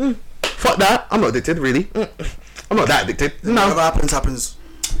go. Fuck that. I'm not addicted, really. I'm not that addicted. No. Whatever happens.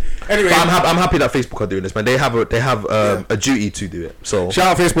 Anyway, But I'm happy that Facebook are doing this, man. They have a duty to do it. So shout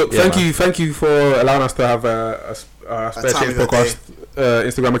out Facebook. Yeah, Thank you for allowing us to have a Spare Change Podcast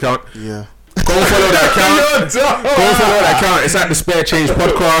Instagram account. Yeah. Go and follow that account. It's at the Spare Change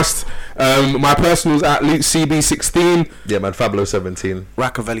Podcast. My personal's at Luke CB16. yeah, man. Fablo 17.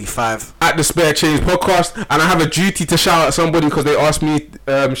 Rackavelli 5. At the Spare Change Podcast, and I have a duty to shout out somebody because they asked me.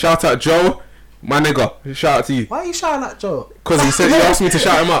 Shout out Joe, my nigga. Shout out to you. Why are you shouting at Joe? Because he said he asked me to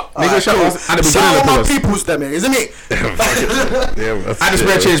shout him up. Nigga, shout out at the beginning Shout of the out my podcast. peoples, them, isn't it? Yeah, At the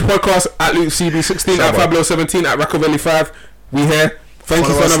Spare Change Podcast, at Luke CB16, at Fablo 17, at Rackavelli 5. We here. Thank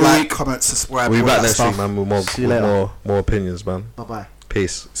you for another week. Comment, subscribe. We'll be all back that next stuff. week, man. With See you later. more opinions, man. Bye bye.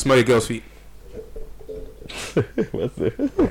 Peace. Smell your girl's feet.